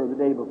the paper the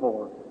day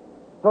before.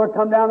 So it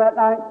come down that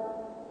night.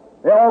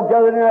 They all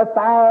gathered in there,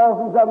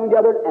 thousands of them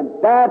gathered, and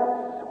that's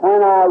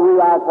when I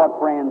realized what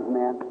friends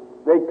meant.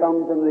 They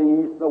come from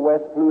the east and the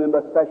west, flew in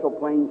by special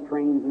planes,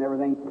 trains, and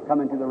everything,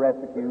 coming to the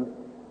rescue.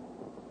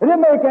 It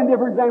didn't make any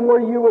difference then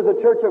whether you was a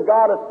Church of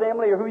God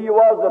assembly or who you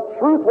was. The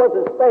truth was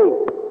at stake.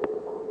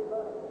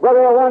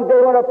 Brother, one day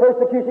when a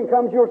persecution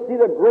comes, you'll see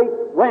the great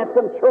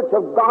ransom Church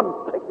of God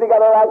stick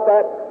together like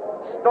that.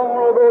 Stone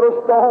will go to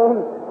stone.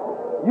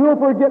 You'll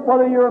forget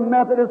whether you're a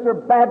Methodist or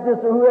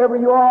Baptist or whoever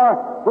you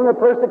are. When the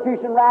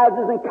persecution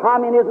rises and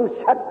communism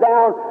shuts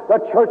down,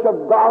 the Church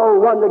of God will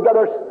run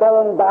together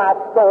stone by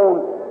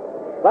stone.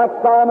 Like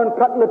Solomon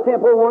cutting the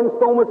temple, one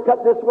stone was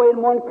cut this way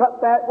and one cut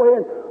that way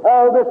and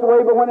all this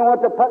way, but when they went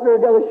to put her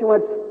together, she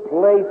went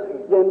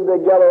placed them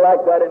together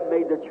like that and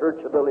made the Church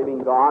of the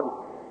living God.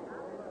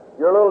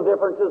 Your little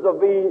differences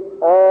will be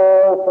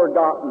all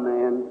forgotten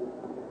then.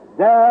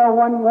 There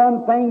was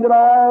one thing that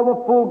all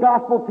the full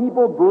gospel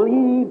people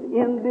believed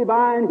in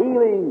divine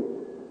healing.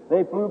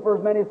 They flew for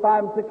as many as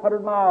 500 and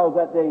 600 miles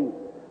that day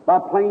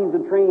by planes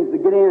and trains to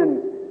get in.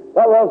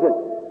 What was it?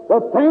 The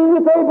thing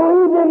that they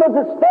believed in was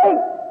at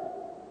stake.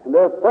 And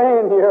their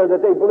friend here that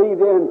they believed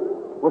in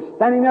was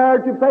standing there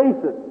to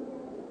face it.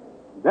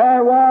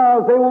 There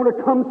was. They want to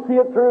come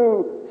see it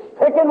through.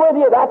 Sticking with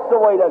you, that's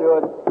the way to do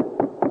it.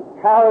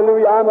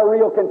 Hallelujah. I'm a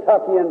real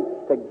Kentuckian.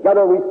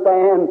 Together we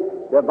stand,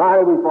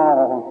 divided we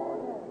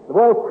fall. The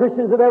most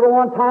Christians of ever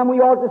one time we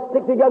ought to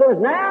stick together is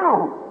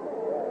now.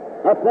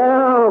 That's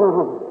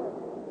now.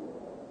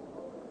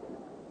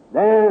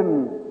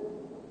 Then,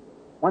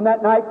 when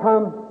that night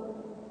comes,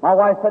 my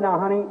wife said, now,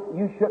 honey,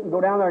 you shouldn't go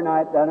down there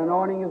tonight. That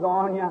anointing is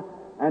on you.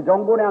 And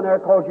don't go down there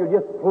because you'll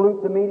just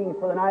pollute the meetings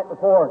for the night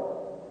before.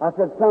 I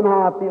said,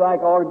 somehow I feel like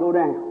I ought to go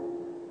down.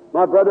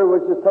 My brother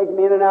was just taking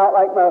me in and out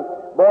like my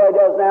boy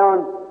does now,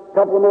 and a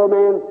couple of more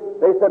men,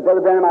 they said,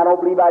 Brother Branham, I don't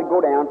believe I'd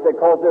go down. Said,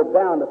 because they're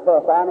bound to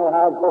fuss. I know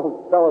how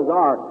those fellows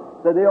are.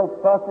 So they'll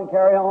fuss and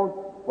carry on.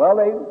 Well,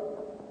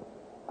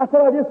 I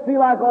said, I just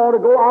feel like I ought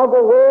to go. I'll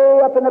go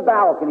way up in the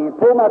balcony and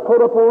pull my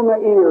coat up over my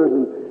ears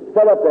and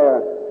sit up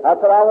there. I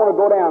said, I want to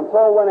go down.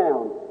 So I went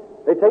down.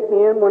 They take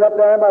me in, went up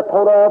there, my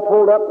coat all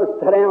pulled up and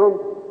sat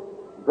down.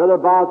 Brother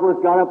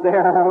Bosworth got up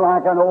there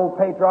like an old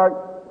patriarch,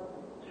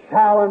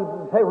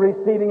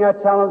 receiving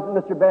that challenge from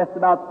Mr. Best,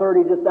 about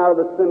 30 just out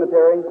of the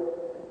cemetery.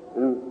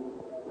 And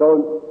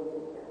so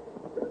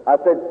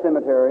I said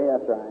cemetery,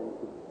 that's right.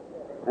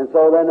 And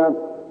so then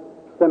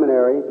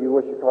seminary, if you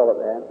wish to call it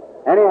that.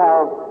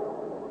 Anyhow,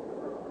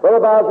 Brother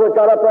Bosworth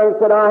got up there and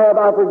said,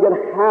 I forget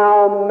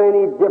how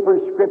many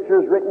different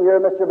scriptures written here,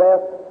 Mr.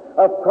 Best,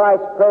 of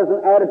Christ's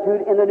present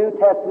attitude in the New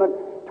Testament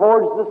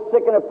towards the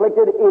sick and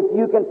afflicted. If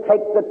you can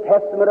take the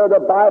Testament or the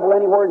Bible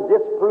anywhere and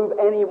disprove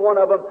any one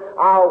of them,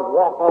 I'll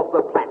walk off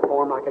the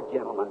platform like a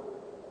gentleman.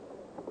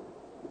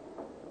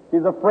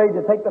 He's afraid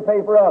to take the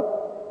paper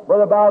up.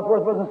 Brother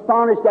Bosworth was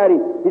astonished at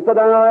him. He said,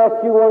 I'll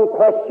ask you one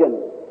question.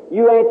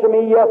 You answer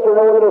me yes or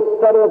no, and it'll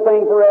settle the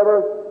thing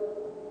forever.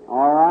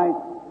 All right.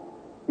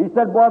 He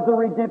said, was the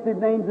redemptive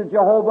names of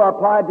Jehovah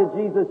applied to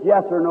Jesus,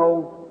 yes or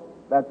no?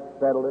 That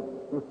settled it.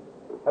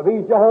 If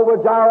he's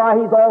Jehovah Jireh,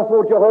 he's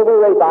also Jehovah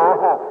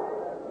Rapha.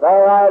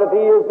 All right, if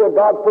he is the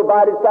God's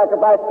provided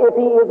sacrifice, if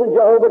he isn't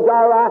Jehovah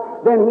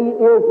Jireh, then he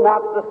is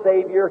not the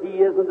Savior.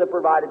 He isn't the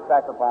provided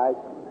sacrifice.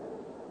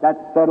 That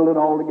settled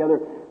it all together.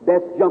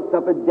 Bess jumped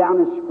up and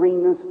down and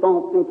screamed and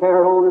stomped and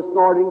carried on and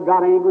snorted and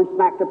got angry,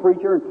 smacked the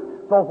preacher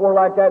and so forth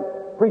like that.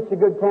 Preached a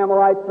good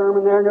Campbellite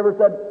sermon there, never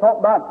said, talk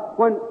about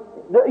when,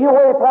 you know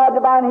where he applied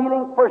divine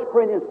healing? 1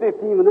 Corinthians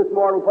 15, when this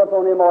mortal puts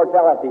on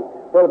immortality.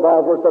 Brother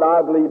Bosworth said,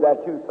 I believe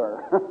that too, sir.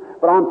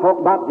 But I'm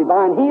talking about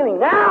divine healing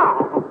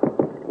now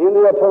in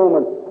the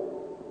atonement.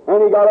 And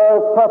he got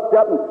all puffed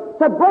up and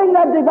said, bring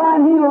that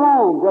divine healer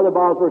on. Brother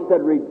Bosworth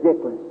said,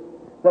 ridiculous.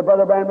 Said,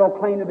 Brother Branham don't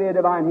claim to be a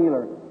divine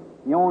healer.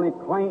 He only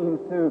claims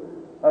to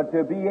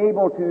be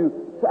able to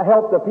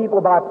help the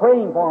people by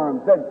praying for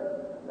them. Said,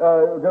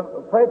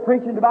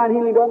 preaching divine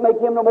healing don't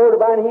make him no more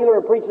divine healer,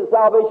 and preaching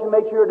salvation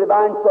makes you a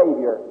divine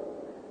Savior.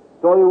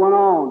 So he went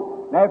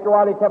on. And after a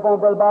while he kept on.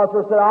 Brother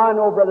Bosworth said, I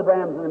know Brother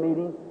Branham's in the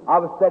meeting. I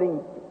was sitting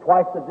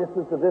twice the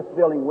distance of this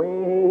building,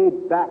 way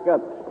back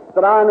up.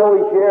 Said, I know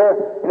he's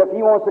here, and if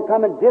he wants to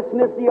come and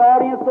dismiss the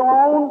audience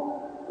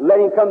alone, let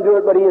him come do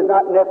it, but he is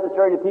not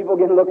necessary. The people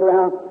get to look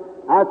around.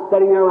 I was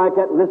sitting there like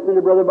that, listening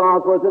to Brother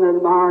Bosworth and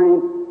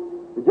admiring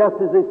him. Just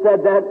as he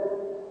said that,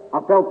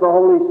 I felt the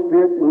Holy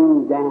Spirit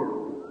move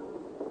down.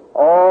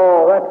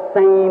 Oh, that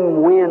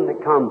same wind that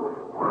come.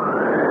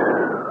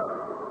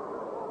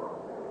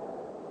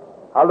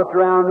 I looked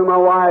around to my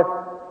wife,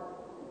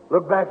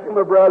 looked back to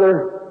my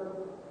brother.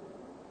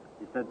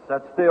 He said,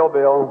 sit still,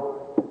 Bill.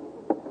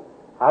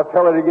 I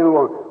tell it again,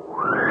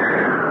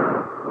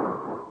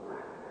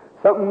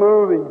 something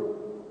moving.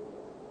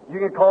 You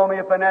can call me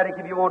a fanatic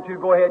if you want to.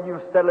 Go ahead and you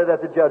settle it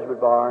at the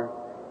judgment bar.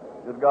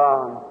 It's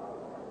gone.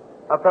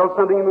 I felt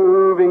something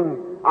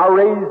moving. I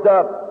raised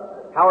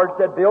up. Howard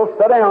said, Bill,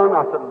 sit down.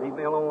 I said, leave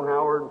me alone,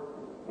 Howard,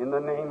 in the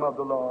name of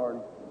the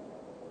Lord.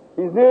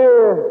 He's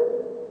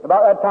near.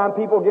 About that time,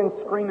 people began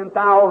screaming,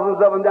 thousands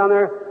of them down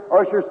there.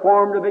 Ushers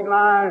formed a big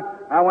line.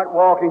 I went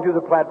walking to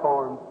the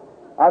platform.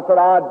 I said,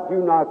 I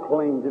do not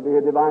claim to be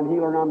a divine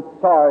healer, and I'm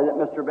sorry that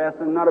Mr.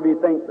 Besson, none of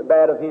you think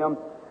bad of him.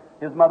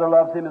 His mother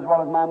loves him as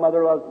well as my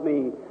mother loves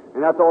me.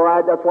 And that's all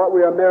right. That's what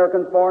we're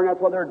Americans for, and that's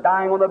what they're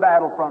dying on the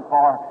battlefront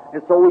for.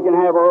 It's so we can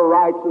have our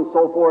rights and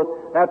so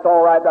forth. That's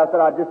all right. I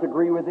said, I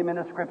disagree with him in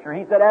the Scripture.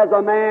 He said, as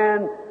a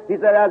man,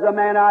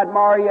 I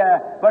admire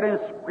you, but in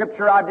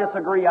Scripture I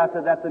disagree. I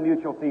said, that's a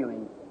mutual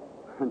feeling.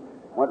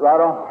 Went right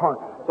on.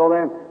 So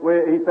then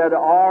he said,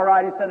 all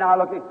right. He said, now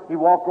look, he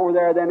walked over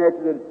there. Then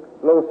after the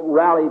little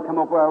rally, he'd come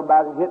up there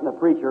about hitting the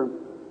preacher.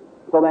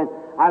 So then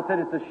I said,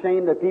 it's a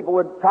shame that people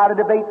would try to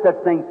debate such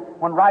things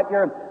when right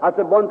there. I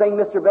said, one thing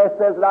Mr. Best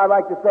says that I'd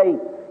like to say.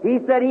 He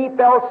said he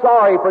felt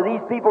sorry for these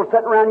people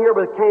sitting around here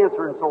with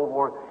cancer and so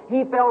forth.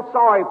 He felt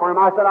sorry for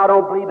him. I said, I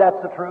don't believe that's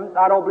the truth.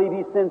 I don't believe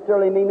he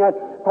sincerely means that,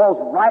 because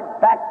right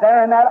back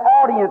there in that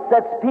audience,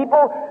 that's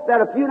people that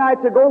a few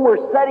nights ago were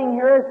sitting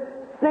here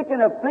sick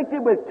and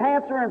afflicted with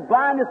cancer and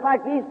blindness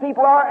like these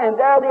people are, and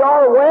there they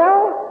are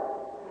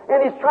well?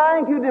 And he's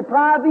trying to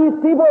deprive these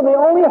people of the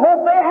only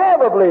hope they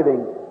have of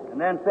living. And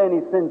then saying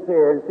he's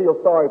sincere and feel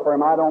sorry for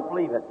him. I don't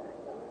believe it.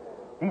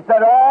 He said,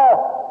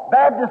 oh,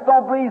 Baptists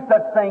don't believe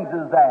such things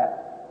as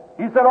that.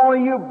 He said,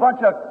 only you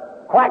bunch of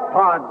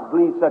quackpods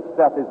believe such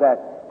stuff as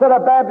that. He said, a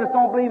Baptist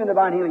don't believe in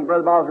divine healing.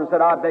 Brother Bosworth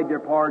said, I beg your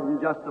pardon,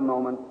 just a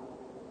moment.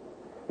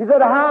 He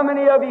said, how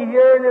many of you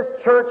here in this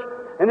church,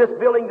 in this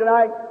building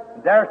tonight,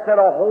 there sat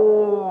a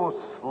whole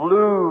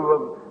slew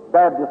of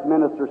Baptist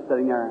ministers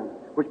sitting there,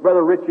 which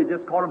Brother Ritchie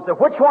just called him and said,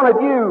 which one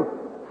of you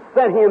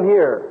sent him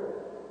here?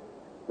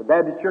 The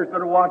Baptist church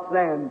better watch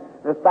then.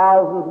 There's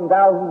thousands and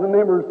thousands of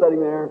members sitting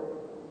there.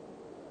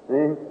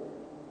 See?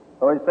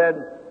 So he said,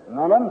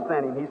 none of them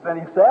sent him. He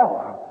sent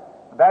himself.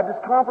 The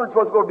Baptist conference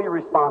was going to be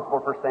responsible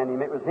for sending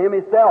him. It was him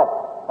himself.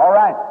 All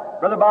right.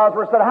 Brother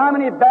Bosworth said, how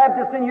many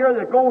Baptists in here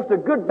that goes to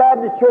a good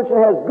Baptist church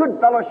and has good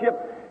fellowship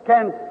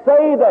can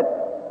say that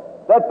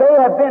they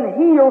have been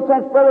healed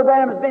since Brother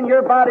Branham has been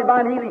here by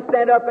divine healing?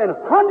 Stand up, and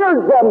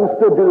hundreds of them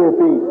stood to their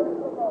feet.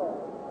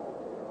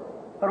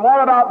 But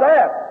what about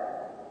that?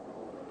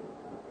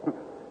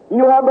 You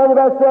know what Brother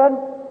Best said?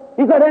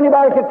 He said,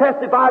 anybody could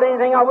testify to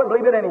anything, I wouldn't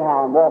believe it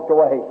anyhow, and walked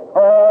away.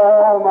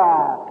 Oh,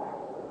 my.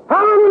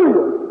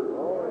 Hallelujah!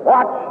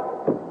 Watch.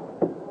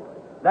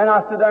 Then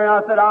I stood there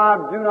and I said,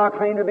 I do not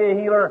claim to be a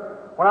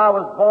healer. When I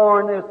was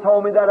born, it was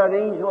told me that an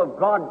angel of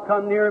God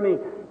come near me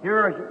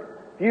here a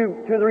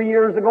few, 2 or 3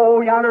 years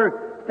ago,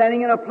 yonder,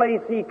 standing in a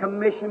place, he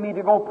commissioned me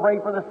to go pray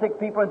for the sick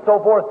people and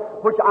so forth,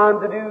 which I'm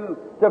to do,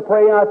 to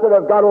pray. And I said,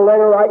 I've got a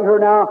letter right here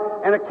now,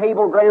 and a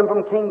cablegram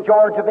from King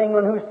George of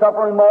England, who's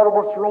suffering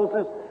multiple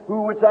sclerosis,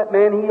 which that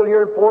man healed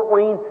here in Fort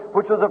Wayne,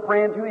 which was a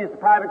friend to his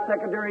private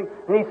secretary,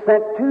 and he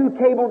sent 2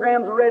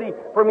 cablegrams ready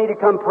for me to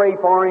come pray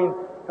for him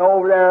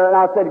over there. And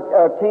I said,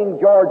 King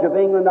George of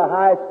England, the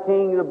highest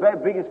king, the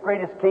biggest,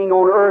 greatest king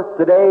on earth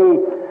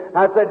today.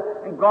 I said,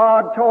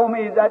 God told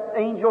me that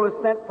angel is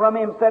sent from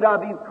him, said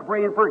I'll be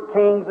praying for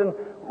kings and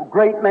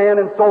great men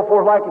and so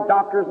forth, like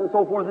doctors and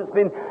so forth that's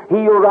been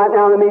healed right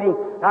now in the meeting.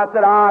 I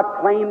said, I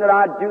claim that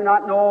I do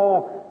not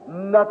know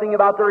nothing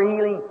about their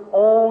healing,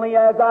 only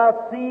as I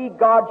see,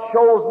 God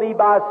shows me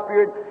by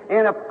Spirit,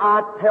 and if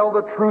I tell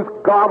the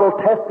truth, God will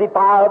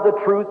testify of the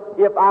truth.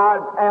 If I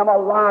am a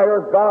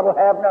liar, God will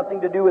have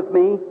nothing to do with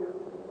me.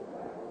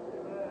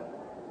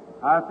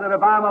 I said,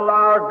 if I'm a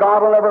liar,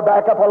 God will never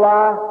back up a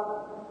lie.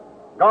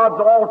 God's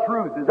all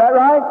truth. Is that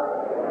right?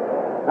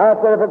 I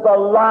said, if it's a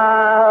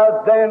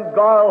lie, then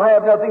God will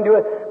have nothing to do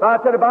with it. But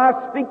I said, if I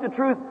speak the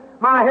truth,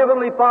 my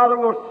Heavenly Father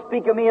will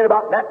speak of me, and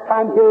about that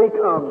time, here He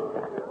comes.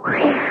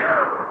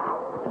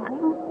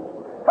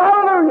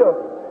 Hallelujah!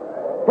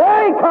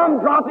 Here He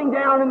comes dropping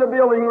down in the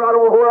building right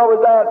over where I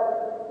was at.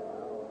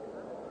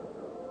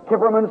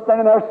 Kipperman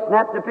standing there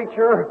snapped a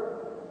picture.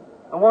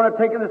 The one had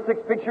taken the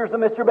 6 pictures of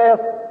Mr.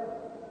 Best.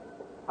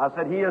 I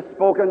said, He has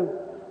spoken.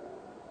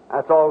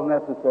 That's all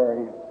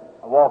necessary.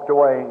 I walked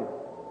away.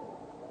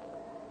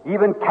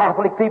 Even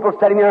Catholic people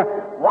sitting there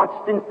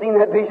watched and seen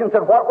that vision,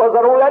 said, what was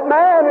that? Oh, that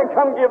man had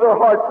come give their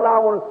hearts, and I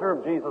want to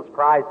serve Jesus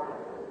Christ.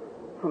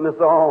 From this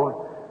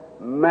old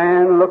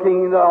man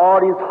looking in the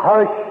audience,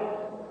 hush.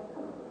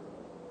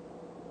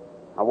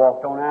 I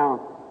walked on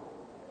out.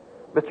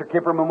 Mr.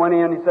 Kipperman went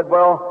in. He said,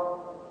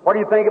 well, what do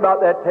you think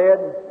about that, Ted?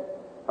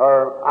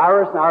 Or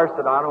Iris? And Iris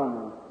said, I don't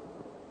know.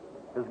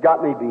 It's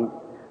got me beat.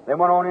 They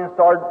went on in and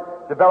started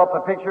developing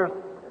the pictures.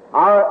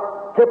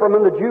 Our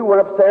Kipperman, the Jew,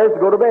 went upstairs to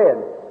go to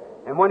bed.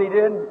 And when he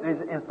did,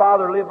 his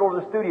father lived over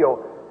the studio.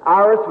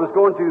 Iris was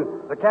going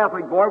to, the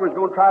Catholic boy was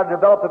going to try to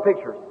develop the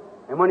pictures.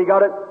 And when he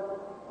got it,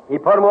 he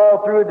put them all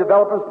through,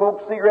 developed them,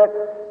 smoked a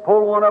cigarette,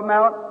 pulled one of them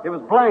out. It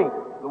was blank.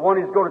 The one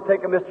he's going to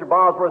take of Mr.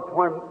 Bosworth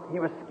when he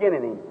was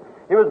skinning him.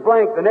 It was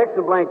blank, the next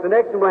one blank, the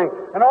next one blank.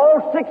 And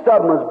all 6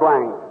 of them was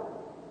blank.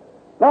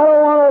 Not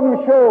one of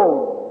them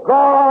showed.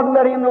 God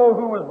let him know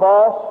who was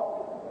boss.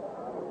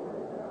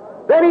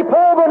 Then he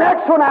pulled the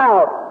next one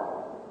out.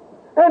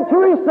 And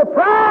to his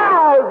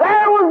surprise,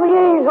 there was the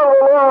angel of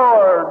the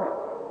Lord,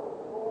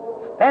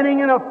 standing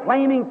in a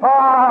flaming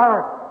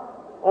fire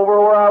over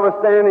where I was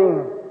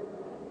standing.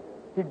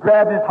 He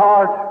grabbed his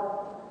heart.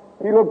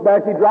 He looked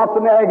back. He dropped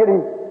the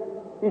negative.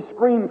 He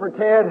screamed for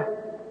Ted.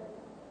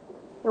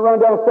 He ran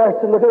downstairs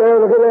and said, look at there,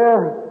 look at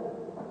there.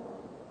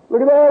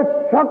 Look at there,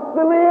 it's Chuck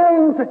the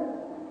Limbs.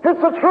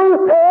 It's the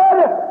truth,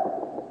 Ted.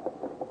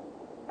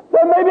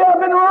 Then maybe I've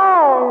been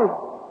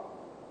wrong.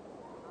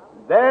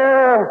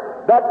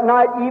 There, that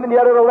night, even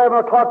yet at 11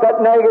 o'clock,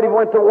 that negative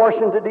went to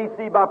Washington,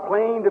 D.C. by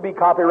plane to be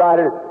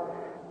copyrighted.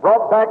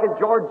 Brought back at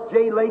George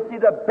J. Lacey,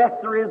 the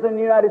best there is in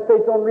the United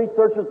States on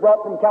research, was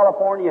brought from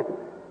California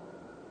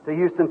to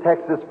Houston,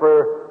 Texas,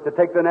 to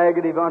take the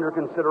negative under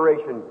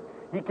consideration.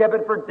 He kept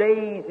it for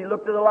days. He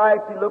looked at the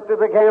lights, he looked at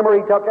the camera,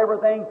 he took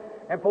everything,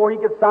 and before he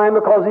could sign,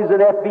 because he's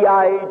an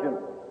FBI agent.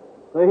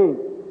 See,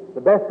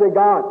 the best they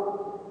got.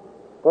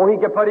 Before he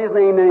could put his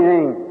name to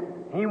anything.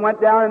 He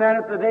went down, and then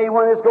at the day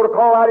when he was going to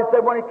call out, he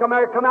said, when he come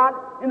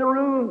out in the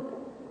room,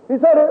 He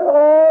said,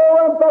 oh,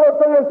 and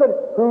fellow there said,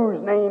 whose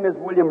name is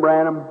William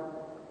Branham?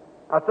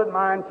 I said,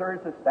 mine, sir. He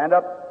said, stand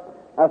up.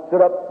 I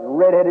stood up,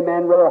 red-headed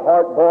man, rather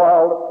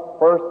hard-boiled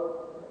first.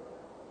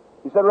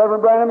 He said,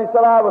 Reverend Branham, he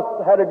said, I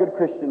had a good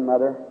Christian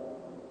mother.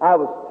 I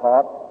was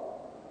taught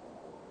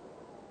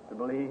to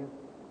believe.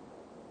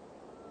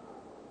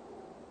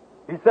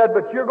 He said,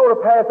 but you're going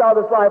to pass out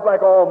of this life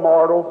like all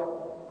mortals.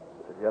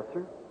 I said, yes,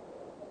 sir.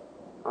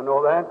 I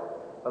know that.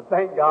 But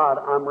thank God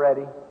I'm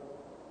ready.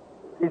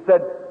 He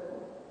said,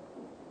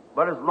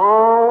 but as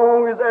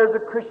long as there's a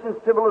Christian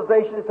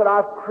civilization, he said,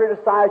 I've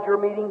criticized your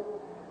meetings.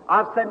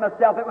 I've said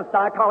myself it was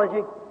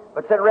psychology.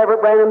 But said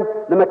Reverend Branham,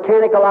 the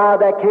mechanical eye of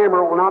that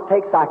camera will not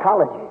take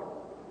psychology.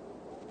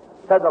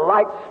 Said the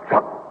light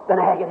struck the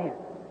negative.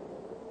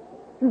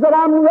 He said,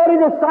 I'm ready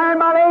to sign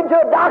my name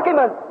to a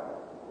document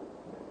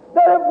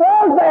that it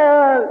was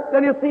there.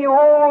 Then you see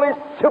all this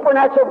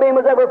supernatural being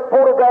was ever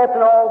photographed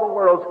in all the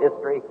world's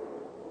history.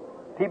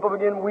 People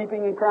begin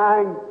weeping and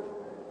crying.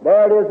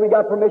 There it is. We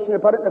got permission to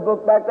put it in the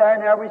book back there,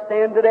 and there we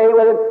stand today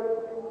with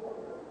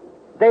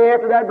it. Day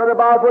after that, Brother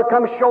Bosworth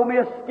come show me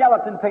a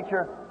skeleton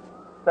picture.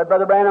 Said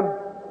Brother Branham,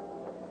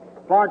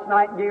 Florence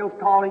Nightingale's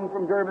calling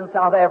from Durban,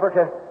 South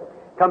Africa.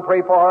 Come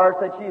pray for her.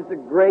 Said she's the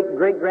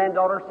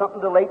great-great-granddaughter, something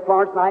to the late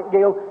Florence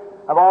Nightingale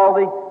of all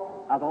the...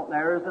 I thought,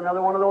 there's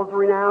another one of those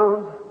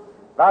renowns.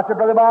 I said,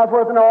 Brother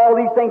Bosworth, and all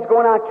these things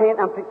going on, I can't.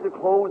 I'm fixing to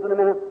close in a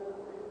minute.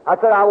 I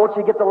said, I want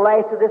you to get the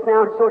last of this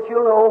now so that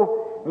you'll know.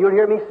 You'll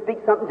hear me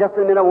speak something just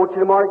in a minute. I want you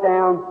to mark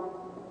down.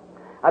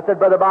 I said,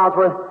 Brother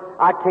Bosworth,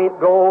 I can't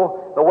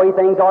go the way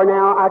things are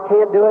now. I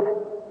can't do it.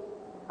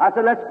 I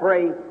said, let's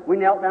pray. We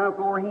knelt down on the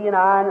floor, he and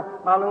I, and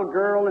my little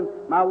girl and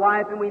my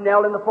wife, and we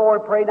knelt in the floor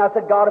and prayed. And I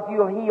said, God, if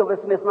you'll heal this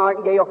Miss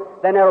Nightingale,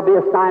 then that'll be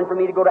a sign for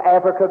me to go to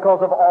Africa, because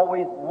I've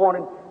always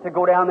wanted to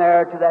go down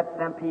there to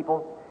them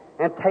people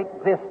and take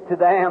this to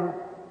them.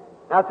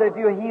 And I said, if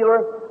you heal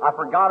her, I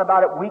forgot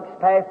about it. Weeks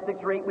past, 6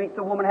 or 8 weeks,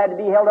 the woman had to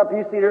be held up.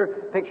 You see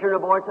her picture in a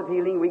voice of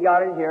healing. We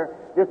got it here.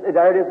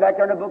 There it is back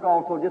there in the book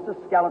also, just a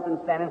skeleton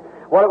standing.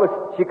 Well, it was,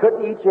 she couldn't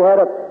eat. She had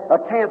a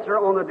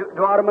cancer on the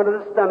duodenum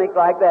of the stomach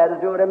like that,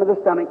 the duodenum of the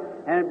stomach,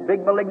 and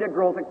big malignant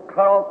growth. It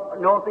cut off.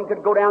 Nothing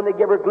could go down. They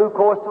give her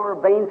glucose till her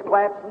veins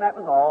collapsed, and that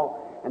was all.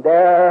 And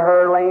there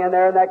her laying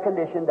there in that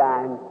condition,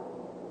 dying,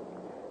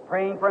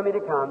 praying for me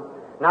to come.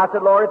 And I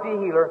said, Lord, if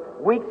you heal her.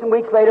 Weeks and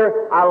weeks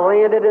later, I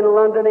landed in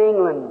London,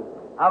 England.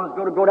 I was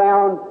going to go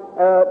down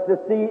to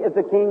see if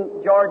the King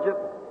George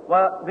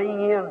was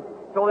being in.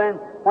 So then,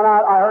 when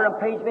I heard him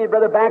page me,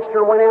 Brother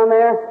Baxter went down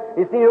there.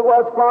 You see, it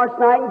was Florence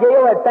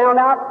Nightingale had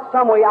found out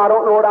some way, I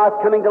don't know what, I was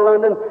coming to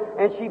London,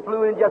 and she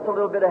flew in just a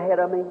little bit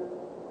ahead of me.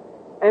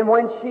 And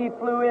when she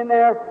flew in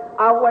there,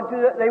 I went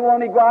to they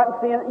wanted me to go out and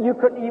see her.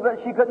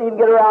 She couldn't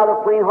even get her out of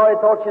the plane. Hardly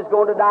thought she was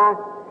going to die.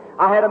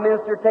 I had a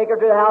minister take her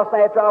to the house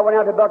after I went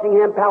out to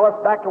Buckingham Palace,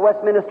 back to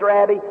Westminster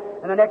Abbey,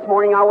 and the next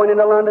morning I went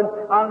into London.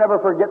 I'll never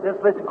forget this.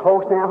 Listen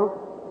close now.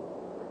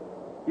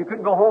 You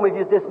couldn't go home if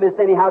you was dismissed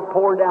anyhow. It's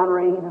pouring down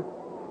rain.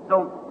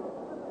 So,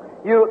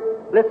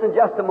 you listen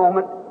just a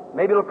moment.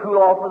 Maybe it'll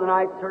cool off for the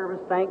night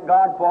service. Thank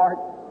God for it.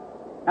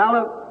 Now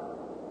look,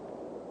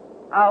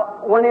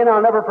 I went in.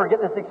 I'll never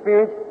forget this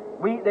experience.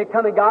 They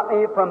come and got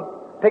me from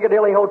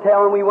Piccadilly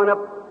Hotel, and we went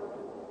up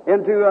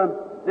into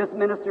this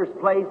minister's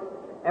place.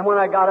 And when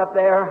I got up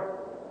there,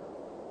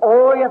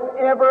 oh, if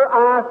ever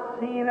I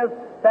seen a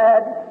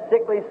sad,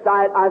 sickly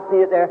sight, I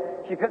seen it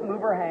there. She couldn't move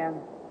her hand.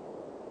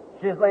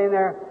 She's laying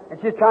there, and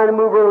she's trying to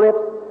move her lips.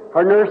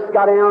 Her nurse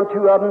got down,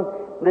 2 of them,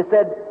 and they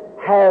said,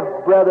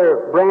 have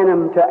Brother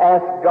Branham to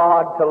ask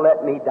God to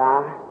let me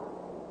die.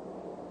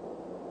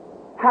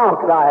 How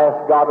could I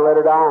ask God to let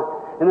her die?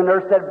 And the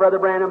nurse said, Brother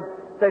Branham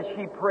said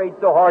she prayed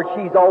so hard,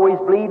 she's always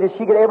believed if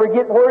she could ever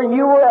get where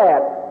you were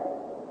at,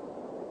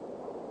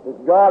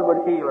 that God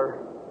would heal her.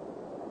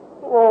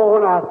 Oh,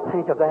 when I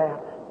think of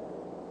that,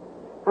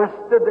 I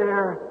stood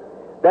there.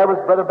 There was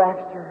Brother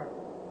Baxter,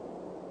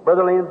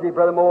 Brother Lindsay,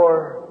 Brother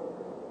Moore,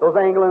 those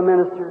Anglican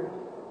ministers.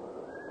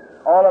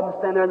 All of them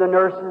standing there, the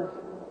nurses,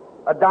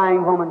 a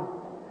dying woman.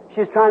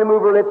 She's trying to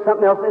move her lips,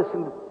 something else. There's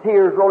some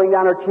tears rolling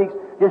down her cheeks,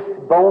 just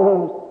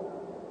bones.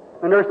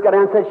 The nurse got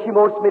down and said, she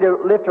wants me to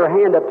lift her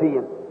hand up to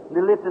you. And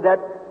they lifted that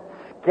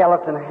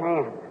skeleton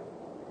hand.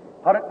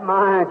 Put it in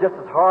mine just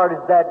as hard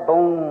as that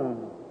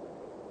bone.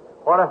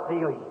 What a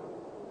feeling.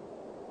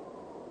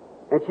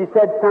 And she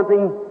said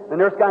something. The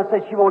nurse got and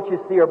said she wants you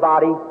to see her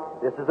body.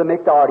 This is a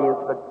mixed audience,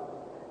 but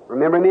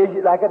remember me as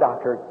you like a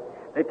doctor.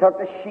 They took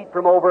the sheet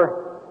from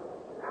over.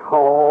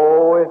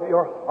 Oh, if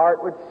your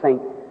heart would sink.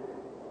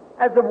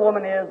 As the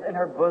woman is in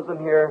her bosom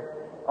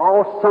here,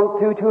 all sunk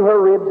through to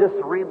her ribs,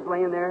 just ribs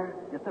laying there,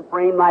 just a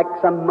frame like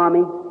some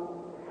mummy.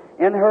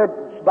 And her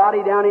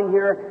body down in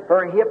here,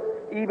 her hip,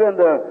 even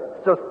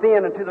so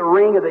thin into the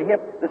ring of the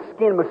hip, the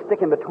skin was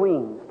sticking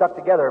between, stuck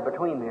together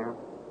between there.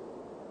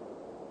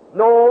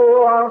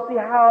 No, I don't see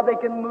how they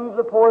can move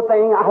the poor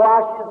thing.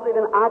 While she's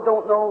living, I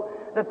don't know.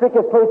 The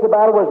thickest place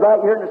about her was right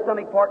here in the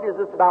stomach part, is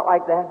just about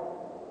like that.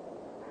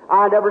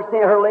 I never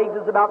seen her legs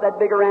is about that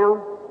big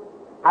around.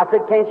 I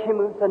said, can't she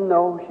move? She said,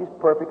 no, she's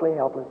perfectly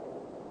helpless.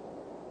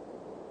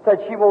 said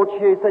she wants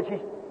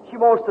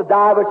to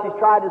die, but she's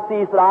tried to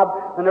see.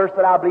 The nurse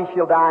said, I believe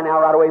she'll die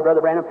now right away,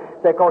 Brother Branham.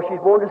 Said, because she's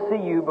wanting to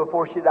see you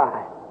before she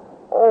dies.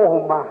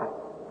 Oh, my.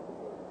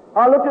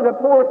 I looked at the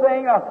poor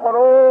thing. I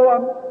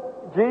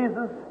thought,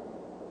 Jesus.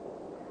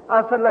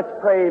 I said, let's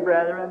pray,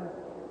 brethren.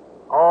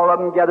 All of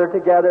them gathered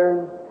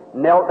together,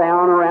 knelt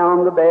down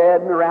around the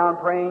bed and around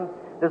praying.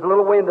 There's a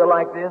little window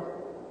like this.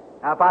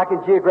 Now, if I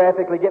can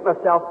geographically get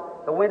myself,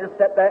 the window's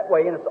set that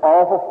way, and it's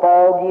awful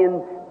foggy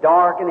and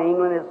dark in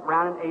England. It's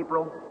around in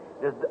April.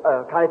 There's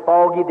a kind of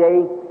foggy day,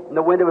 and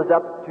the window was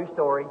up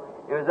 2-story.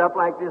 It was up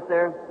like this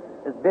there.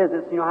 It's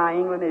business. You know how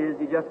England is.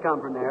 You just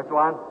come from there. So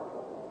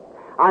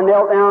I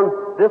knelt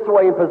down this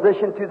way in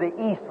position to the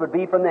east would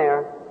be from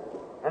there.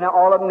 And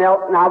all of them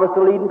knelt, and I was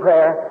to lead in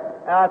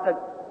prayer. And I said,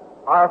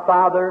 Our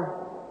Father,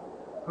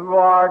 who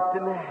art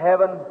in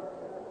heaven,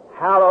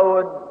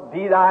 hallowed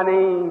be thy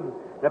name.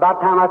 And about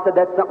time I said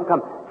that, something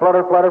come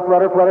flutter, flutter,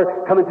 flutter,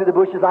 flutter, coming through the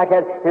bushes like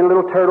that, and a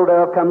little turtle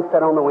dove comes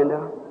set on the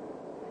window.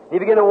 He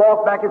began to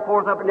walk back and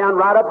forth, up and down,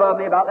 right above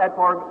me, about that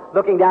far,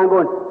 looking down,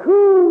 going,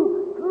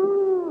 coo,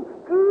 coo,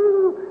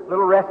 coo.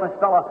 Little restless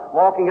fellow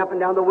walking up and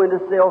down the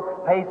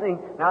windowsill, pacing.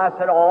 Now I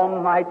said,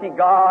 Almighty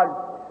God,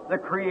 the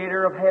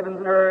Creator of heavens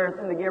and earth,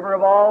 and the giver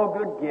of all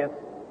good gifts,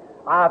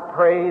 I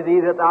pray Thee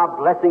that Thy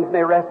blessings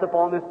may rest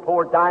upon this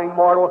poor dying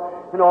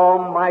mortal, and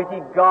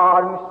Almighty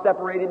God, who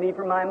separated me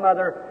from my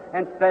mother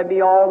and fed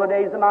me all the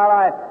days of my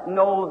life,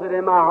 knows that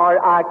in my heart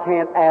I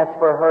can't ask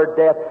for her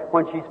death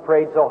when she's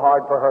prayed so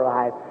hard for her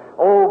life.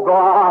 Oh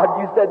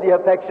God, You said the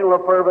affectionate or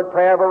fervent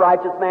prayer of a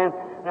righteous man.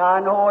 Now I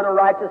know that a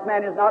righteous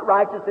man is not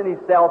righteous in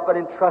himself, but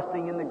in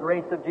trusting in the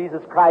grace of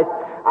Jesus Christ,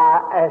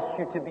 I ask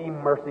You to be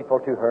merciful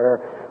to her.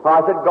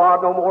 I said,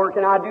 God, no more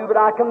can I do, but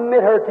I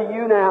commit her to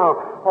You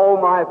now. Oh,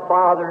 my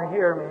Father,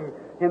 hear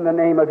me in the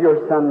name of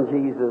Your Son,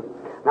 Jesus.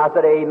 And I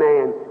said,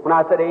 Amen. When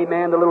I said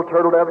amen, the little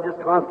turtle dove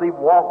just constantly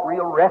walked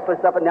real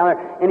restless up and down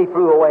there, and he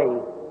flew away.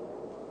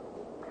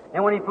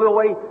 And when he flew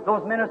away,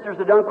 those ministers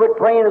that done quit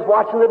praying is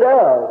watching the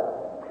dove.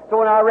 So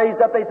when I raised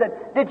up, they said,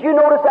 Did you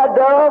notice that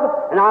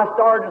dove? And I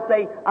started to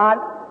say,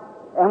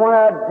 and when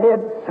I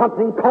did,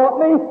 something caught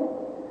me.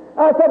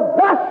 I said,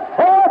 Thus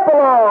saith the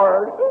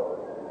Lord,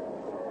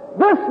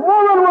 this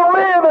woman will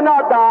live and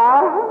not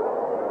die.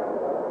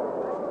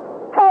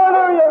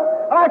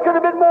 Hallelujah. I could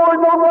have been more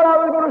and more what I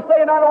was going to say,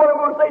 and I know what I'm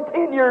going to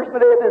say 10 years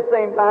today at this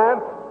same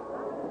time.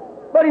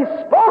 But He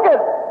spoke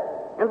it.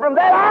 And from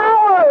that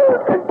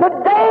hour,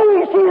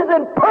 today, she is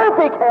in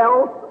perfect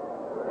health.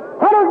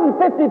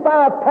 155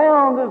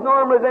 pounds as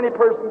normal as any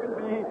person could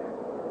be.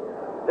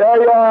 There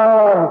you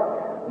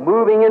are,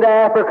 moving into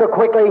Africa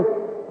quickly.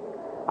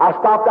 I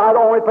stopped out. The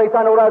only place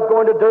I know I was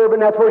going to Durban.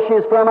 That's where she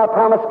is from. I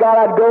promised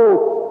God I'd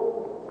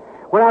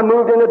go. When I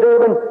moved into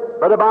Durban,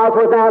 Brother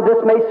Bosworth, now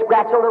this may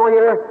scratch a little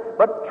here,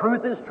 but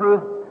truth is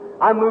truth.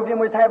 I moved in,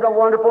 we was having a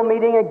wonderful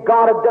meeting, and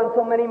God had done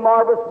so many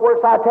marvelous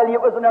works. I tell you,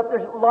 it was enough to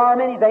alarm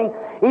anything.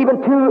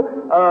 Even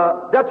 2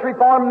 Dutch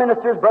Reformed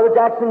ministers, Brother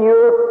Jackson,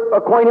 you're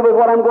acquainted with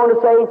what I'm going to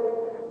say.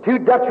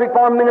 2 Dutch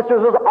Reformed ministers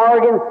was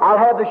arguing. I'll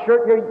have the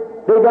shirt here.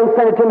 They done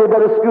sent it to me,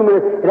 Brother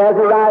Schooner. It hasn't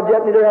arrived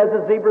yet, neither has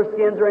the zebra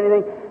skins or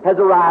anything has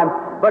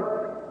arrived. But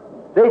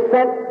they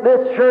sent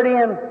this shirt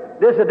in.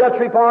 This Dutch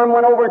Reformed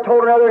went over and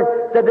told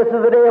another, said, This is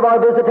the day of our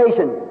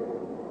visitation.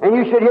 And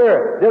you should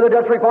hear. The other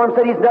Dutch Reformed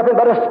said he's nothing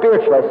but a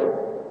spiritualist.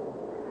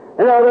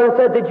 And the other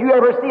said, Did you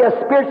ever see a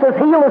spiritualist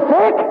heal the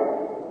sick?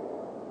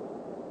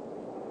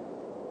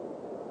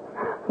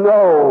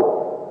 No.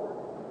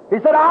 He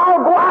said,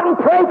 I'll go out and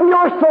pray for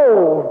your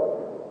soul.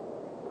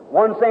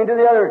 One saying to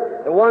the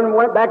other, the one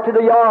went back to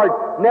the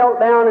yard, knelt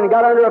down and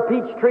got under a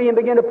peach tree and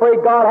began to pray,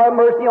 God have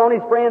mercy on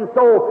his friend's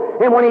soul.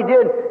 And when he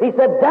did, he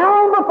said,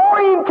 Down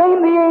before him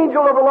came the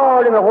angel of the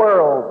Lord in the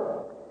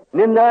whirl. And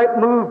then that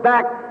moved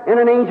back, and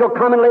an angel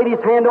come and laid his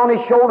hand on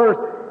his shoulders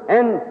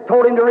and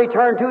told him to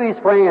return to his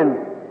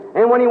friend.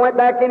 And when he went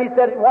back in, he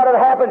said, What had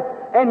happened?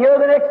 And here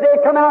the next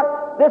day come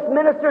out, this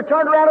minister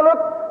turned around and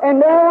looked,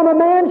 and there on the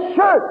man's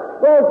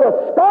shirt was the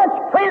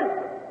starch print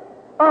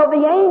of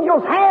the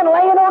angel's hand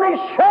laying on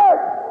his shirt.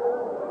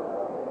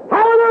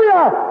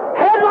 Hallelujah!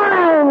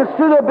 Headlines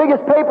to the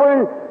biggest paper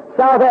in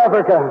South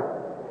Africa.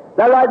 Is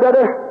that right,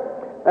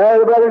 brother?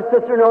 The brother and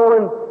sister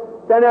Nolan.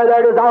 Then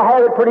there it is. I'll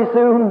have it pretty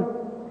soon.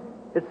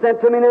 It's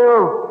sent to me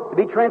now to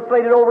be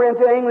translated over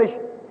into English.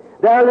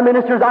 There are the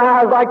minister's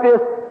eyes like this,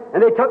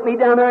 and they took me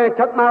down there and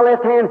took my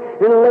left hand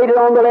and laid it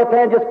on the left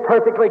hand, just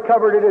perfectly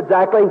covered it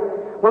exactly.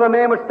 When the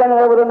man was standing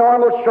there with a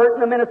normal shirt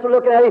and the minister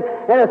looking at him,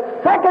 and a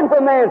second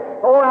from man,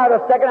 not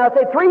a second, I'd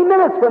say 3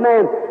 minutes from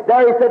man,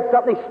 there he said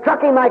something,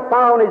 struck him like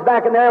fire on his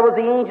back, and there was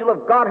the angel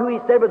of God who he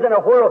said was in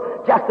a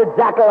whirl, just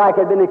exactly like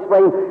had been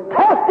explained,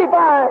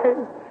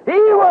 testifying. He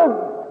was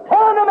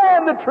telling the man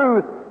the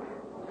truth.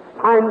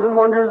 Signs and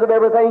wonders of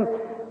everything.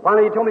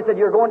 Finally, he told me, he said,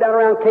 You're going down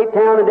around Cape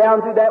Town and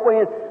down through that way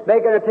and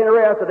making an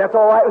itinerary. I said, That's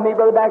all right with me,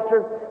 Brother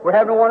Baxter. We're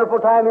having a wonderful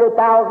time here.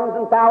 Thousands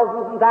and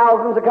thousands and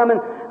thousands are coming.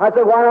 I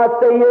said, Why not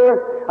stay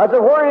here? I said,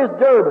 Where is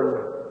Durban?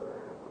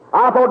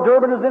 I thought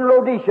Durban was in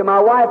Rhodesia.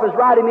 My wife was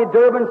writing me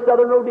Durban,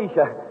 Southern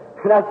Rhodesia.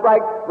 That's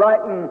like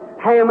writing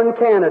Hammond,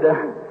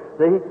 Canada.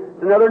 See?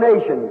 It's another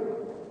nation.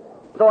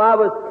 So I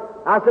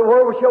said,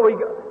 well, where shall we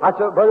go? I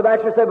said, Brother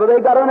Baxter said, well,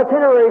 they've got an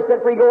itinerary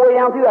set for you to go way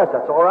down through that.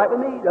 That's all right with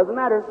me. Doesn't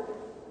matter.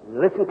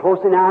 Listen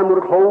closely now. I'm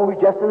going to close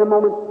just in a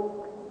moment.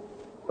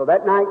 So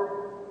that night,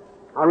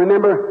 I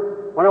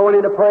remember when I went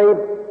in to pray,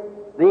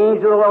 the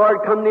angel of the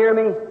Lord come near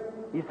me.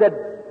 He said,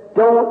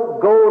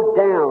 don't go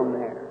down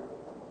there.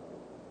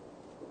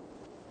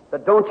 I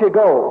said, don't you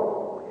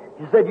go.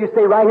 He said, you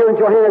stay right here in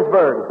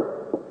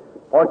Johannesburg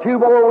for 2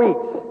 more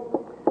weeks.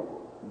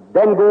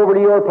 Then go over to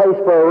your place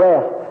for a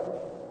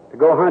rest to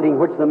go hunting,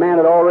 which the man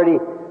had already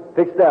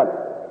fixed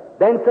up.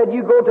 Then said,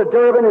 you go to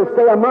Durban and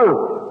stay a month.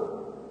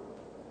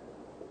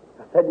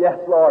 I said, yes,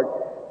 Lord.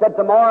 Said,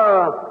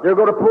 tomorrow they're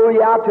going to pull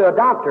you out to a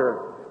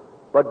doctor,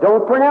 but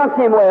don't pronounce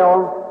him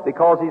well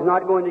because he's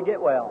not going to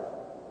get well.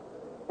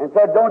 And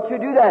said, don't you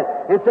do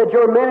that. And said,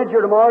 your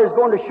manager tomorrow is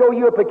going to show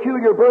you a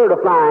peculiar bird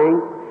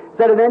a-flying.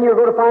 Said, and then you're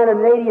going to find a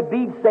native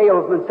bead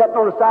salesman sitting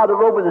on the side of the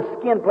road with a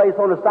skin placed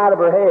on the side of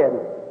her head.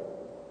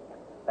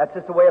 That's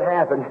just the way it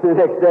happened the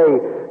next day,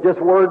 just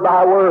word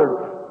by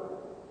word.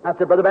 I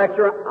said, Brother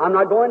Baxter, I'm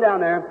not going down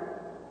there.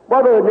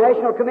 Well, the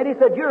National Committee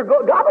said, you've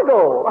got to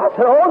go. I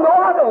said, oh, no,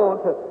 I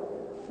don't.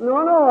 No.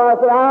 I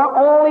said, I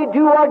only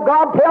do what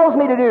God tells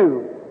me to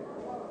do.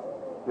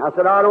 I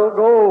said, I don't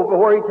go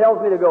where He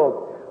tells me to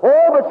go.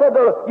 Oh, but said,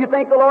 you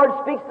think the Lord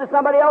speaks to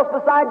somebody else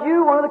besides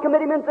you? One of the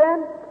committeemen said.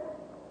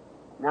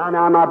 Now,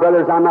 my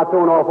brothers, I'm not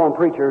throwing off on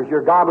preachers.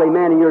 You're godly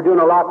men and you're doing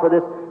a lot for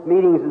this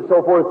meetings and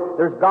so forth.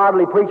 There's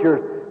godly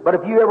preachers. But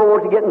if you ever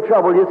want to get in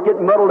trouble, you just get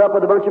muddled up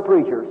with a bunch of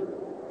preachers.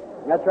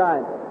 That's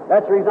right.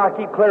 That's the reason I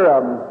keep clear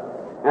of them.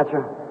 That's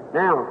right.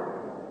 Now,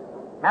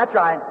 that's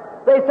right.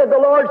 They said the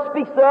Lord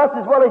speaks to us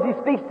as well as He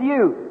speaks to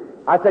you.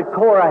 I said,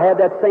 Cora had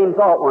that same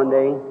thought one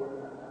day.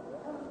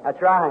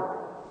 That's right.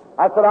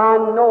 I said, I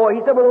know. He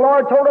said, well, the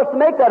Lord told us to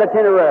make that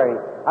itinerary.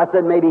 I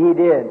said, maybe He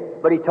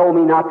did, but He told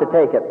me not to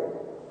take it.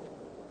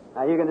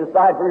 Now, you can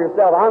decide for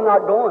yourself. I'm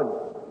not going.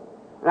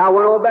 And I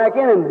went on back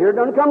in, and here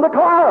done come the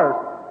cars.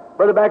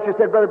 Brother Baxter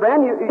said, Brother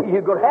Brand,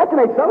 you're going to have to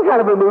make some kind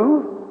of a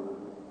move.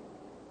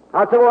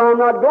 I said, well, I'm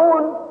not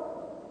going.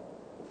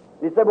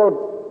 He said,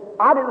 well,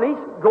 I'd at least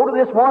go to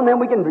this one, then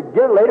we can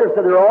get it later.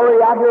 So they're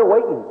already out here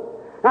waiting.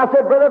 And I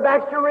said, Brother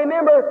Baxter,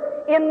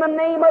 remember, in the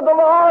name of the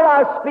Lord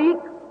I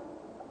speak.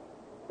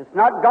 It's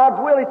not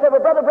God's will. He said, well,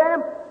 Brother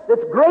Branham,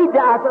 it's great.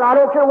 I said, I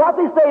don't care what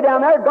they say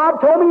down there.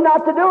 God told me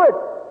not to do it.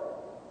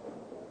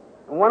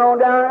 And went on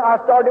down. I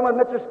started with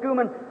Mr.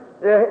 Schumann,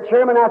 the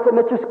chairman. I said,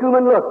 Mr.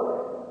 Schumann,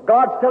 look,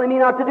 God's telling me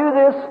not to do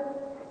this.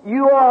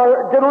 You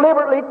are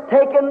deliberately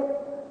taking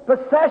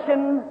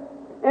possession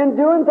and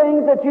doing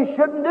things that you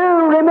shouldn't do.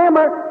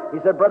 Remember, he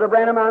said, Brother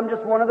Branham, I'm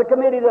just one of the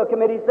committee. The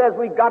committee says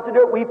we've got to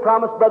do it. We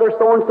promised Brother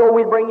so-and-so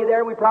we'd bring you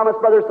there. We promised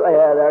Brother so.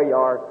 Yeah, there you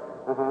are.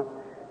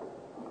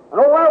 And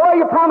oh, well,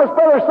 you promised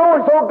Brother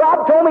so-and-so.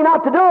 God told me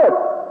not to do it.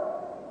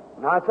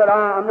 And I said,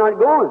 I'm not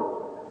going.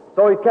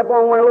 So he kept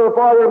on, went a little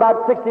farther,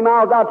 about 60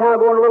 miles out of town,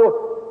 going to a little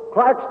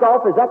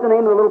Clarkstoff. Is that the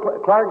name of the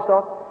little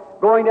Clarkstoff?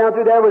 Going down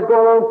through there was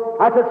going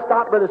on. I said,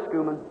 stop, Brother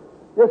Schumann.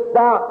 Just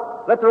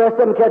stop. Let the rest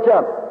of them catch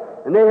up.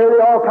 And then here they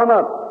all come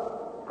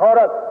up.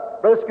 Caught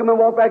up. Brother Schumann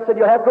walked back and said,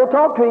 you'll have to go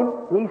talk to him.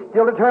 He's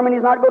still determined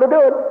he's not going to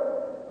do it.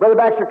 Brother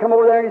Baxter come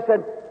over there and he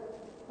said,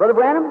 Brother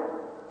Branham?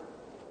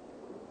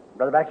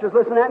 Brother Baxter's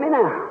listening at me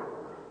now.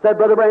 Said,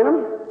 Brother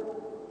Branham?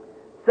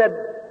 Said,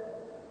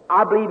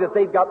 I believe if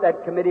they've got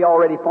that committee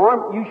already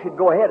formed, you should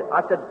go ahead.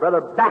 I said,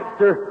 Brother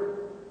Baxter,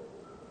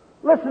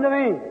 listen to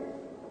me.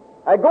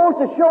 It goes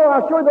to show,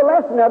 I'll show you the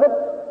lesson of it.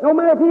 No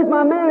matter if he's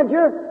my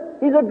manager,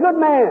 he's a good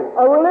man,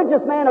 a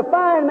religious man, a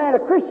fine man, a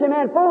Christian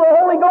man, full of the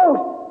Holy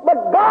Ghost.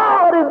 But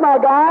God is my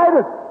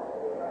guide.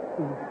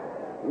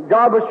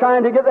 God was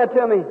trying to get that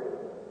to me.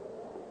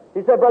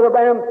 He said, Brother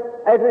Branham,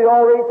 as he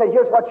already said,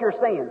 here's what you're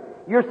saying.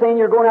 You're saying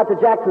you're going out to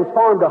Jackson's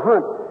farm to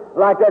hunt.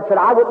 Like that, said,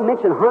 I wouldn't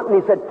mention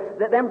hunting. He said,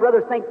 that them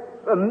brothers think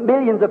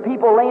millions of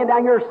people laying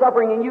down here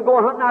suffering and you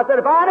going hunting. I said,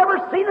 if I never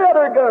seen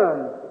another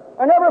gun,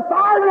 I never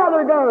fired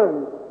another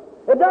gun,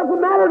 it doesn't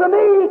matter to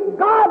me.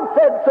 God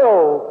said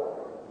so.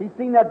 He's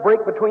seen that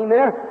break between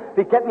there. If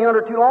he kept me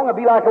under too long, I'd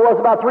be like I was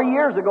about 3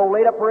 years ago,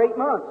 laid up for 8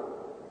 months.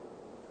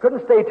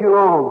 Couldn't stay too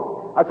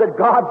long. I said,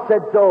 God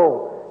said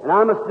so, and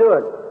I must do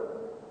it.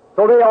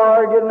 So they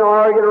argued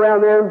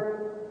around there.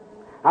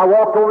 I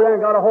walked over there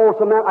and got a hold of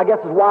some, I guess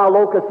it's wild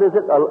locust, is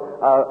it?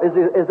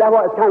 Is that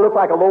what it kind of looks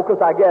like, a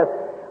locust, I guess?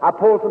 I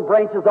pulled some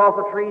branches off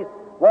the trees,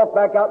 walked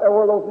back out there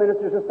where those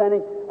ministers are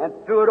standing, and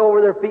threw it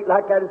over their feet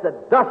like that and said,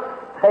 Thus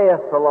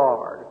saith the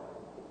Lord.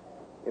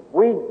 If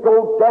we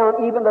go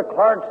down even to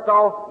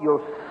Clarkstoff,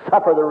 you'll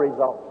suffer the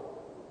results.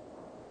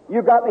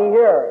 You got me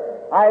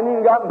here. I haven't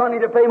even got money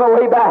to pay my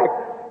way back.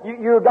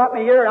 You got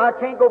me here, and I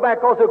can't go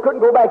back also.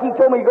 Couldn't go back. He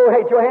told me to go,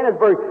 hey,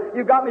 Johannesburg.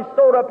 You got me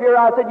sewed up here.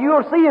 I said,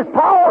 you'll see, as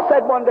Paul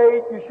said one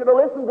day, you should have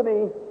listened to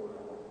me.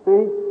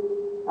 See?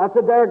 I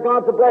said, there,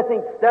 God's a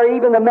blessing. There,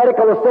 even the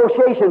Medical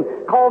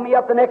Association called me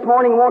up the next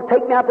morning and won't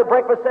take me out to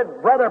breakfast. Said,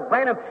 Brother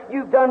Branham,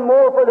 you've done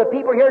more for the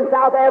people here in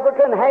South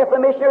Africa than half the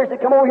missionaries that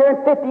come over here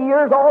in 50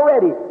 years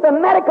already. The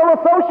Medical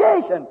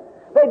Association.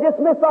 They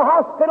dismiss the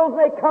hospitals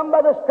and they come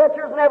by the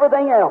stretchers and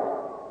everything else.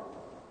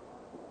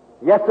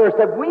 Yes, sir.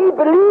 Said, we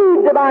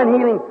believe divine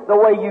healing the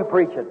way you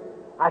preach it.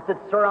 I said,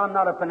 sir, I'm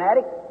not a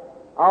fanatic.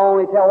 I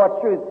only tell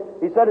what's truth.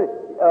 He said,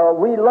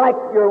 we like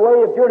your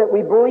way of doing it.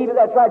 We believe it.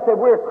 That's right. He said,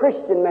 we're a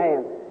Christian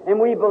man, and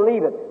we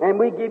believe it. And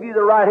we give you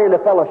the right hand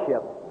of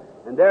fellowship.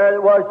 And there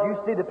it was. You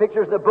see the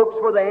pictures, the books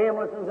where the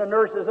ambulances and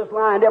nurses just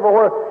lined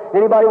everywhere.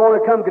 Anybody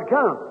wanted to come could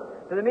come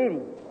to the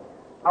meeting.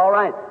 All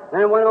right.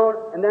 Then it went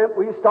on, and then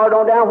we started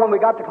on down when we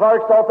got to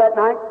Clarksdorp that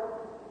night.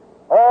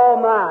 Oh,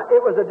 my.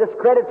 It was a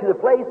discredit to the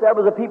place. There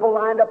was the people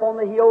lined up on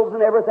the hills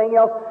and everything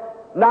else.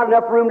 Not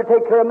enough room to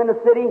take care of them in the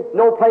city.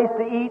 No place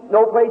to eat.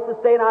 No place to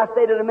stay. And I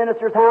stayed at a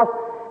minister's house.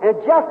 And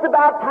just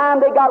about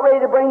time they got ready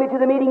to bring me to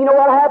the meeting, you know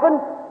what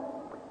happened?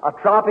 A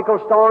tropical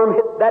storm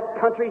hit that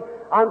country,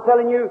 I'm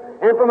telling you,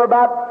 and from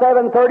about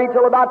 7:30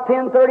 till about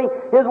 10:30,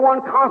 here's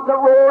one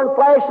constant roar and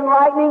flash and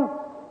lightning.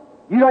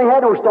 You ain't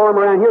had no storm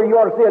around here. You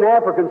ought to see an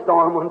African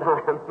storm one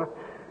time.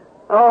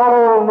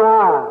 Oh,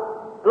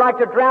 my. Like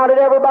to drown it,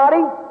 everybody?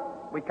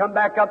 We come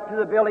back up to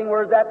the building.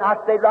 Where's that? And I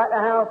stayed right in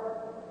the house.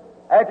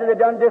 After they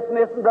done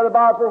dismissing, Brother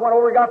Bosworth went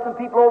over, got some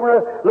people over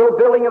in a little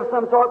building of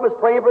some sort, was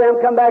praying for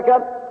them, come back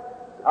up.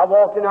 I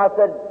walked in, I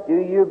said, do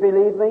you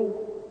believe me?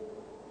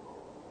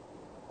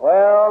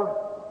 Well,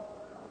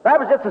 that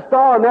was just a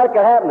storm, that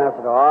could happen. I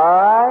said, all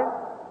right,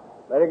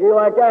 better get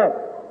like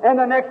that. And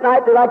the next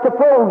night, they like to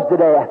froze to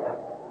death.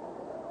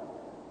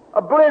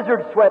 A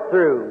blizzard swept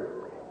through.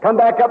 Come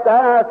back up there,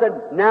 and I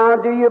said, now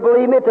do you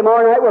believe me?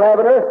 Tomorrow night we'll have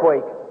an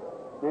earthquake.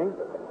 See?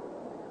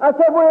 I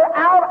said, we're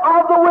out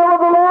of the will of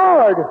the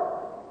Lord.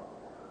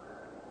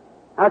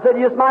 I said,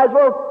 you just might as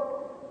well.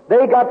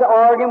 They got to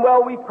arguing,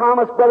 well, we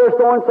promised Brother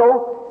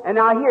so-and-so, and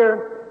now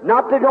here,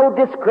 not to go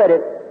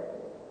discredit,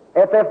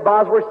 F.F.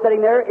 Bosworth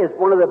sitting there is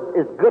one of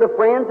as good of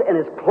friends and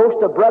as close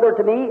to brother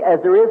to me as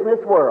there is in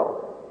this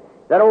world.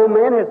 That old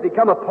man has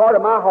become a part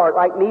of my heart,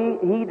 like me,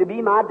 he to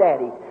be my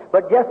daddy.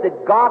 But just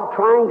that God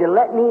trying to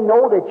let me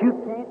know that you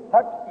can't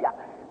touch,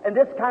 and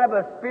this kind of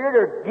a spirit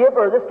or gift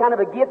or this kind of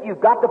a gift,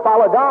 you've got to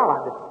follow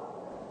God.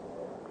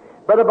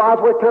 Brother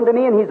Bosworth come to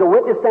me, and he's a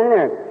witness standing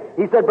there.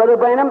 He said, Brother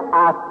Branham,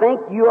 I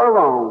think you are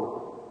wrong.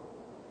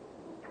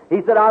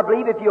 He said, I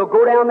believe if you'll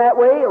go down that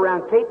way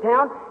around Cape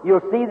Town,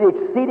 you'll see the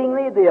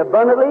exceedingly, the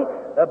abundantly,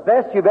 the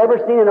best you've ever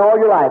seen in all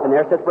your life. And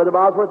there sits Brother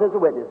Bosworth as a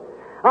witness.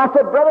 I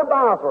said, Brother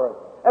Bosworth,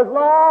 as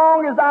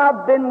long as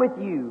I've been with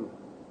you,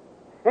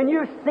 and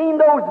you've seen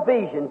those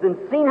visions and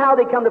seen how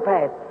they come to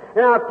pass,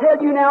 and I'll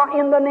tell you now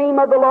in the name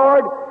of the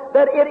Lord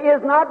that it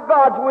is not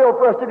God's will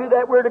for us to do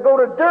that. We're to go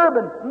to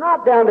Durban,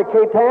 not down to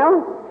Cape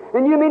Town.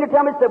 And you mean to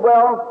tell me, he said,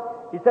 well,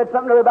 he said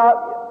something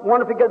about,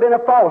 wonder if it could have been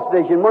a false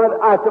vision.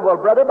 I said, well,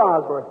 Brother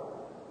Bosworth,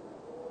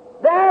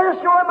 there's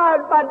showing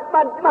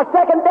my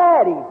second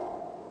daddy,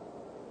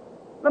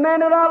 the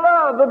man that I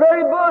love, the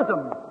very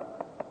bosom.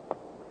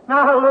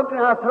 Now I looked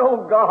and I said,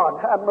 oh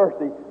God, have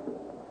mercy.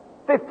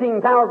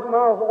 15,000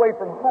 miles away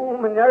from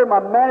home, and there my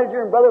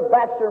manager and Brother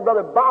Baxter and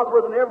Brother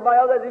Bosworth and everybody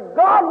else. I said,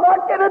 God,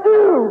 what can I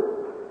do?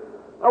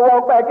 I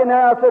walked back in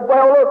there and I said,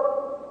 well, look,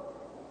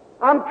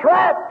 I'm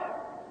trapped,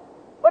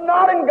 but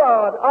not in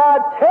God.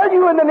 I tell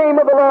you in the name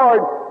of the Lord,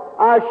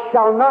 I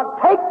shall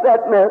not take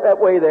that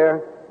way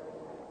there.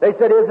 They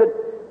said, is it,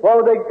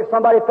 well,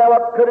 somebody fell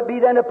up, could it be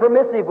then a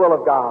permissive will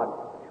of God?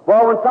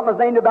 Well, when something was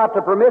named about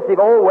the permissive,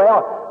 oh,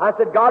 well, I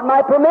said, God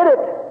might permit it,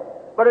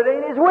 but it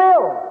ain't His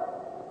will.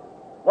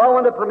 Well,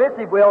 when the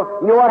permissive will,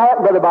 you know what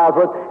happened, Brother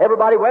Bosworth?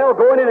 Everybody, well,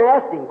 go in and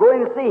ask him. Go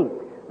in and see him.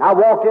 And I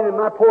walked in, and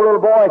my poor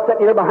little boy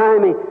sitting here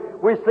behind me.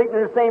 We were sleeping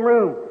in the same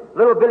room.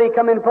 Little Billy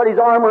come in and put his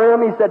arm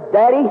around me. He said,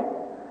 Daddy,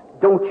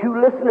 don't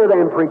you listen to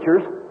them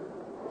preachers.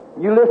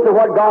 You listen to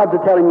what God's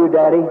telling you,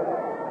 Daddy.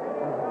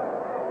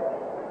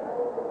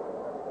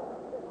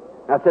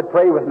 I said,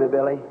 pray with me,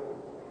 Billy.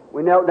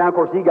 We knelt down. Of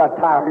course, he got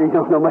tired. He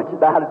don't know much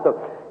about it,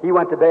 so he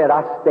went to bed.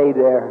 I stayed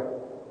there.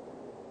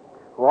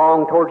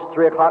 Long towards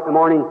 3 o'clock in the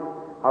morning,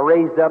 I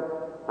raised up.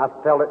 I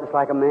felt it just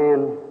like a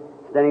man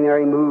standing there.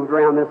 He moved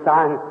around this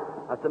side.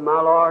 I said, my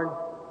Lord.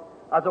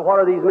 I said, what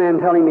are these men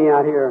telling me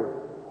out here?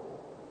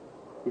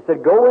 He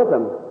said, go with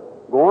them.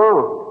 Go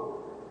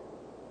on.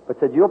 But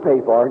said, you'll pay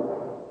for it.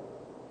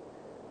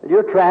 Said,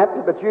 you're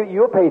trapped, but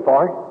you'll pay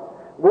for it.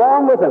 Go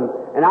on with them.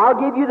 And I'll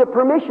give you the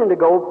permission to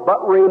go,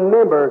 but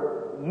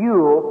remember,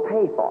 you'll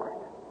pay for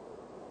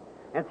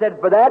it. And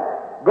said, for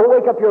that, go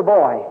wake up your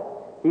boy.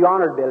 He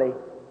honored Billy.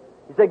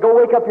 He said, go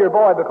wake up your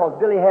boy, because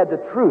Billy had the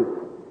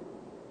truth.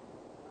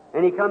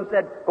 And he come and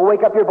said, go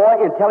wake up your boy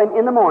and tell him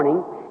in the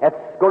morning, it's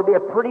going to be a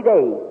pretty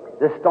day.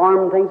 The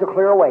storm things will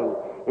clear away.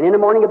 And in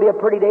the morning it'll be a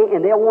pretty day,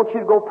 and they'll want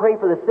you to go pray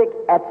for the sick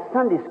at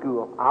Sunday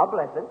school. I'll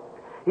bless it.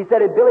 He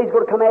said, and Billy's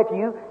going to come after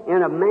you in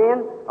a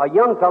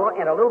young fellow,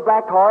 in a little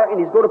black car, and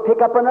he's going to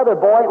pick up another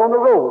boy on the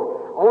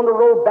road. On the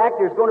road back,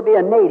 there's going to be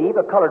a native,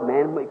 a colored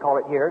man, we call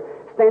it here,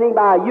 standing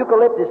by a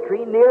eucalyptus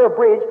tree near a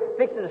bridge,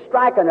 fixing to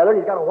strike another.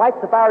 He's got a white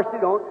sapphire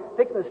suit on,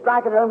 fixing to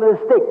strike another with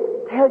a stick.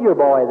 Tell your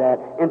boy that,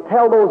 and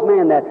tell those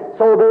men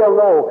that, so they'll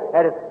know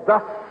that it's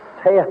thus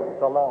saith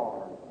the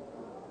Lord.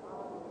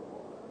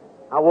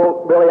 I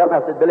woke Billy up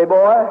and I said, Billy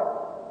boy,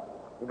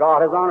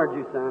 God has honored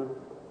you, son.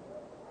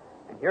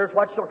 And here's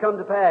what shall come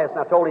to pass. And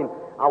I told him,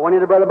 I went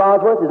into Brother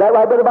Bosworth. Is that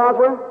right, Brother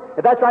Bosworth?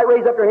 If that's right,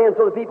 raise up your hand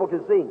so the people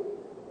can see.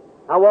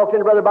 I walked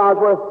into Brother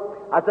Bosworth.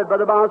 I said,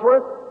 Brother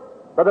Bosworth,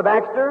 Brother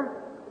Baxter,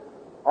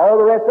 all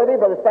the rest of you,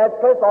 Brother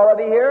Statscliffe, all of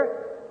you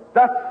here,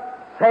 thus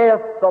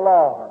saith the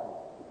Lord.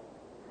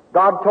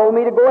 God told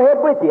me to go ahead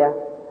with you,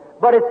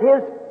 but it's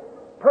His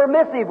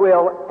permissive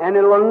will, and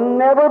it will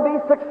never be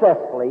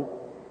successfully.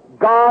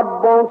 God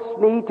wants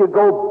me to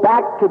go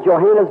back to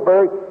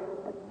Johannesburg,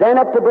 then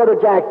up to Brother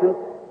Jackson,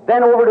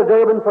 then over to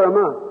Durban for a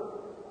month.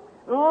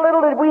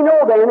 Little did we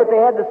know then that they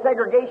had the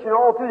segregation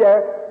all through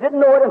there. Didn't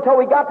know it until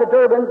we got to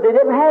Durban. They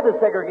didn't have the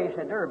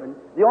segregation at Durban.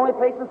 The only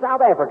place in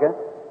South Africa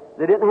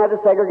they didn't have the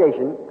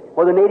segregation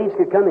where the natives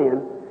could come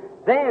in.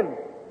 Then,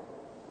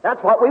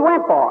 that's what we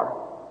went for.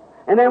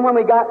 And then when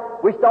we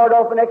started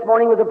off the next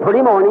morning. It was a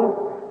pretty morning.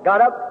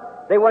 Got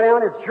up, they went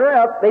out, and sure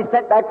enough, they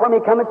sent back for me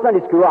coming to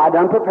Sunday school. I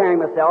done preparing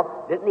myself,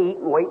 didn't eat,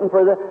 and waiting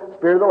for the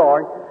Spirit of the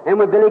Lord. And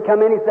when Billy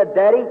come in, he said,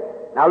 Daddy,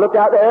 and I looked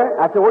out there.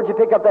 I said, where'd you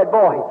pick up that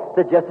boy?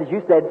 He said, just as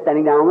you said,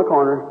 standing down on the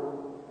corner.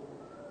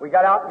 We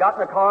got out, got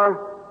in the car.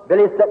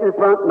 Billy's sitting in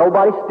front.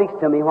 Nobody speaks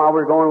to me while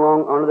we're going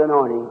along under the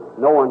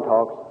anointing. No one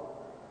talks.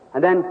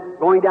 And then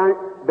going down,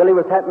 Billy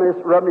was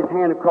rubbing his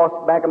hand across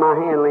the back of my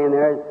hand, laying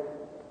there,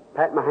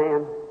 patting my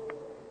hand.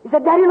 He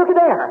said, Daddy, look at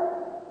there.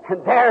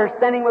 And there,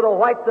 standing with a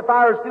white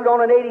sapphire suit on,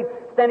 a native,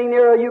 standing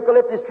near a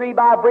eucalyptus tree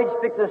by a bridge,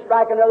 fixing to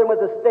strike another with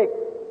a stick.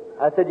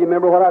 I said, you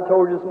remember what I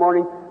told you this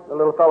morning? The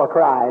little fellow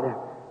cried.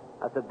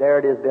 I said, there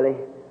it is, Billy.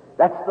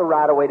 That's the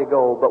right way to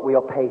go, but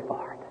we'll pay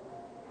for it.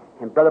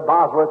 And Brother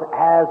Bosworth,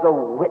 as a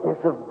witness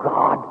of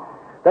God,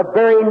 the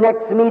very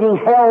next meeting,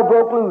 hell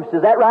broke loose.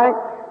 Is that right?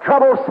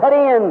 Trouble set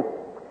in.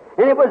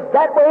 And it was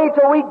that way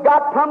till we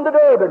got from the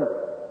Durban.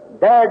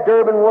 There at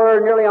Durban, where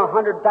nearly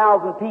 100,000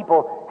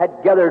 people had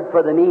gathered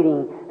for the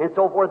meeting, and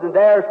so forth. And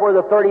there's where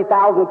the 30,000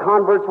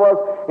 converts was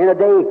in a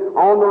day.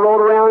 On the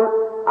road around,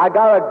 I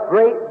got a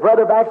great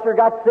Brother Baxter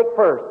got sick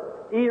first.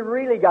 He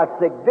really got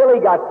sick. Billy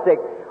got sick.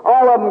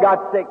 All of them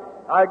got sick.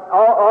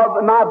 All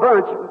of my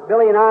bunch,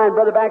 Billy and I and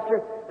Brother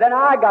Baxter. Then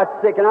I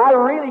got sick, and I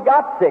really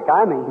got sick.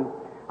 I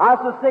was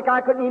so sick I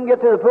couldn't even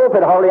get to the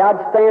pulpit hardly.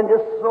 I'd stand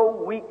just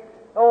so weak,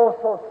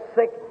 so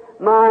sick.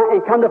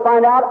 And come to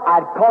find out,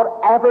 I'd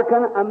caught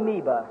African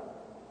amoeba.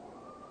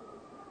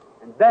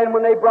 And then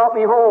when they brought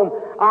me home,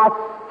 I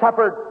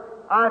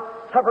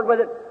suffered with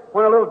it.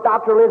 When a little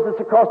doctor lives just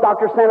across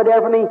Dr.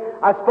 Samadare from me,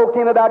 I spoke to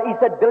him about it. He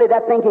said, Billy,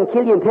 that thing can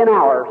kill you in 10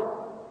 hours.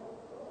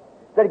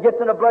 That it gets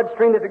in the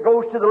bloodstream, if it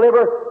goes to the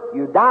liver,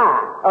 you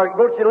die. Or it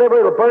goes to the liver,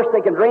 it'll burst,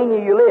 they can drain you,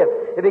 you live.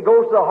 If it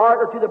goes to the heart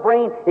or to the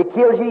brain, it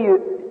kills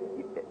you,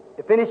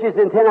 it finishes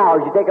in 10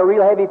 hours. You take a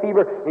real heavy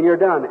fever, and you're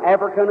done.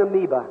 African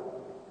amoeba.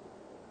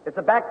 It's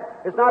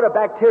not a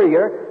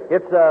bacteria,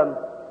 it's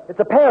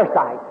a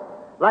parasite.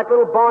 Like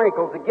little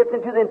barnacles. It gets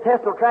into the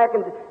intestinal tract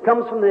and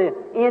comes from the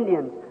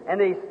Indians.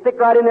 And they stick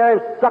right in there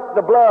and suck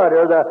the blood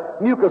or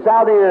the mucus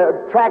out of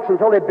the tracts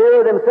until they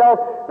bury themselves.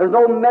 There's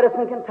no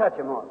medicine can touch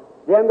them.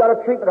 They haven't got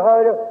a treatment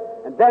hardly.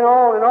 And then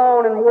on and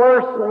on and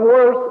worse and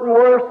worse and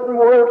worse and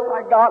worse.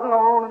 I got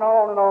on and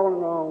on and on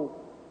and on.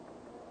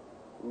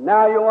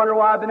 Now you wonder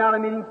why I've been out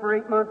of meetings for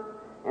 8 months.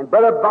 And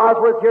Brother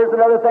Bosworth, here's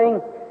another thing.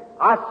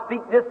 I speak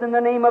this in the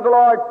name of the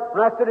Lord.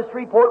 When I stood at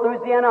Shreveport,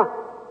 Louisiana,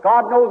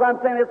 God knows I'm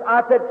saying this.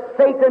 I said,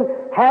 Satan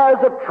has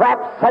a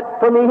trap set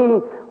for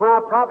me. When I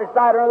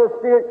prophesied under the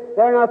Spirit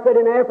there, and I said,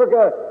 in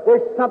Africa,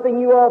 there's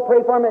something you all pray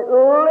for me.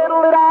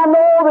 Little did I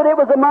know that it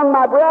was among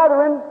my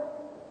brethren.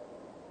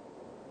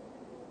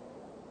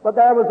 But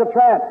there was a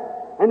trap.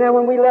 And then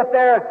when we left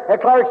there at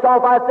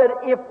Clarksdorf, I said,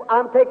 if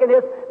I'm taking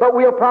this, but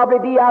we'll probably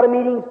be out of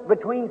meetings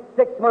between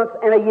 6 months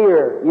and a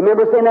year. You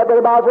remember saying that,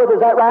 Brother Bosworth? Is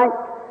that right?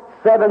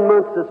 7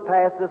 months has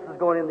passed. This is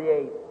going in the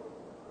 8th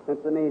since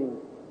the meeting.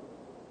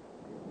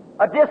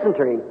 A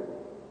dysentery.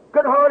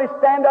 Couldn't hardly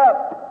stand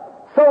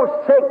up.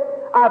 So sick.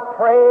 I'd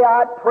pray,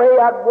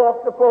 I'd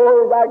walk the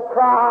floors, I'd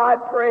cry,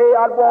 I'd pray,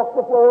 I'd walk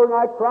the floors, and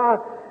I'd cry.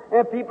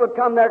 And people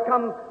come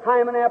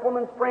Hyman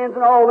Appleman's friends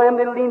and all them,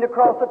 they leaned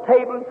across the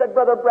table and said,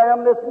 Brother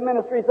Branham, this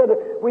ministry said,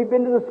 we've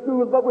been to the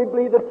schools, but we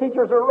believe the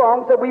teachers are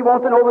wrong, said we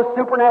want to know the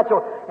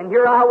supernatural. And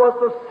here I was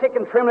so sick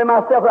and trembling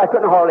myself that I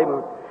couldn't hardly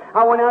move.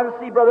 I went out to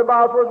see Brother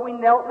Bosworth. We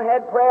knelt and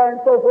had prayer and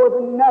so forth,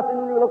 and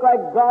nothing looked like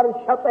God had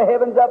shut the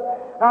heavens up.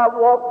 I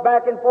walked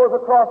back and forth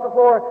across the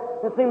floor.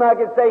 It seemed like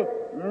I'd say,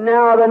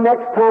 now the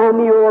next time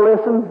you'll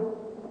listen.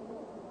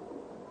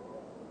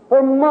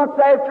 For months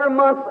after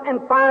months,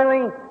 and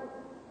finally,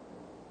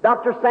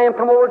 Dr. Sam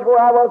come over to where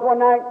I was one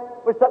night.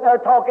 We're sitting there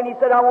talking. He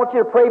said, I want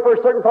you to pray for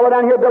a certain fellow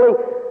down here, Billy.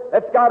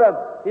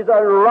 He's a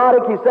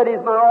neurotic. He said, he's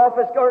my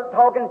office guard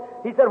talking.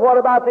 He said, what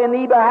about the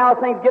amoeba? How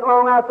things get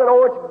along? I said,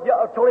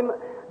 I told him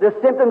the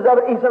symptoms of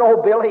it. He said, oh,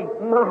 Billy,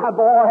 my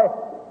boy,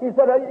 He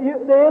said,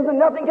 there isn't,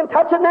 nothing can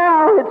touch it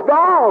now. It's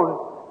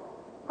gone.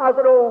 I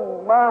said,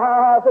 oh, my.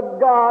 I said,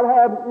 God,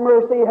 have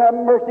mercy, have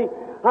mercy.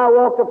 I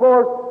walked the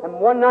floor,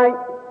 and one night,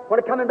 when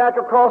I coming back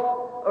across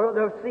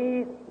the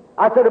sea,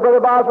 I said to Brother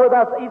Bosworth,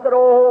 he said,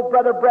 oh,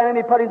 Brother Branham,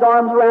 he put his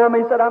arms around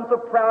me. He said, I'm so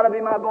proud of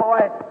you, my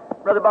boy.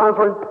 Brother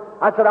Bosworth,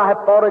 I said, I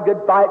have fought a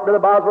good fight. Brother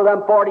Bosworth,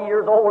 I'm 40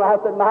 years old. I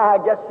said, my,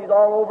 I guess she's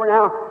all over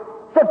now.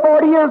 Said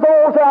 40 years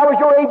old, said I was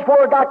your age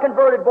before I got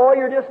converted. Boy,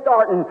 you're just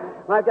starting.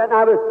 Like that, and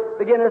I was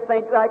beginning to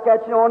think like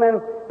that, you know, and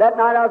then that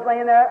night I was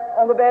laying there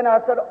on the bed, and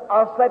I said,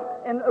 I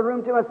slept in a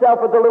room to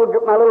myself with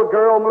my little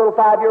girl, my little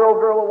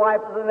 5-year-old girl, my wife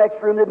was in the next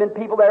room. There'd been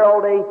people there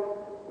all day.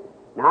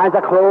 Now as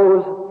I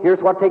close, here's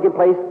what's taking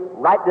place.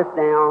 Write this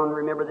down.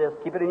 Remember this.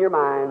 Keep it in your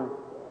mind.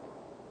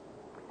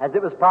 As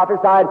it was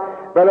prophesied,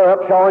 Brother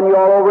Upshaw and you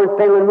all over in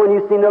Finland, when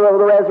you seen the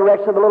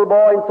resurrection of the little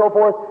boy and so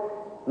forth,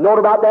 note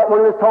about that when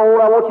it was told,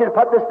 I want you to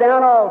put this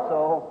down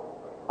also.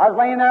 I was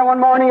laying there one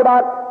morning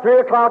about 3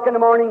 o'clock in the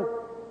morning,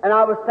 and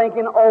I was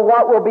thinking, oh,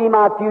 what will be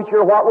my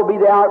future? What will be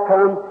the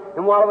outcome?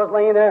 And while I was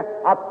laying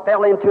there, I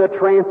fell into a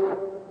trance.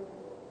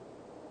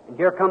 And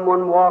here come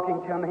one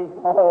walking to me.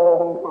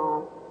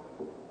 Oh,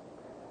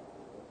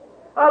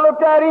 my. I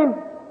looked at him.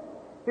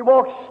 He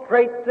walked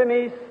straight to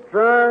me,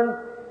 stern.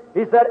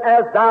 He said,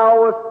 as thou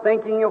was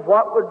thinking of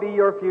what would be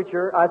your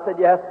future. I said,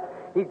 yes.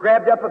 He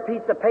grabbed up a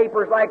piece of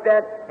papers like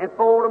that and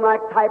folded them like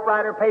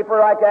typewriter paper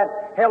like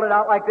that, held it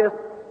out like this,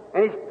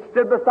 and he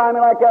stood beside me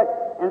like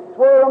that and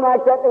swirled them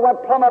like that. They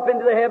went plumb up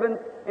into the heavens,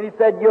 and he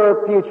said,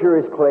 your future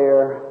is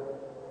clear.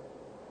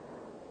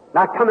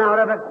 Now come out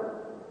of it.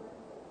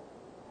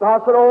 So I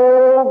said,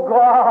 oh,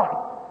 God,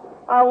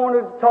 I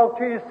wanted to talk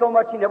to you so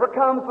much. He never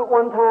comes but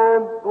one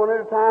time, one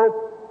at a time.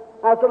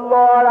 I said,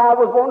 Lord, I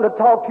was wanting to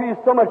talk to you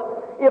so much.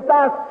 If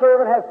thy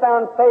servant has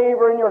found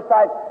favor in your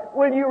sight,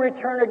 will you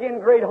return again,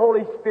 great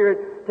Holy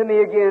Spirit, to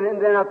me again? And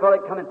then I felt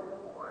it coming.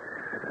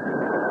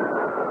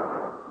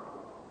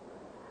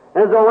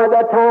 And so at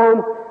that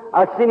time,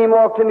 I seen him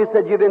walk to me and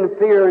said, you've been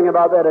fearing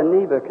about that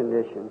amoeba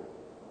condition.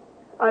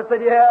 I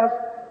said, yes.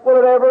 Will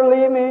it ever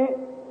leave me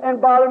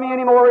and bother me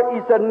anymore?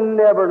 He said,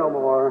 never no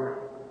more.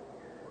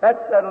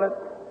 That settled it.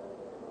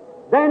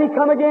 Then he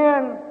come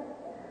again.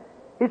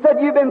 He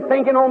said, you've been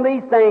thinking on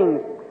these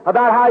things,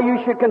 about how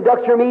you should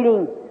conduct your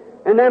meeting.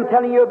 And them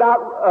telling you about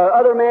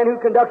other man who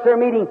conducts their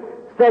meeting,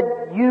 said,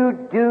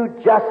 you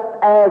do just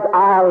as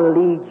I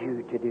lead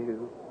you to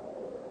do.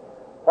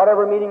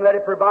 Whatever meeting, let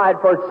it provide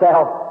for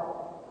itself.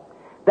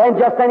 Then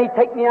he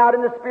take me out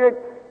in the Spirit.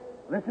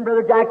 Listen,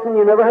 Brother Jackson,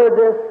 you never heard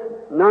this.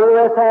 None of the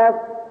rest has.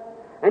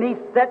 And he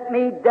set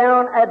me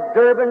down at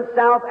Durban,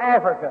 South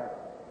Africa.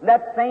 And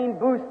that same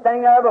booth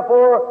standing there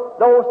before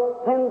those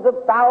tens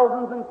of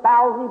thousands and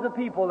thousands of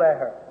people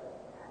there.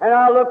 And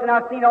I looked and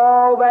I seen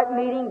all that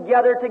meeting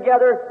gather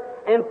together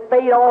and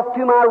fade off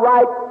to my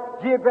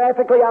right.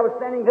 Geographically, I was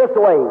standing this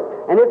way,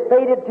 and it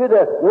faded to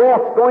the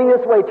west, going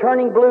this way,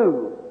 turning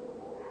blue.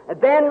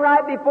 And then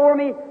right before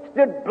me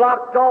stood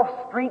blocked off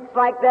streets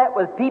like that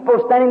with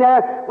people standing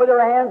there with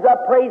their hands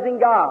up praising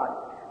God.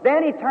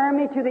 Then he turned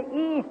me to the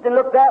east and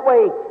looked that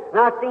way, and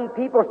I seen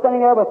people standing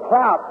there with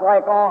clouts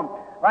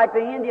like the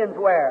Indians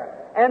wear.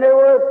 And there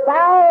were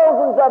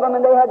thousands of them,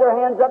 and they had their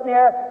hands up in the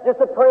air, just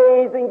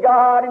praising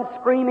God and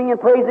screaming and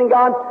praising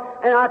God.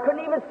 And I couldn't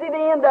even see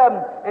the end of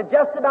them. And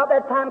just about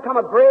that time come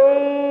a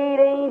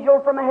great angel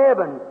from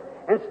heaven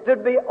and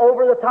stood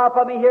over the top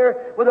of me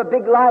here with a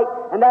big light.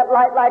 And that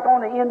light like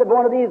on the end of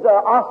one of these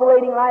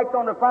oscillating lights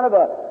on the front of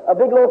a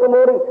big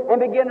locomotive,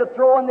 and began to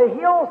throw on the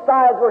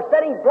hillsides were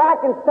setting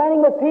black and standing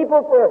with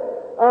people for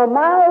a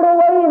mile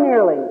away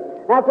nearly.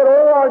 And I said,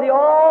 oh, are they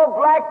all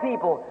black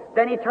people?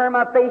 Then he turned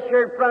my face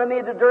here in front of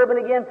me to Durban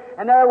again,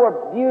 and there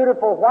were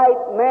beautiful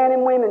white men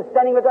and women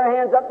standing with their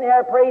hands up in the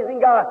air praising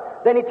God.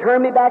 Then he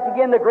turned me back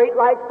again. The great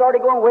light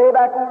started going way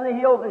back over the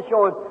hills and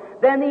showing.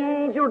 Then the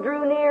angel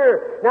drew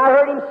near. Now I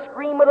heard him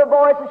scream with a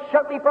voice and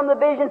shook me from the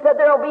vision, said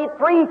there'll be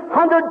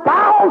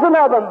 300,000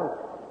 of them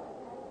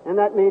in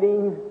that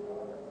meeting.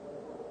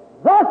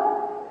 Thus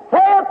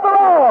saith the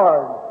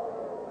Lord.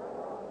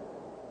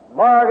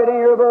 Mark it in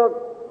your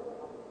book.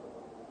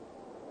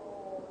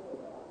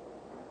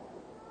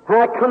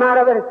 I come out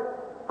of it.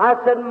 I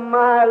said,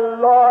 my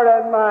Lord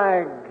and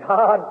my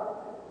God,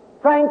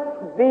 thanks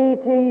be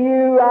to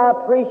you. I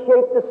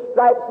appreciate the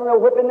stripes and the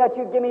whipping that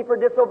you give me for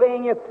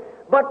disobeying you.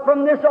 But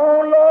from this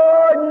on,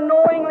 Lord,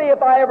 knowingly,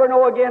 if I ever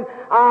know again,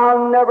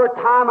 I'll never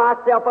tie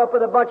myself up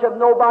with a bunch of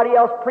nobody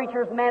else,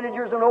 preachers,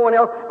 managers, and no one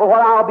else, but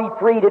I'll be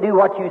free to do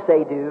what you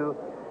say do.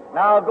 And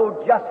I'll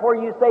go just where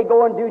you say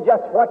go and do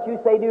just what you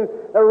say do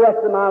the rest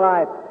of my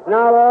life. And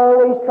I'll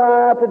always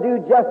try to do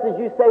just as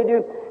you say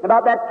do.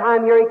 About that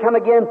time here he come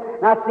again,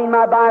 and I seen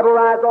my Bible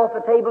rise off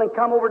the table and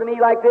come over to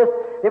me like this.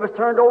 It was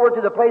turned over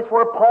to the place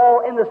where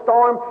Paul in the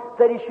storm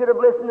said he should have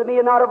listened to me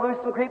and not have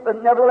loosed and creep,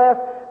 but nevertheless,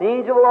 the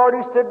angel of the Lord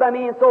who stood by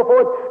me and so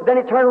forth. Then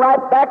he turned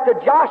right back to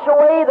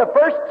Joshua, the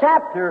first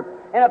chapter,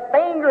 and a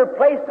finger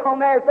placed on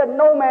there said,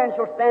 no man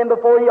shall stand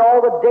before you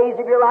all the days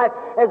of your life.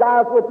 As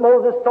I was with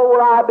Moses, so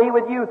will I be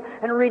with you.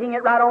 and reading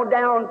it right on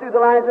down through the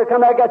lines. I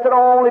come back, I said,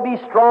 only be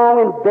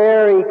strong and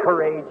very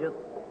courageous.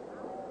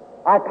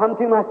 I come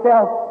to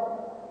myself,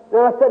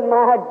 and I said,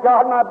 my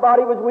God, my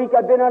body was weak.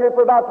 I'd been under it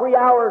for about 3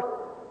 hours.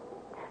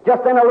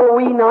 Just then a little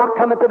wee knock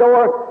come at the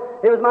door.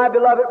 It was my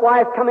beloved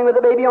wife coming with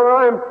a baby on her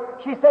arm.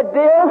 She said,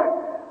 Bill,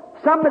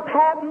 something has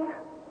happened.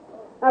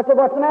 I said,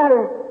 what's the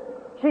matter?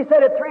 She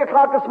said, at 3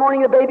 o'clock this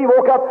morning, the baby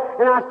woke up,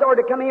 and I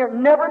started to come here.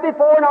 Never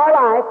before in our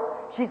life,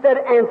 she said,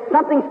 and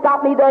something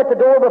stopped me there at the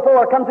door before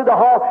I come through the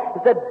hall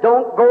and said,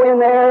 don't go in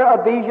there. A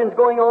vision's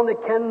going on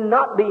that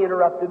cannot be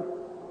interrupted.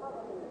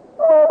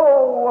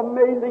 Oh,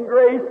 amazing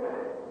grace.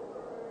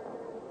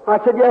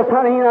 I said, yes,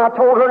 honey, and I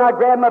told her, and I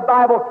grabbed my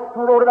Bible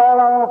and wrote it all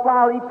out on a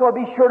file leaf so I'd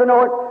be sure to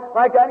know it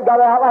like that, and got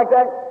it out like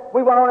that.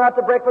 We went on out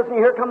to breakfast, and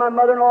here come my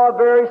mother-in-law, a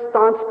very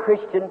staunch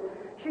Christian.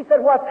 She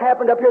said, what's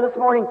happened up here this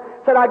morning?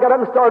 Said, I got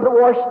up and started to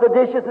wash the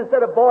dishes, and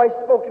said, a voice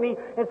spoke to me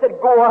and said,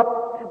 go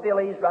up to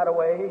Billy's right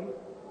away.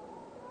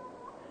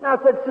 And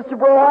I said, Sister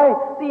Broy,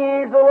 the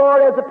angel of the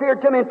Lord has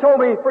appeared to me and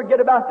told me, forget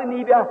about the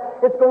Nebia.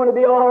 It's going to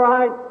be all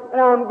right.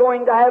 And I'm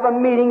going to have a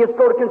meeting. It's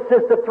going to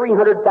consist of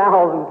 300,000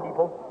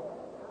 people.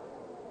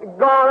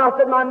 God, I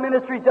said, my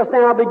ministry's just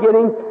now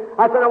beginning.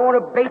 I said, I want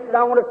to base it.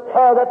 I want to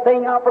tear that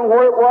thing out from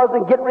where it was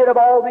and get rid of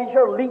all these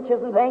your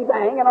leeches and things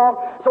hanging on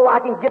so I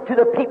can get to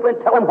the people and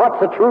tell them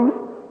what's the truth.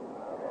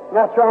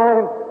 That's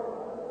right.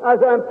 I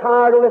said, I'm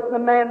tired of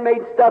listening to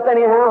man-made stuff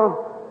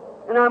anyhow.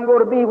 And I'm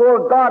going to be where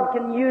God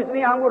can use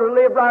me. I'm going to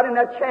live right in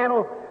that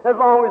channel as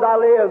long as I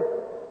live.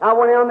 I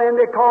went down there and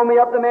they called me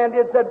up. The man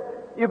did, said,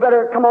 you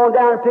better come on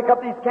down and pick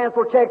up these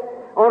canceled checks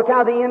on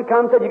account of the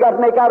income. Said, you got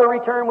to make out a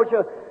return, which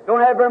you don't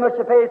have very much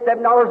to pay,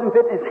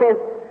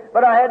 $7.50.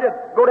 But I had to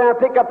go down and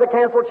pick up the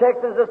canceled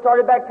checks as I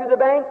started back to the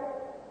bank.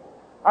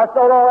 I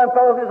saw all them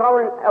fellows just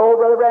hollering, hello,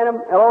 Brother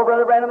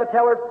Branham, the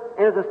teller.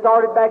 And as I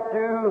started back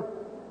through,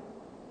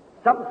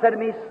 something said to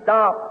me,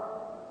 stop.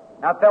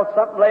 And I felt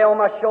something lay on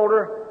my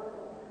shoulder.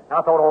 And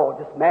I thought, oh,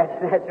 just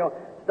imagine that.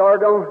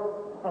 Started on.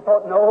 I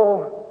thought,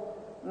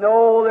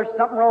 no, there's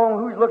something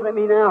wrong. Who's looking at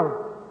me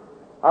now?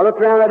 I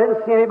looked around, I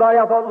didn't see anybody.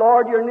 I thought,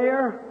 Lord, you're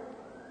near.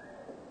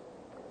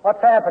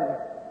 What's happened?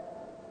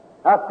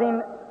 I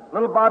seen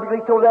little Bobby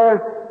Leach over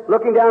there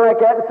looking down like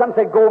that, and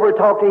something said, go over and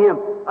talk to him.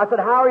 I said,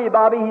 how are you,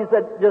 Bobby? He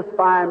said, just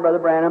fine, Brother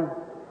Branham,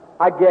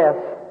 I guess.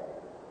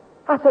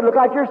 I said, look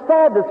like you're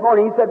sad this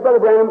morning. He said, Brother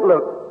Branham,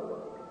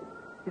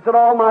 look. He said,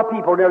 all my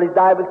people nearly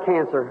died with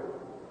cancer.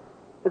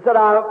 He said,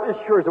 as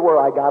sure as the world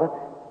I got it.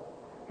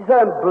 He said,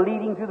 I'm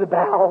bleeding through the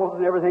bowels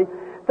and everything.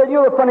 He said, you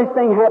know the funniest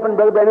thing happened,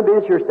 Brother Branham, being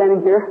that you're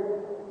standing here?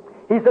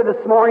 He said,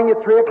 this morning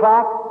at 3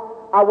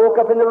 o'clock, I woke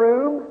up in the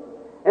room,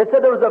 and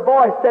said there was a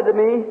voice said to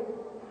me,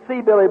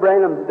 see Billy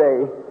Branham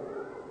today.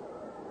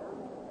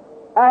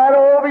 I had a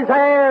hold of his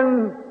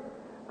hand.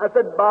 I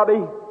said,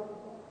 Bobby,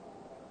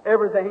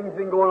 everything's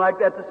been going like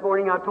that this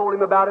morning. I told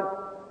him about it.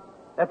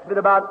 That's been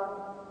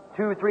about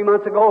 2 or 3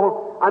 months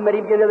ago. I met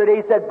him again the other day.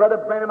 He said, Brother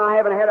Branham, I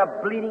haven't had a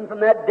bleeding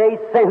from that day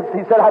since.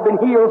 He said, I've been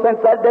healed since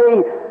that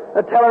day.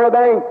 The teller of the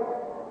bank.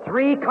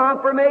 3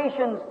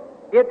 confirmations.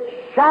 It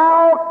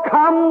shall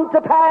come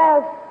to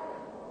pass.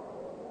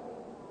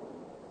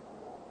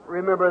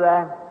 Remember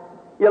that.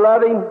 You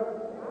love Him?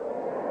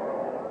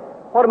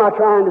 What am I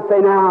trying to say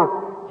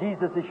now?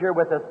 Jesus is here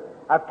with us.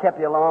 I've kept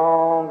you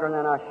longer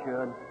than I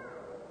should.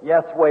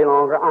 Yes, way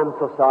longer. I'm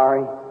so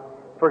sorry.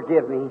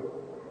 Forgive me.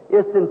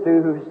 Just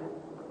enthused.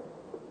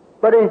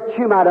 But as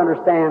you might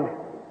understand,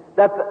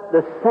 that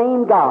the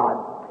same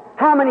God.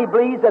 How many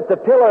believes that the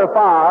pillar of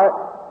fire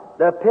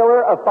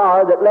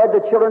that led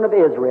the children of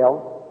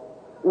Israel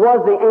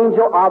was the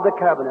angel of the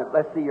covenant?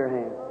 Let's see your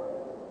hand.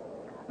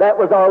 That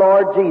was our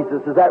Lord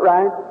Jesus. Is that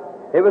right?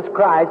 It was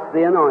Christ,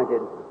 the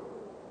anointed.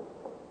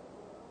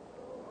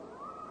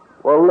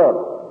 Well, look.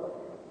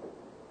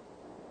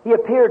 He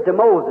appeared to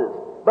Moses.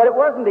 But it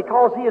wasn't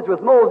because he is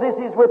with Moses,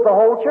 he's with the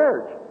whole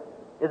church.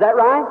 Is that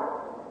right?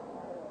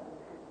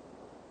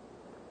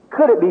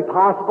 Could it be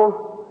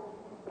possible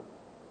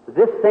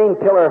this same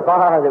pillar of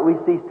fire that we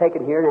see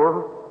taken here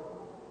now,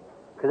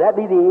 could that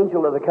be the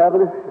angel of the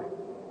covenant?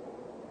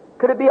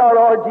 Could it be our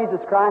Lord Jesus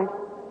Christ?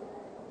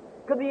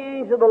 Could the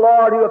angel of the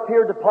Lord who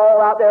appeared to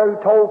Paul out there,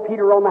 who told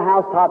Peter on the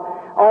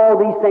housetop all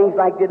these things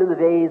like did in the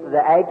days of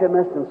the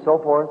Agabus and so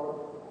forth?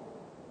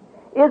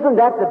 Isn't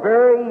that the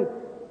very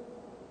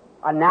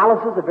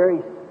analysis, the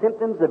very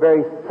symptoms, the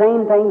very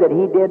same thing that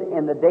he did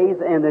in the days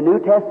in the New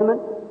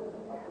Testament?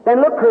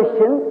 Then look,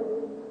 Christians,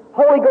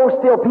 Holy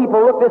Ghost-filled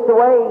people, look this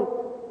way.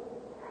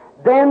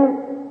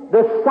 Then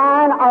the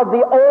sign of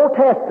the Old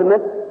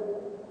Testament,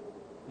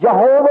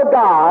 Jehovah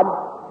God,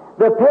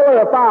 the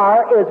pillar of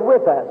fire, is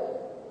with us.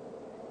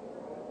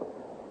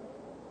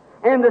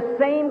 And the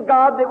same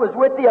God that was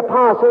with the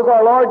apostles,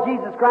 our Lord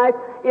Jesus Christ,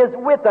 is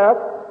with us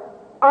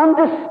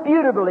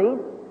undisputably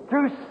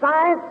through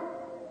science,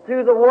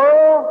 through the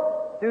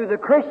world, through the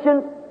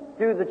Christians,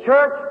 through the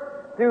church,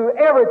 through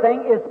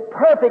everything, is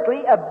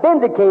perfectly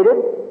vindicated.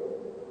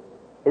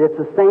 And it's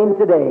the same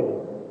today.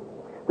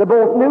 The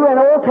both New and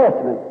Old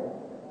Testament.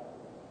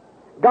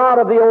 God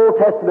of the Old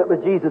Testament was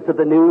Jesus of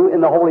the New,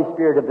 and the Holy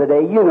Spirit of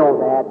today. You know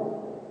that.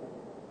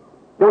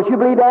 Don't you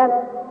believe that?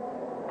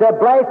 To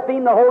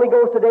blaspheme the Holy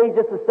Ghost today is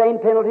just the same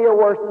penalty or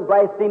worse than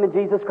blaspheming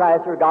Jesus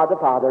Christ or God the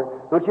Father.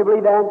 Don't you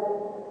believe that?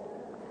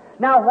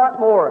 Now what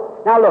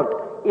more? Now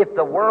look, if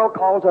the world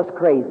calls us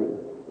crazy,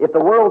 if the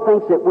world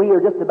thinks that we are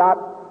just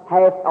about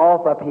half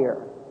off up here,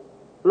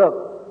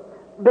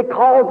 look,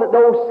 because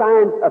those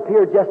signs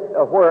appear just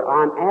where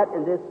I'm at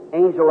in this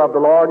angel of the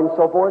Lord and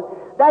so forth,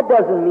 that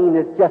doesn't mean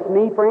it's just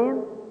me,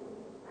 friends.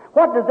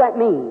 What does that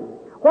mean?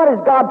 What is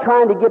God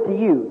trying to get to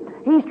you?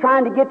 He's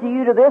trying to get to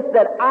you to this,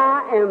 that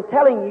I am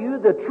telling you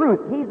the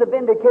truth. He's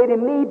vindicating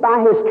me by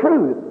His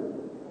truth.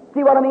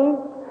 See what I mean?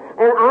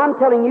 And I'm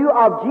telling you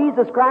of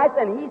Jesus Christ,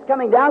 and He's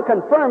coming down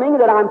confirming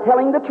that I'm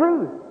telling the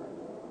truth.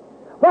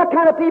 What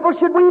kind of people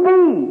should we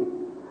be?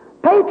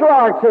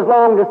 Patriarchs has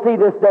longed to see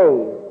this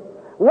day.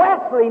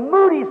 Wesley,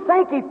 Moody,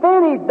 Sankey,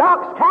 Finney,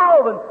 Knox,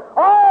 Calvin,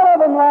 all of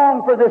them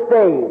long for this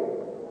day.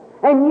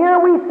 And here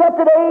we sit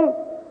today,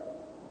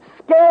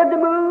 scared to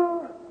move.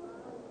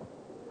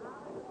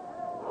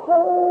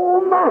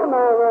 Oh, my.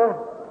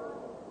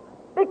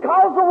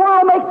 Because the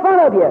world makes fun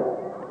of you.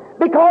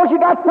 Because you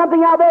got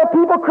something out there,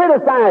 people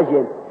criticize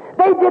you.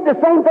 They did the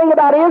same thing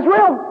about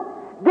Israel.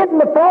 Didn't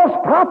the false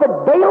prophet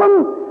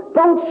Balaam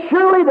think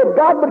surely that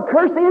God would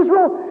curse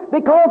Israel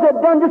because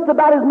they'd done just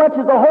about as much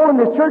as the whole in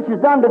this church has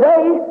done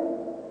today?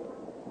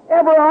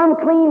 Every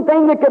unclean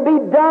thing that could be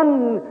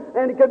done,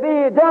 and it could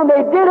be done,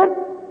 they did it.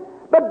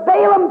 But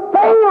Balaam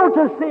failed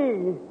to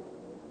see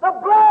the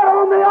blood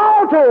on the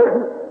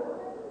altar.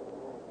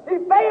 He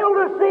failed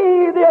to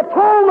see the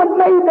atonement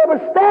made that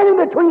was standing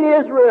between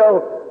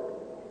Israel.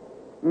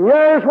 And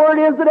here's where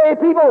it is today,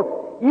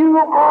 people. You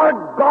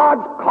are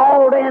God's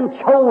called and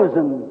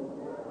chosen.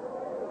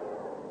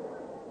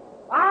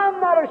 I'm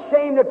not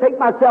ashamed to take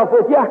myself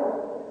with you.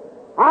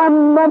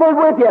 I'm numbered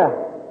with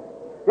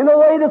you. In the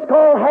way that's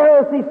called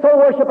heresy, so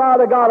worship I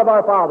the God of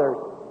our fathers.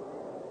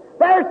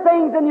 There's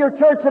things in your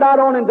church that I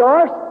don't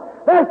endorse.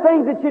 There's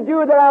things that you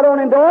do that I don't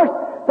endorse.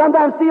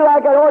 Sometimes feel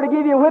like I ought to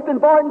give you a whipping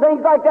for it and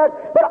things like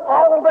that. But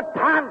all the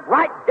time,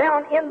 right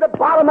down in the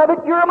bottom of it,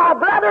 you're my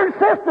brother and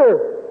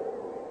sister.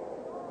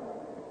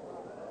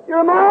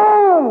 You're my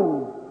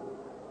own.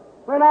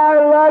 And I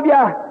love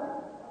you.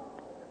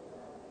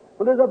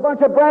 Well, there's a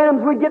bunch of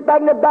Branhams, we get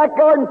back in the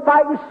backyard and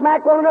fight and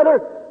smack one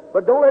another.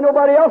 But don't let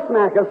nobody else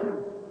smack us.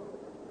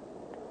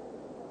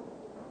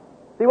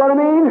 See what I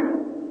mean?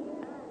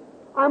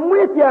 I'm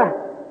with you.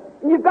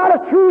 And you've got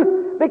a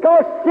truth,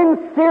 because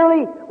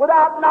sincerely,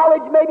 without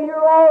knowledge, maybe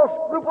you're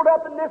all scrupled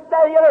up in this,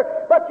 that, and the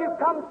other, but you've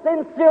come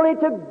sincerely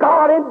to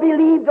God and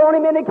believed on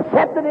Him and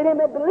accepted in Him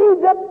and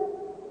believed it.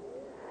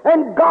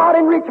 And God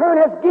in return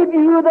has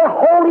given you the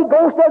Holy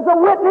Ghost as a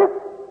witness.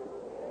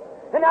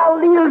 And now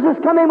leaders has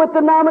come in with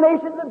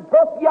denominations and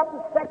broke you up in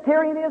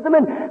sectarianism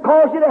and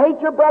caused you to hate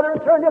your brother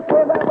and turn this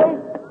way and that way.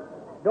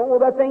 Don't know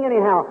that thing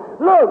anyhow.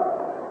 Look.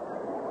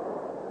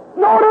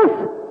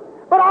 Notice.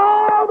 But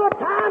all the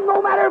time,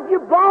 no matter if you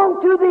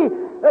belong to the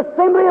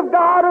Assembly of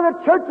God or the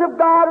Church of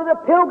God or the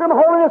Pilgrim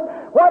Holiness,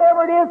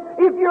 whatever it is,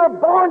 if you're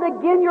born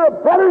again, you're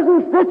brothers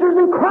and sisters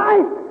in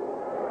Christ.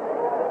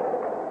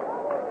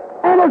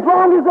 And as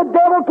long as the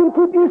devil can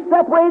keep you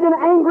separated and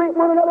angry at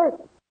one another.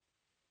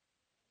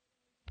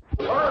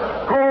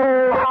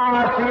 Oh, how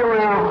I feel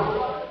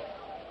now.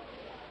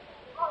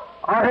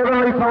 Our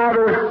Heavenly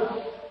Father,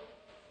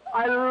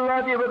 I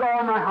love you with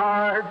all my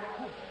heart.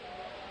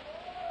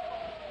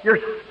 Your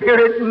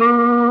Spirit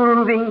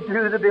moving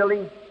through the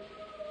building.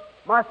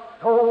 My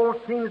soul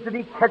seems to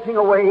be catching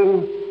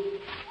away.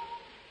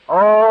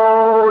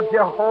 Oh,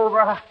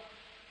 Jehovah,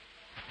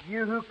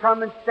 you who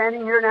come and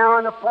standing here now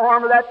in the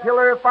form of that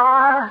pillar of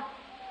fire.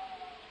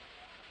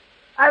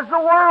 As the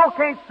world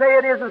can't say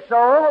it isn't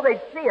so, they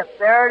see it.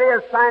 There it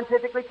is,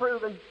 scientifically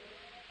proven.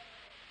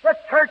 The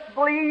church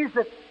believes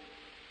it.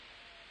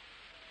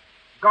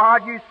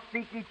 God, you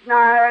speak each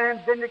night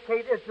and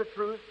vindicate as the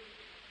truth.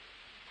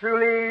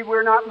 Truly,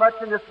 we're not much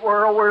in this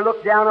world. We're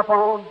looked down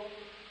upon.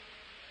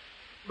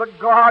 But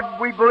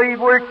God, we believe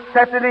we're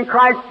accepted in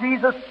Christ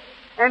Jesus,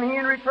 and He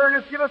in return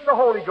has given us the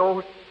Holy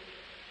Ghost.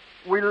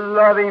 We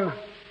love Him,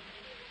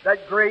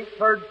 that great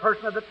third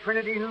person of the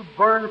Trinity who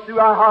burns through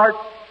our hearts,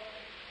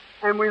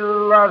 and we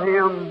love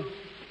Him.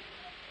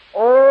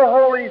 Oh,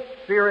 Holy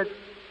Spirit,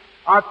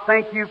 I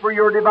thank You for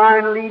Your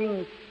divine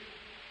leadings,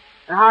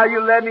 and how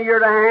You led me here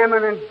to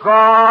Hammond, and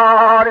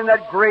God, in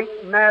that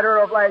great matter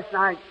of last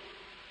night.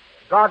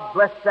 God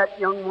bless that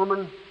young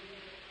woman.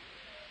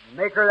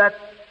 Make her that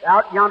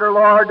out yonder,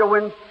 Lord, to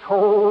win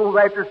soul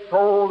after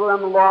soul to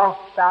them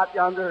lost out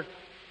yonder.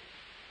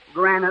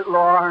 Grant it,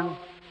 Lord.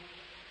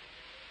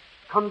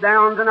 Come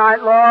down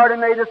tonight, Lord,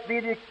 and may this be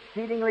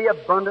exceedingly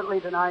abundantly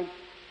tonight.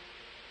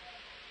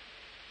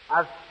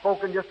 I've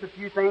spoken just a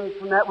few things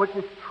from that which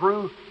is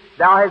true.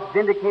 Thou hast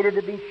vindicated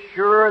to be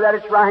sure that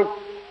it's right.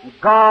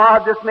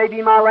 God, this may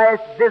be my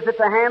last visit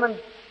to Hammond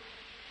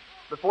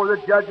before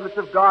the judgments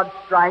of God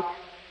strike.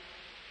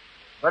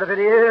 But if it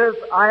is,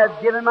 I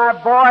have given my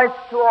voice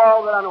to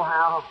all that I know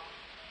how.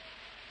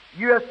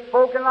 You have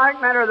spoken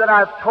like manner that I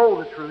have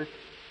told the truth.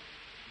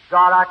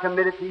 God, I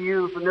commit it to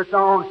you from this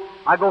on.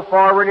 I go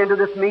forward into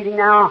this meeting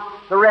now,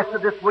 the rest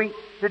of this week,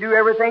 to do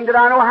everything that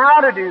I know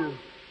how to do,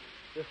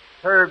 to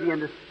serve you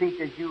and to speak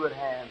as you would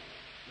have.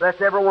 Bless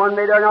everyone.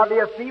 May there not be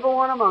a feeble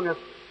one among us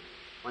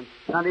when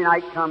Sunday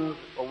night comes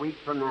a week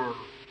from now.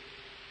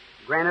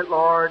 Grant it,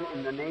 Lord,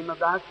 in the name of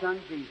thy Son,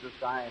 Jesus,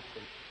 I ask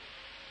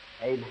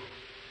it. Amen.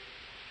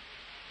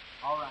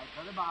 All right,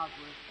 Brother Bosworth,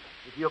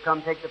 if you'll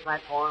come take the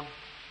platform.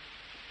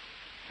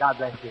 God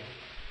bless you.